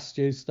blank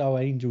Castillo-style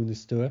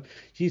angelness to her.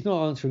 She's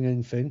not answering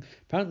anything.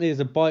 Apparently there's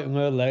a bite on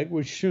her leg,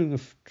 where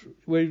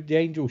the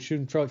angel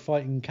shouldn't try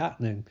fighting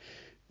Catning.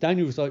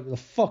 Daniel's like, what the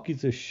fuck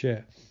is this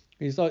shit?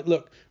 He's like,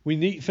 look, we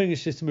need to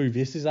finish this movie.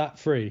 This is Act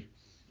 3.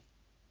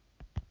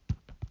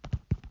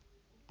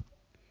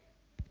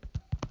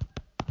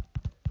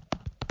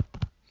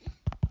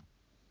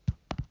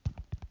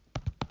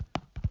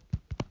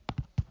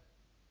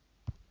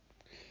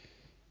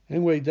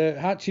 Anyway, they're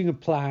hatching a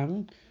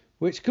plan,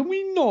 which can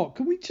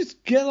we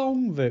just get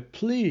on with it,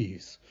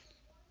 please?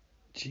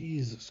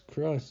 Jesus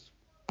Christ.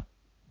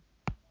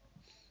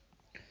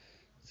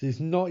 This is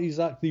not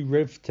exactly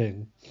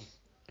riveting.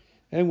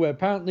 Anyway,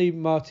 apparently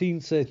Martine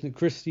says that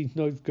Christy's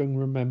not going to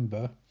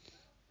remember.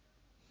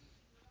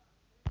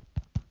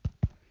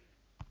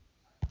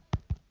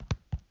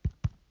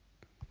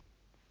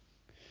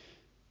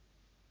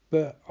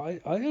 But I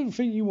don't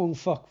think you want to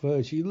fuck with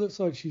her. She looks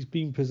like she's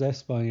been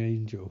possessed by an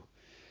angel.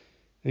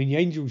 And the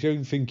angels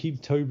don't think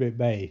keep Toby at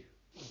bay.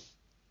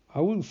 I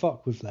wouldn't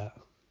fuck with that.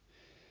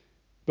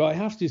 But I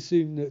have to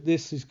assume that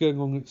this is going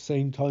on at the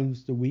same time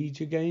as the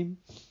Ouija game.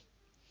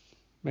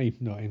 Maybe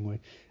not anyway.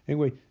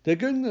 Anyway, they're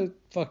going to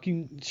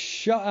fucking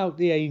shut out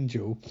the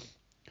angel.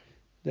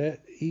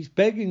 He's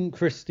begging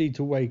Christy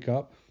to wake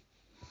up.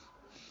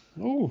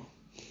 Oh.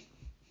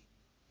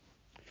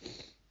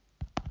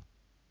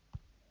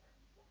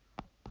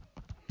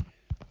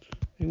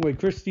 Anyway,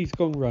 Christy's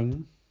gone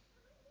running.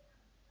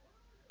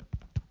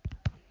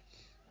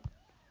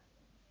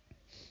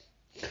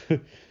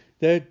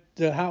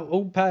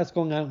 Old pa's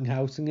gone out in the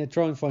house and they're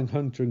trying to find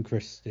Hunter and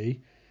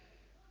Christy.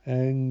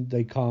 And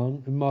they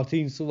can't. And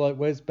Martine's still like,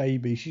 where's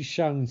baby? She's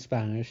shouting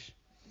Spanish.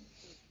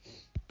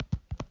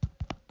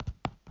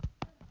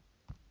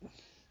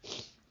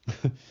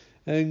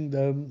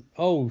 And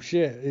oh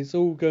shit, it's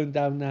all going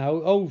down now.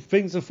 Oh,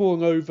 things are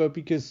falling over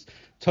because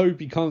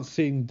Toby can't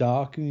see in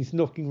dark and he's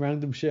knocking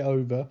random shit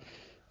over.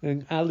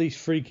 And Ali's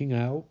freaking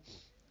out.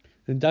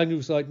 And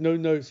Daniel's like, no,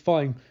 it's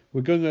fine.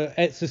 We're going to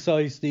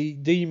exorcise the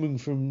demon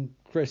from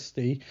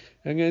Christy.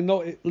 And they're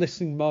not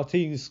listening.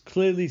 Martine's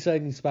clearly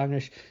saying in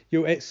Spanish,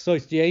 you'll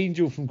exorcise the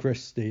angel from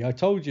Christy. I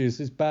told you, this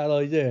is a bad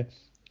idea.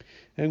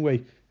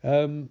 Anyway,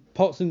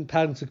 pots and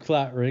pans are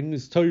clattering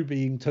as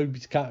Toby and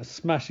Toby's cat are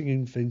smashing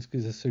in things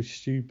because they're so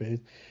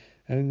stupid.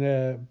 And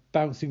they're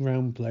bouncing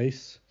around the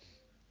place.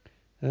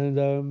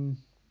 And,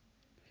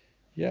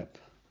 yep.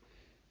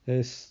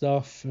 There's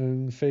stuff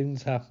and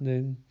things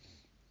happening.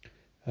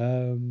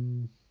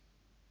 And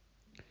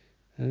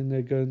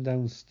they're going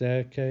down the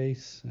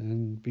staircase,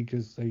 and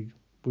because they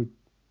would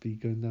be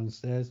going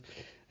downstairs.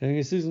 And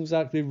this isn't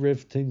exactly a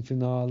riveting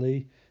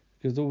finale,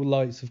 because all the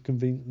lights have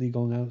conveniently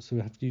gone out, so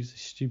we have to use a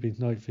stupid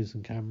night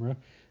vision camera.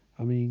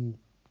 I mean...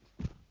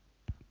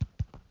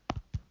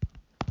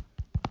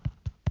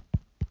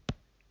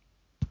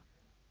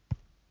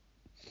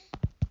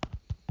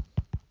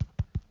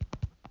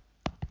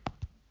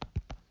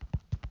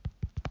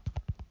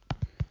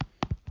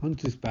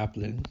 Hunter's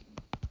babbling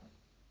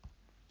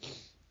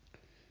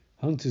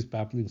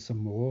some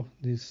more.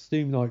 There's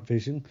Steam Night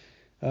Vision.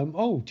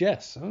 Oh,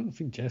 Jess. I don't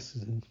think Jess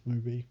is in the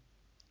movie.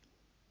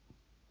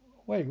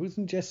 Wait,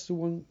 wasn't Jess the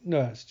one?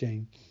 No, that's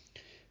Jane.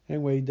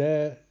 Anyway,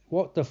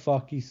 what the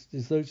fuck?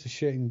 There's loads of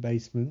shit in the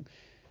basement.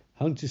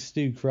 Hunter's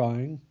still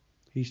crying.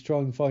 He's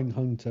trying to find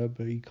Hunter,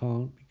 but he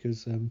can't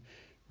because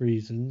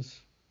reasons.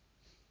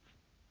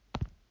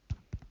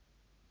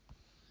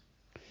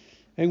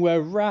 Anyway,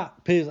 a rat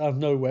appears out of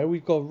nowhere.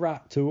 We've got a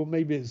rat too, or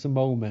maybe it's a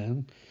mole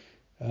man.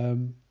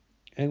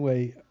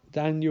 Anyway,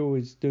 Daniel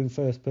is doing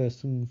first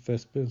person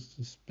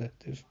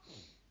perspective.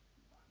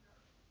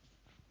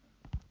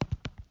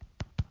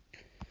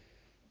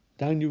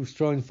 Daniel's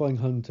trying to find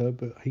Hunter,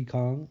 but he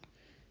can't.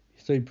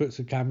 So he puts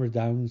the camera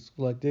down. It's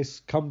like,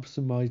 this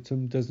cumbersome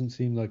item doesn't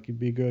seem like it'd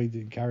be a good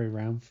idea to carry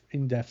around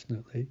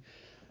indefinitely.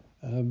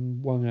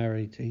 1 hour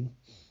 18.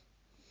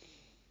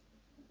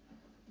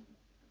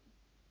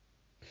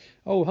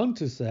 Oh,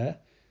 Hunter's there.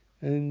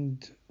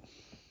 And...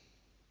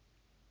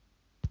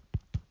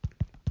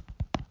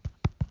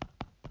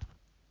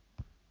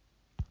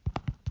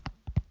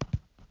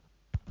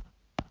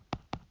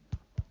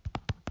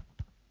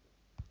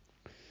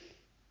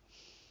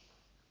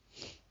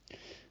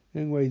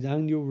 Anyway,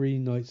 Daniel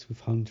reunites with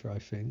Hunter, I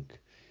think,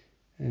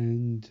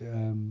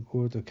 and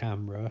or the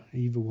camera.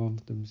 Either one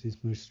of them is his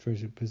most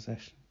treasured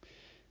possession.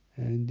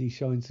 And he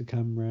shines the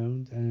camera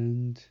around,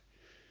 and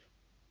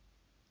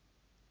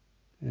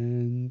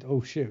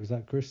oh shit, was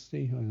that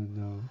Christy? I don't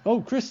know.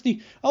 Oh,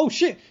 Christy! Oh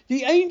shit!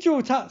 The angel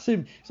attacks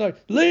him. It's like,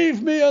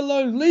 leave me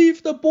alone,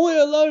 leave the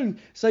boy alone.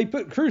 So they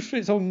put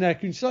crucifix on the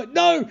neck, and she's like,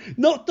 no,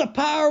 not the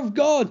power of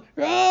God.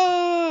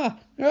 Ah,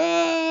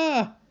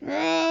 ah,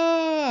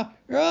 ah,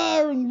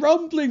 ah, and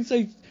rumbling.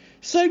 So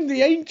send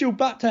the angel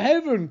back to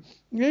heaven.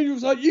 The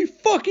angel's like, you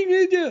fucking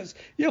idiots,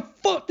 you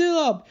fucked it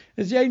up.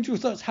 As the angel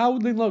starts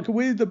howling like a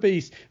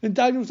wildebeest, and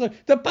Daniel's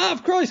like, the path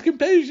of Christ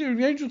compels you. And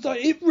the angel's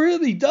like, it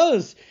really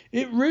does.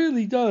 It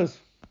really does.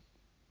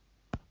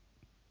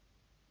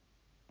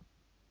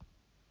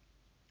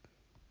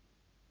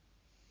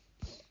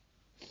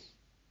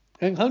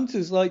 And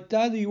Hunter's like,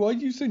 Daddy, why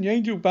do you send the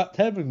angel back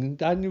to heaven? And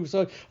Daniel's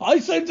like, I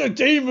sent a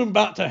demon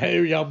back to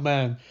hell, young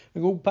man.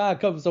 And old Pa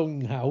comes on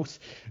the house,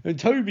 and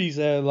Toby's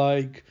there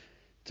like,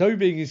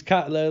 Toby and his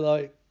cat, they're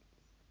like,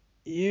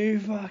 you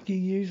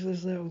fucking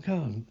useless little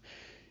cunt.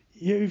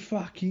 You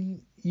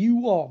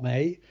what,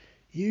 mate?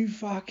 You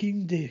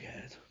fucking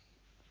dickhead.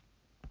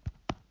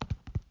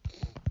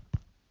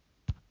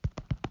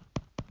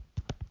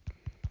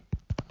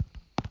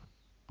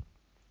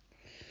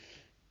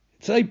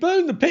 So they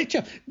burn the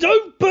picture.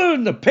 Don't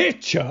burn the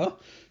picture.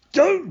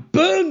 Don't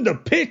burn the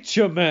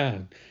picture,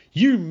 man.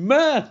 You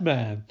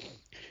madman.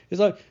 It's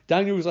like,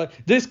 Daniel was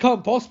like, this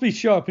can't possibly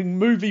show up in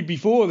the movie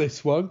before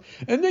this one.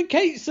 And then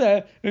Kate's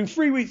there, and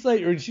 3 weeks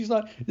later, and she's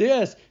like,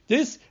 yes,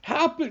 this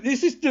happened.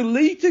 This is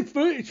deleted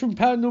footage from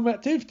Paranormal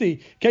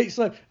Activity. Kate's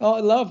like, oh, I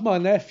love my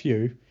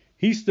nephew.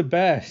 He's the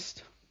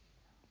best.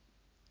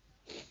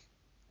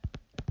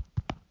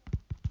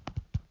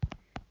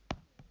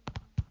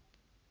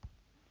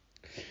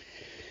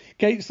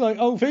 Kate's like,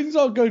 oh, things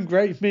aren't going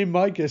great for me and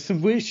Micah.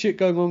 Some weird shit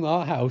going on in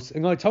our house.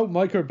 And I told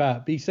Micah about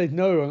it, but he said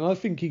no, and I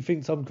think he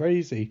thinks I'm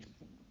crazy.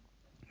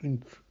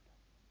 And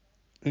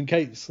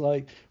Kate's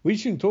like, we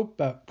shouldn't talk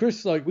about... Chris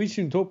is like, we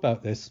shouldn't talk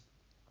about this.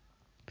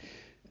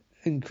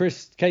 And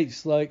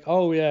Kate's like,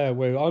 oh yeah,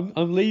 well,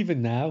 I'm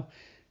leaving now.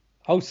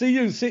 I'll see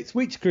you in 6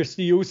 weeks,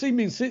 Christy. You'll see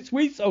me in 6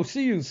 weeks. I'll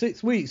see you in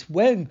 6 weeks.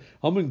 When?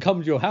 I'm going to come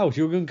to your house.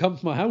 You're going to come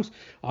to my house.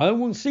 I don't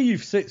want to see you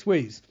for 6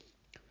 weeks.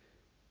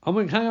 I'm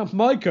going to hang out with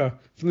Micah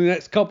for the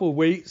next couple of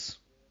weeks.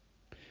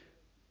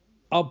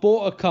 I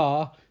bought a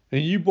car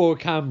and you bought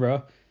a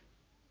camera.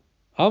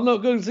 I'm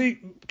not going to see...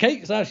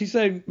 Kate's actually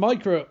saying,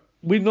 Micah,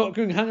 we're not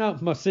going to hang out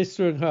with my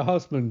sister and her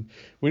husband.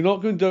 We're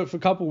not going to do it for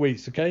a couple of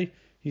weeks, okay?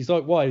 He's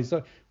like, why? He's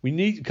like, we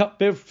need to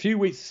build a few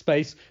weeks of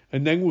space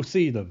and then we'll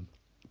see them.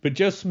 But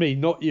just me,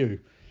 not you.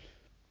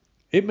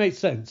 It makes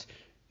sense.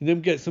 And then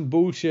we get some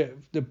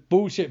bullshit. The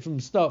bullshit from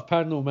the start of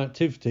Paranormal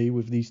Activity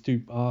with these two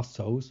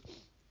arseholes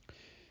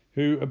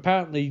who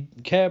apparently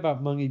care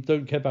about money,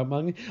 don't care about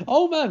money.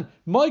 Oh man,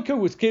 Micah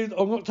was killed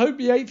on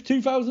October 8th,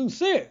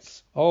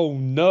 2006. Oh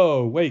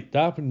no, wait, that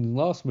happened in the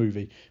last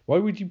movie. Why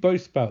would you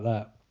boast about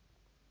that?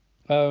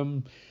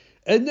 And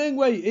then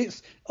wait,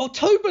 it's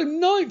October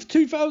 9th,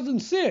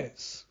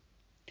 2006.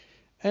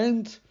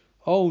 And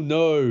oh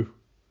no,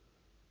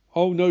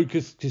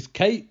 because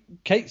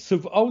Kate's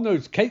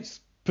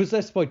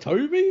possessed by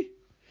Toby,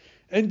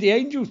 and the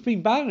angel's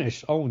been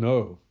banished. Oh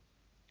no.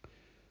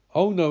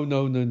 Oh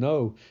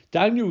no.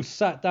 Daniel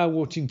sat down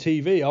watching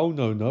TV. Oh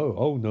no.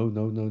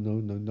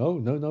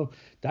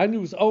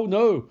 Daniel's oh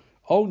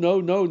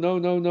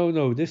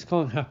no. This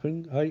can't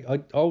happen.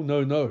 Oh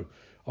no.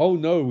 Oh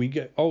no, we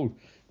get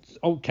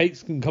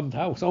Kate's can come to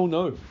house. Oh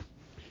no.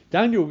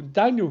 Daniel,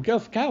 get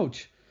off the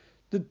couch.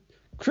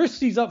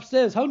 Christy's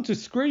upstairs,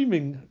 Hunter's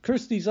screaming.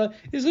 Christy's like,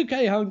 it's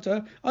okay,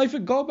 Hunter. I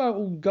forgot about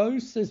all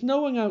ghosts. There's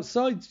no one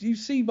outside. You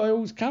see by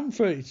all his camera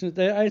footage that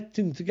they're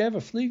acting together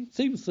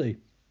seamlessly.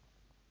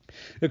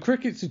 The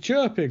crickets are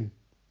chirping.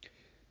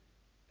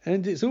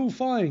 And it's all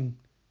fine.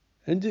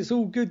 And it's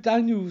all good.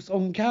 Daniel's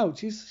on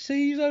couch. He's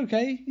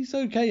okay. He's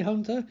okay,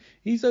 Hunter.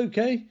 He's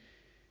okay.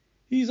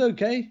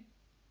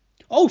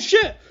 Oh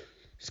shit!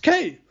 It's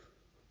Kate!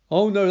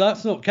 Oh no,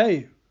 that's not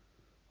Kate.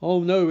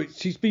 Oh no,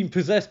 she's been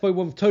possessed by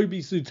one of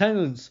Toby's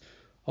lieutenants.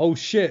 Oh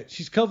shit,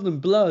 she's covered in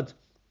blood.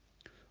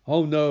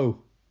 Oh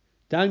no.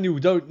 Daniel,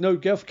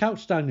 get off the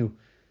couch, Daniel.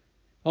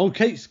 Oh,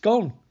 Kate's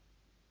gone.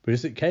 But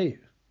is it Kate?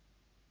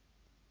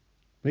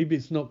 Maybe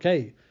it's not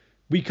Kate.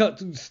 We cut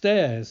to the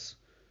stairs.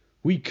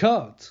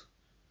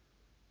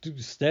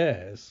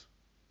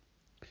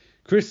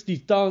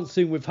 Christy's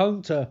dancing with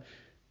Hunter.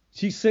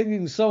 She's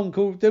singing a song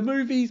called The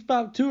Movie's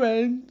About to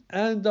End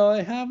and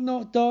I Have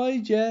Not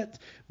Died Yet.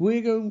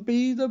 We're going to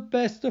be the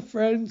best of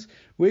friends.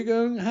 We're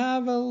going to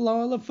have a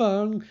lot of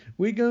fun.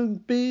 We're going to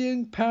be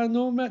in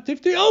Paranormal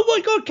Activity. Oh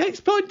my god,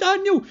 Kate's behind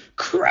Daniel.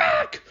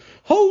 Crack!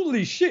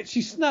 Holy shit,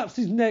 she snaps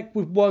his neck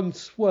with one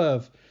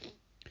swerve.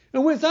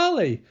 And where's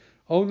Ali?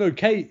 Oh no,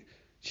 Kate.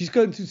 She's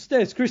going to the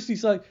stairs.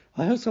 Christy's like,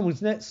 I heard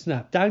someone's neck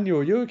snap. Daniel,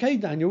 are you okay,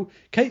 Daniel?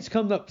 Kate's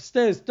coming up the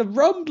stairs. The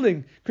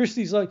rumbling.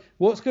 Christy's like,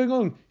 what's going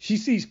on? She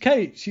sees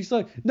Kate. She's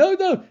like,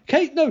 no,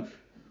 Kate, no.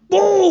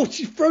 Oh,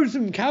 she's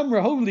frozen the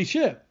camera. Holy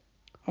shit.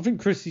 I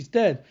think Christy's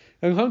dead.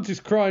 And Hunter's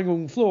crying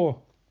on the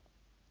floor.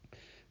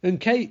 And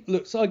Kate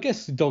looks, I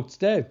guess the dog's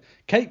dead.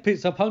 Kate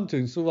picks up Hunter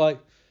and sort of like,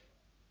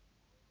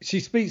 she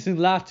speaks in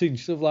Latin.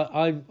 She's sort of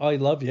like, I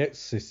love you,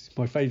 Exorcist. It's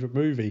my favourite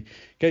movie.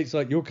 Kate's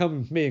like, you're coming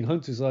with me. And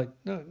Hunter's like,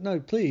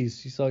 no, please.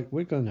 She's like,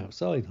 we're going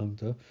outside,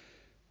 Hunter.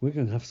 We're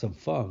going to have some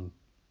fun.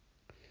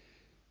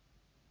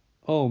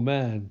 Oh,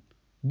 man.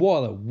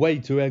 What a way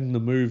to end the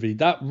movie.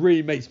 That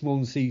really makes me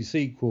want to see a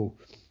sequel.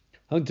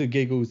 Hunter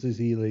giggles as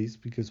he leaves,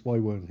 because why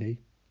won't he?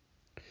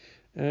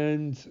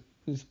 And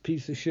this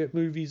piece of shit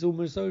movie's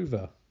almost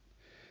over.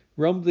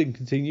 Rumbling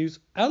continues.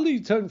 Ali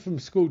returned from a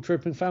school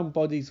trip and found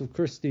bodies of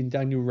Christy and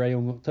Daniel Ray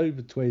on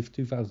October 12th,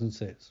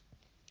 2006.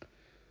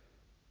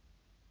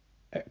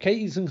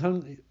 Katie's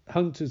and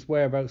Hunter's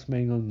whereabouts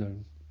remain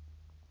unknown.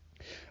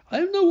 I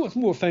don't know what's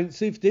more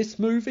offensive, this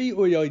movie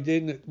or the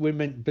idea that we're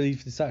meant to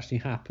believe this actually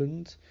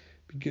happened,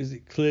 because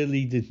it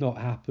clearly did not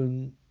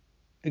happen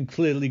and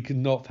clearly could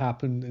not have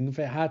happened, and if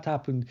it had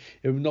happened,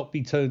 it would not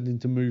be turned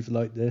into a movie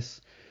like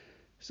this.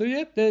 So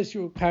yeah, there's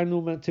your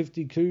Paranormal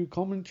Activity 2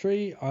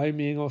 commentary. I'm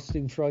Ian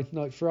Austin, Friday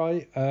Night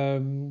Fright.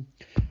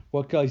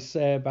 What can I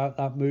say about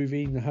that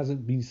movie that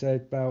hasn't been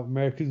said about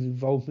Americans'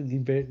 involvement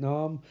in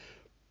Vietnam?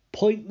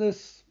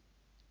 Pointless,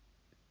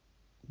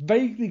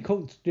 vaguely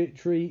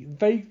contradictory,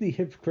 vaguely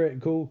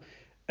hypocritical,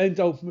 and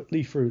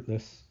ultimately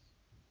fruitless.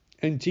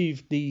 And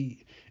achieved the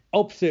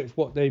opposite of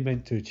what they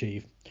meant to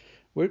achieve.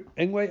 Well,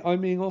 anyway,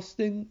 I'm Ian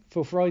Austin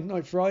for Friday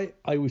Night Fright.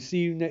 I will see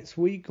you next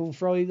week on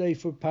Friday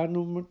for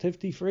Paranormal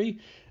Activity 3.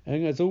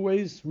 And as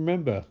always,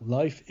 remember,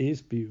 life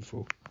is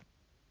beautiful.